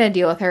is like, I'm going to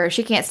deal with her.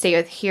 She can't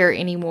stay here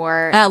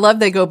anymore. And I love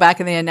they go back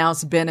and they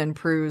announce Ben and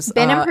Prue's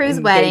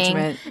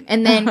Wedding.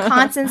 And then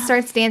Constance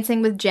starts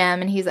dancing with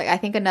Jem. And he's like, I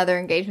think another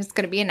engagement's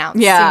going to be announced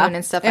soon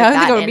and stuff like I that.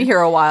 think I'm going to And be here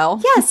a while.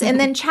 yes, and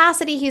then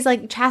Chastity, he's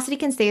like, Chastity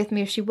can stay with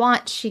me if she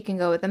wants. She can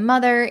go with the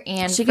mother,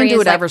 and She can do Freya's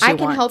whatever like, she I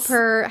can wants. help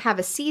her have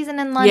a season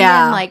in London.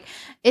 Yeah. Like,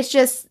 it's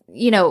just,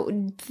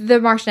 the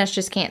Marchioness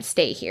just can't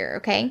stay here,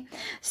 okay?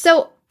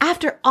 So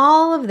after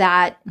all of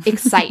that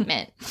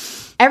excitement,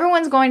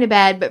 everyone's going to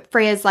bed, but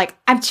Freya's like,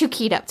 I'm too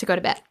keyed up to go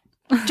to bed.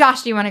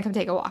 Josh, do you want to come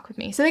take a walk with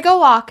me? So they go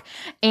walk,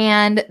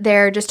 and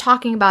they're just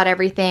talking about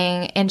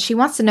everything, and she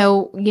wants to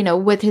know,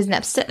 what his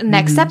next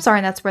steps are,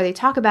 and that's where they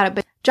talk about it.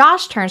 But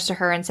Josh turns to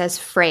her and says,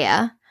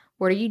 Freya,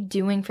 what are you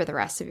doing for the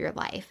rest of your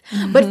life?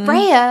 But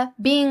Freya,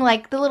 being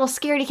like the little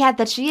scaredy cat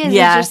that she is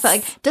just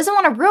like, doesn't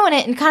want to ruin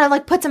it, and kind of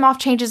like puts him off,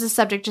 changes the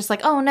subject, just like,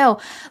 oh no,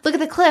 look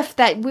at the cliff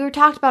that we were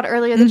talked about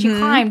earlier that you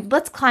climbed.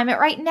 Let's climb it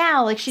right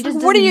now. Like, she just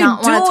does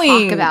not want to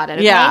talk about it.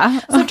 Okay?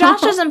 Yeah. So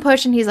Josh doesn't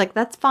push, and he's like,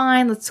 that's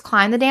fine. Let's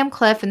climb the damn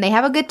cliff. And they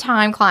have a good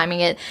time climbing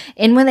it.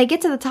 And when they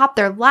get to the top,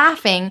 they're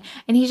laughing.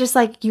 And he's just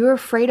like, you're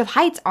afraid of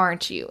heights,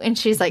 aren't you? And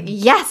she's like,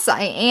 yes,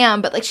 I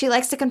am. But like, she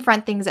likes to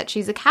confront things that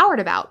she's a coward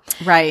about.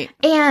 Right.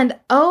 And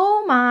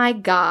oh my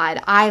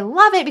God, I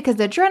love it because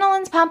the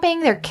adrenaline's pumping,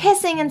 they're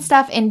kissing and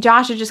stuff. And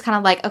Josh is just kind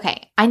of like,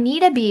 okay, I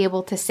need to be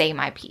able to say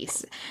my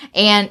piece.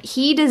 And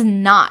he does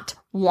not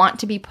want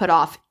to be put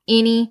off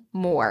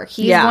anymore.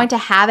 He's going to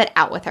have it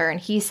out with her. And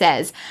he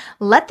says,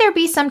 let there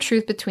be some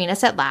truth between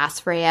us at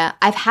last, Freya.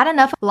 I've had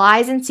enough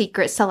lies and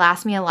secrets to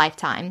last me a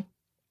lifetime.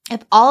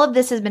 If all of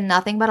this has been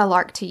nothing but a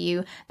lark to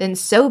you, then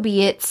so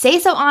be it. Say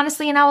so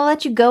honestly, and I will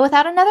let you go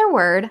without another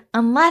word,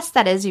 unless,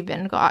 that is, you've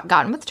been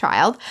gotten with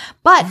child.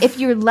 But if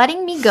you're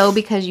letting me go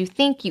because you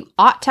think you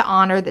ought to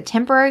honor the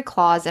temporary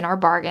clause in our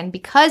bargain,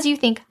 because you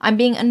think I'm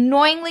being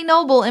annoyingly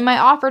noble in my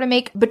offer to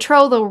make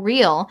betrothal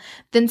real,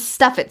 then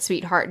stuff it,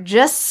 sweetheart.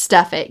 Just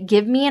stuff it.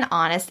 Give me an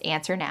honest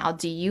answer now.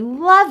 Do you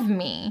love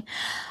me?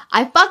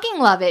 I fucking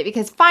love it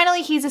because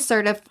finally he's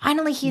assertive.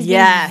 Finally he's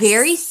being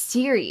very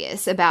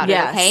serious about it,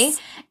 okay?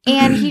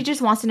 And he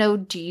just wants to know,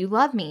 do you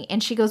love me?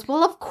 And she goes,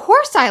 well, of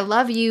course I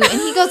love you. And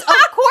he goes,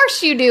 of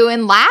course you do,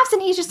 and laughs.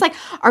 And he's just like,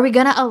 are we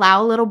going to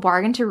allow a little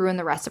bargain to ruin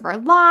the rest of our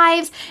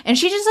lives? And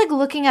she's just like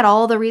looking at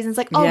all the reasons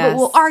like, oh, but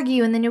we'll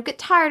argue and then you'll get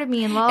tired of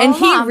me and blah, blah, And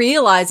blah. he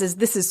realizes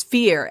this is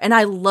fear. And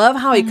I love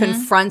how he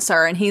confronts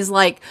her. And he's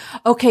like,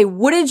 okay,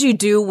 what did you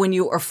do when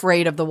you were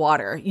afraid of the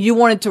water? You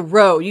wanted to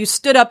row. You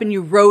stood up and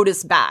you rowed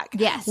us back.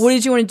 Yes. What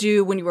did you want to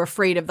do when you were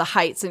afraid of the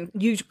heights? And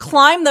you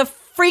climbed the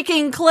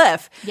freaking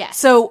cliff. Yes.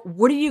 So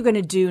what are you going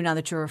to do now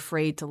that you're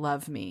afraid to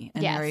love me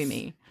and marry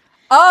me?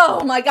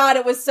 Oh my God,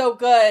 it was so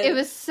good. It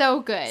was so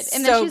good. And So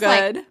then she's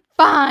good. like,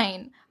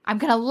 fine, I'm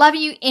going to love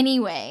you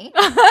anyway.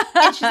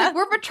 And she's like,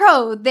 we're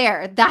betrothed.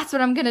 There, that's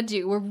what I'm going to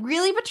do. We're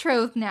really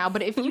betrothed now.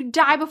 But if you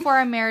die before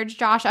our marriage,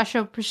 Josh, I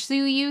shall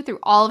pursue you through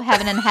all of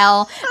heaven and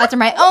hell after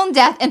my own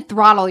death and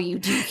throttle you.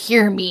 Do you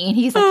hear me? And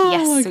he's like,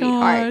 yes,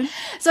 sweetheart. God.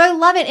 So I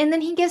love it. And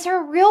then he gives her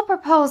a real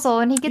proposal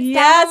and he gets down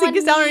Yes, on he one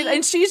gets down, knee.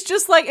 and she's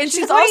just like, and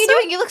she's like, what also, are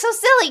you doing? You look so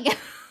silly.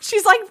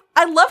 she's like,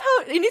 I love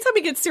how anytime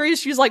he gets serious,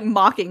 she's like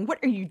mocking. What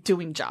are you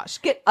doing, Josh?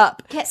 Get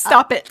up. Get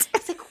Stop up. it.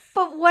 It's like,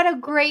 but what a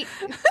great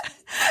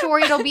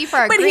story it'll be for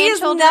our But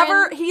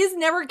grandchildren. he is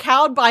never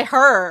cowed by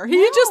her. He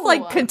just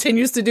like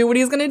continues to do what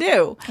he's going to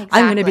do.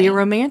 I'm going to be a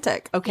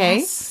romantic. Okay.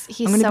 Yes,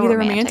 he's I'm gonna so be the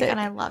romantic, romantic. and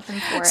I love him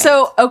for it.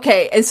 So,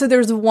 okay. And so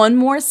there's one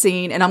more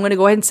scene, and I'm going to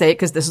go ahead and say it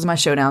because this is my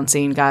showdown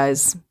scene,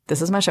 guys.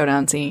 This is my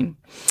showdown scene.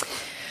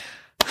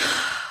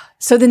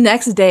 So the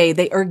next day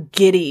they are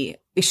giddy.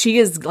 She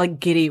is like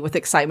giddy with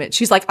excitement.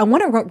 She's like, I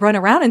want to run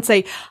around and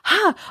say,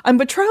 I'm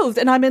betrothed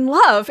and I'm in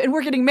love and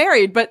we're getting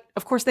married. But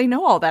of course they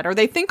know all that, or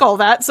they think all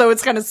that. So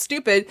it's kind of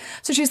stupid.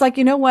 So she's like,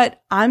 you know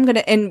what? I'm going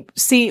to, and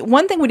see,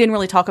 one thing we didn't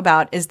really talk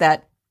about is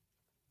that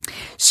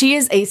She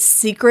is a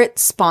secret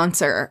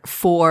sponsor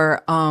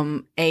for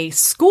a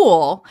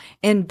school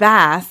in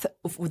Bath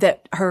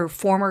that her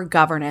former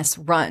governess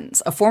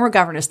runs. A former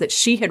governess that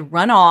she had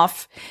run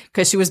off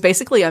because she was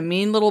basically a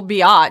mean little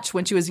biatch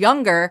when she was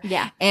younger.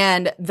 Yeah.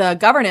 And the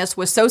governess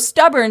was so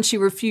stubborn, she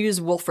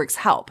refused Wulfric's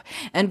help.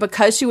 And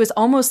because she was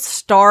almost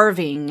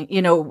starving,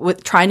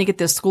 with trying to get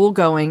this school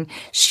going,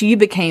 she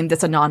became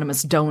this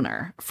anonymous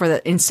donor for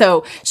the. And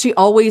so she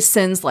always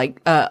sends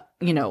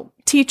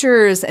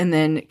teachers and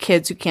then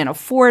kids who can't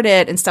afford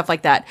it and stuff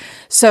like that.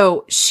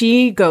 So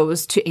she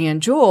goes to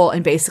Anne Jewel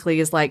and basically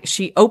is like,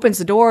 she opens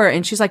the door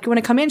and she's like, you want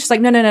to come in? She's like,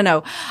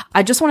 no.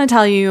 I just want to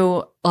tell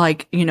you, are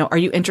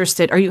you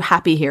interested? Are you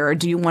happy here? Or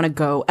do you want to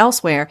go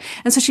elsewhere?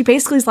 And so she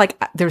basically is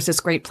like, there's this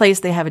great place.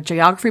 They have a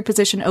geography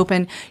position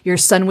open. Your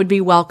son would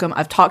be welcome.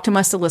 I've talked to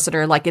my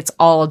solicitor. Like, it's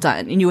all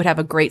done and you would have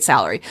a great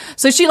salary.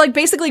 So she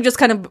basically just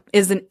kind of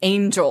is an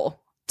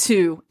angel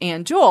to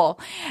Anne Jewel.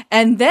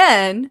 And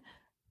then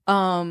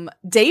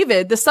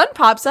David, the son,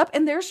 pops up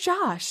and there's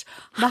Josh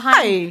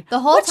behind the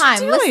whole time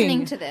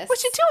listening to this.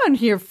 What you doing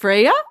here,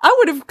 Freya?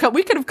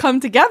 We could have come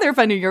together if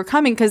I knew you were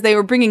coming, because they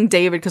were bringing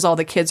David because all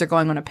the kids are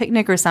going on a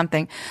picnic or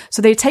something.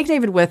 So they take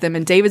David with them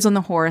and David's on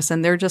the horse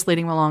and they're just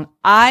leading him along.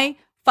 I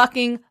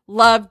fucking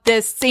love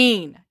this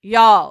scene,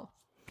 y'all.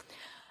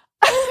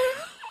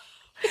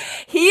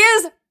 He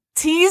is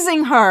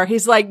teasing her.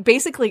 He's like,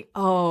 basically,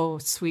 oh,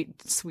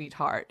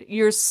 sweetheart,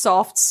 you're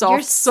soft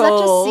you're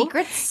soul. Such a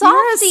secret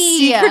softie.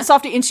 You're a secret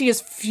softie. And she is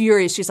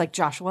furious. She's like,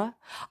 Joshua,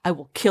 I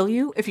will kill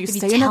you if you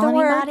say another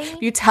word.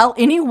 If you tell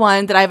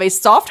anyone that I have a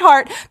soft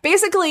heart.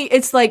 Basically,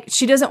 it's like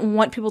she doesn't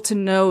want people to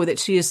know that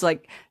she is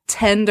like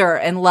tender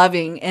and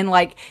loving, and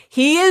like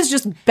he is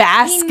just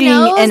basking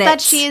in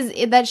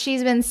it. That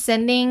she's been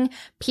sending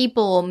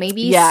people,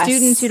 maybe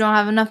students who don't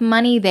have enough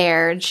money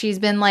there. She's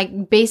been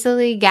like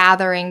basically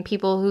gathering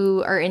people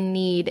who are in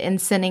need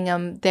and sending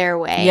them their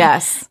way.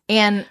 Yes,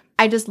 and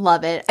I just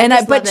love it.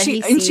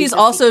 She's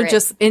also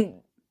just in.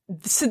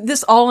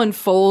 This all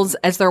unfolds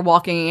as they're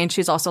walking, and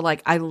she's also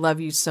like, I love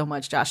you so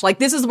much, Josh. Like,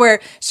 this is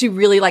where she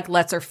really like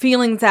lets her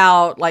feelings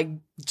out, like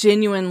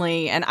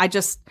genuinely, and I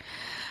just.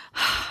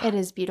 It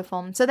is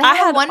beautiful. So they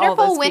had a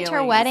wonderful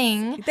winter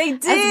wedding. They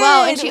did as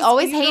well, and she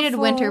always hated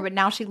winter, but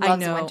now she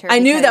loves winter. I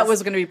knew that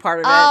was going to be part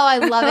of it. Oh, I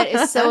love it.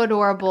 It's so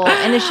adorable,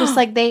 and it's just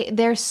like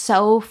they're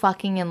so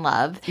fucking in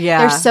love.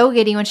 Yeah, they're so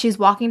giddy. When she's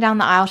walking down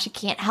the aisle, she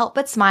can't help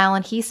but smile,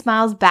 and he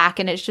smiles back,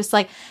 and it's just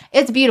like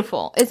it's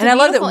beautiful. I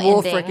love that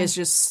Wulfric is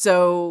just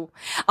so.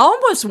 I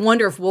almost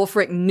wonder if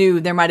Wulfric knew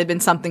there might have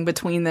been something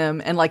between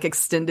them and like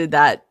extended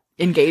that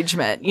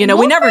engagement. We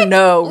never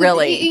know,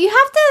 really. You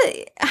have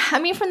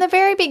to, from the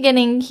very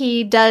beginning,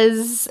 he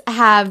does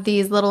have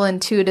these little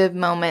intuitive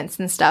moments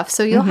and stuff.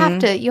 So you'll have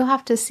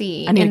to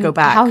see. I need to go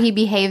back. How he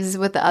behaves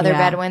with the other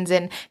Bedouins,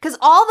 and because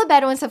all the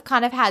Bedouins have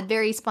kind of had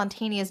very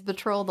spontaneous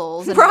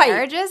betrothals and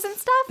marriages and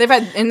stuff. They've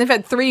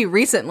had 3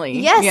 recently.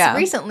 Yes,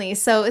 recently.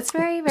 So it's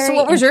very, very. So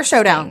what was your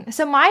showdown?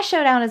 So my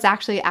showdown is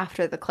actually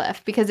after the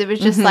cliff, because it was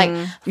just like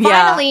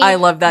finally. I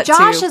love that.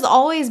 Josh has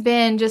always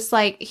been just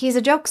like, he's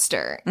a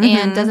jokester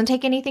and doesn't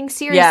take anything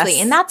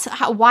seriously. And that's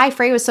why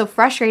Frey was so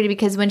frustrated,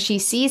 because when she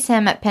sees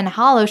him at Pen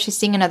Hollow, she's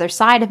seeing another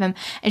side of him,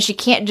 and she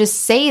can't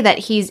just say that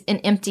he's an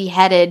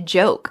empty-headed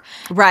joke.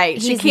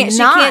 Right. She can't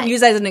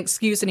use that as an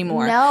excuse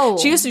anymore. No.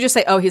 She used to just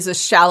say, oh, he's a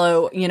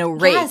shallow,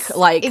 rake. Yes,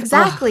 like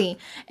exactly.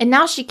 And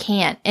now she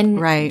can't.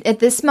 And at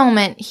this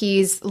moment,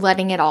 he's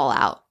letting it all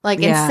out. Like,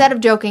 instead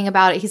of joking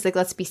about it, he's like,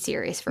 let's be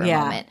serious for a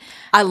moment.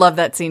 I love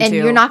that scene, and too.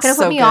 You're not going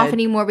to put me off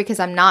anymore, because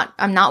I'm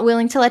not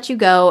willing to let you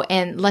go,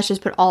 and let's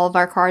just put all of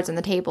our cards on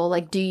the table.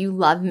 Like, do you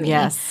love me?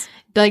 Yes.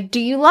 Like, do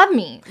you love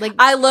me? Like,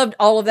 I loved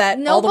all of that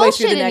all the way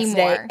through the next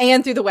day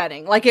and through the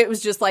wedding. Like, it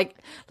was just like,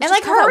 and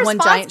like her response one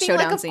giant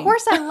showdown scene. Of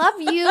course I love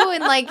you,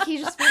 and like he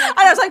just. Like,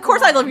 I was like, of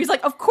course I love you. He's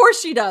like, of course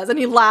she does, and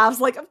he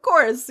laughs like, of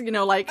course, Of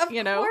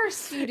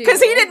course you do,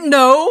 because he didn't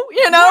know,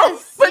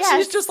 Yes, but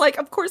she's just like,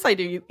 of course I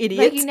do, you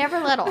idiot. Like, you never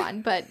let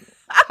on, but.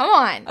 Come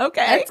on.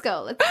 Okay. Let's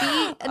go. Let's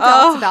be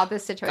adults about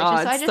this situation.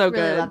 God, so I just so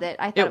really good. loved it.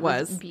 I thought it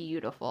was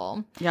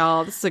beautiful.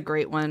 Y'all, this is a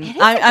great one.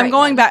 I'm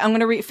going back. I'm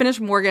going to finish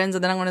Morgan's,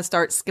 and then I'm going to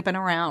start skipping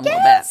around a little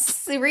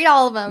bit. Read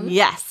all of them.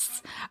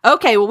 Yes.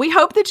 Okay, well, we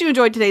hope that you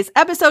enjoyed today's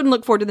episode and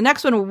look forward to the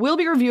next one, where we'll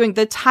be reviewing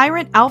The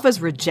Tyrant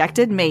Alpha's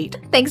Rejected Mate.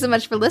 Thanks so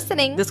much for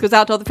listening. This goes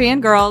out to all the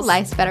fangirls.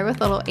 Life's better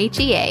with little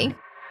HEA.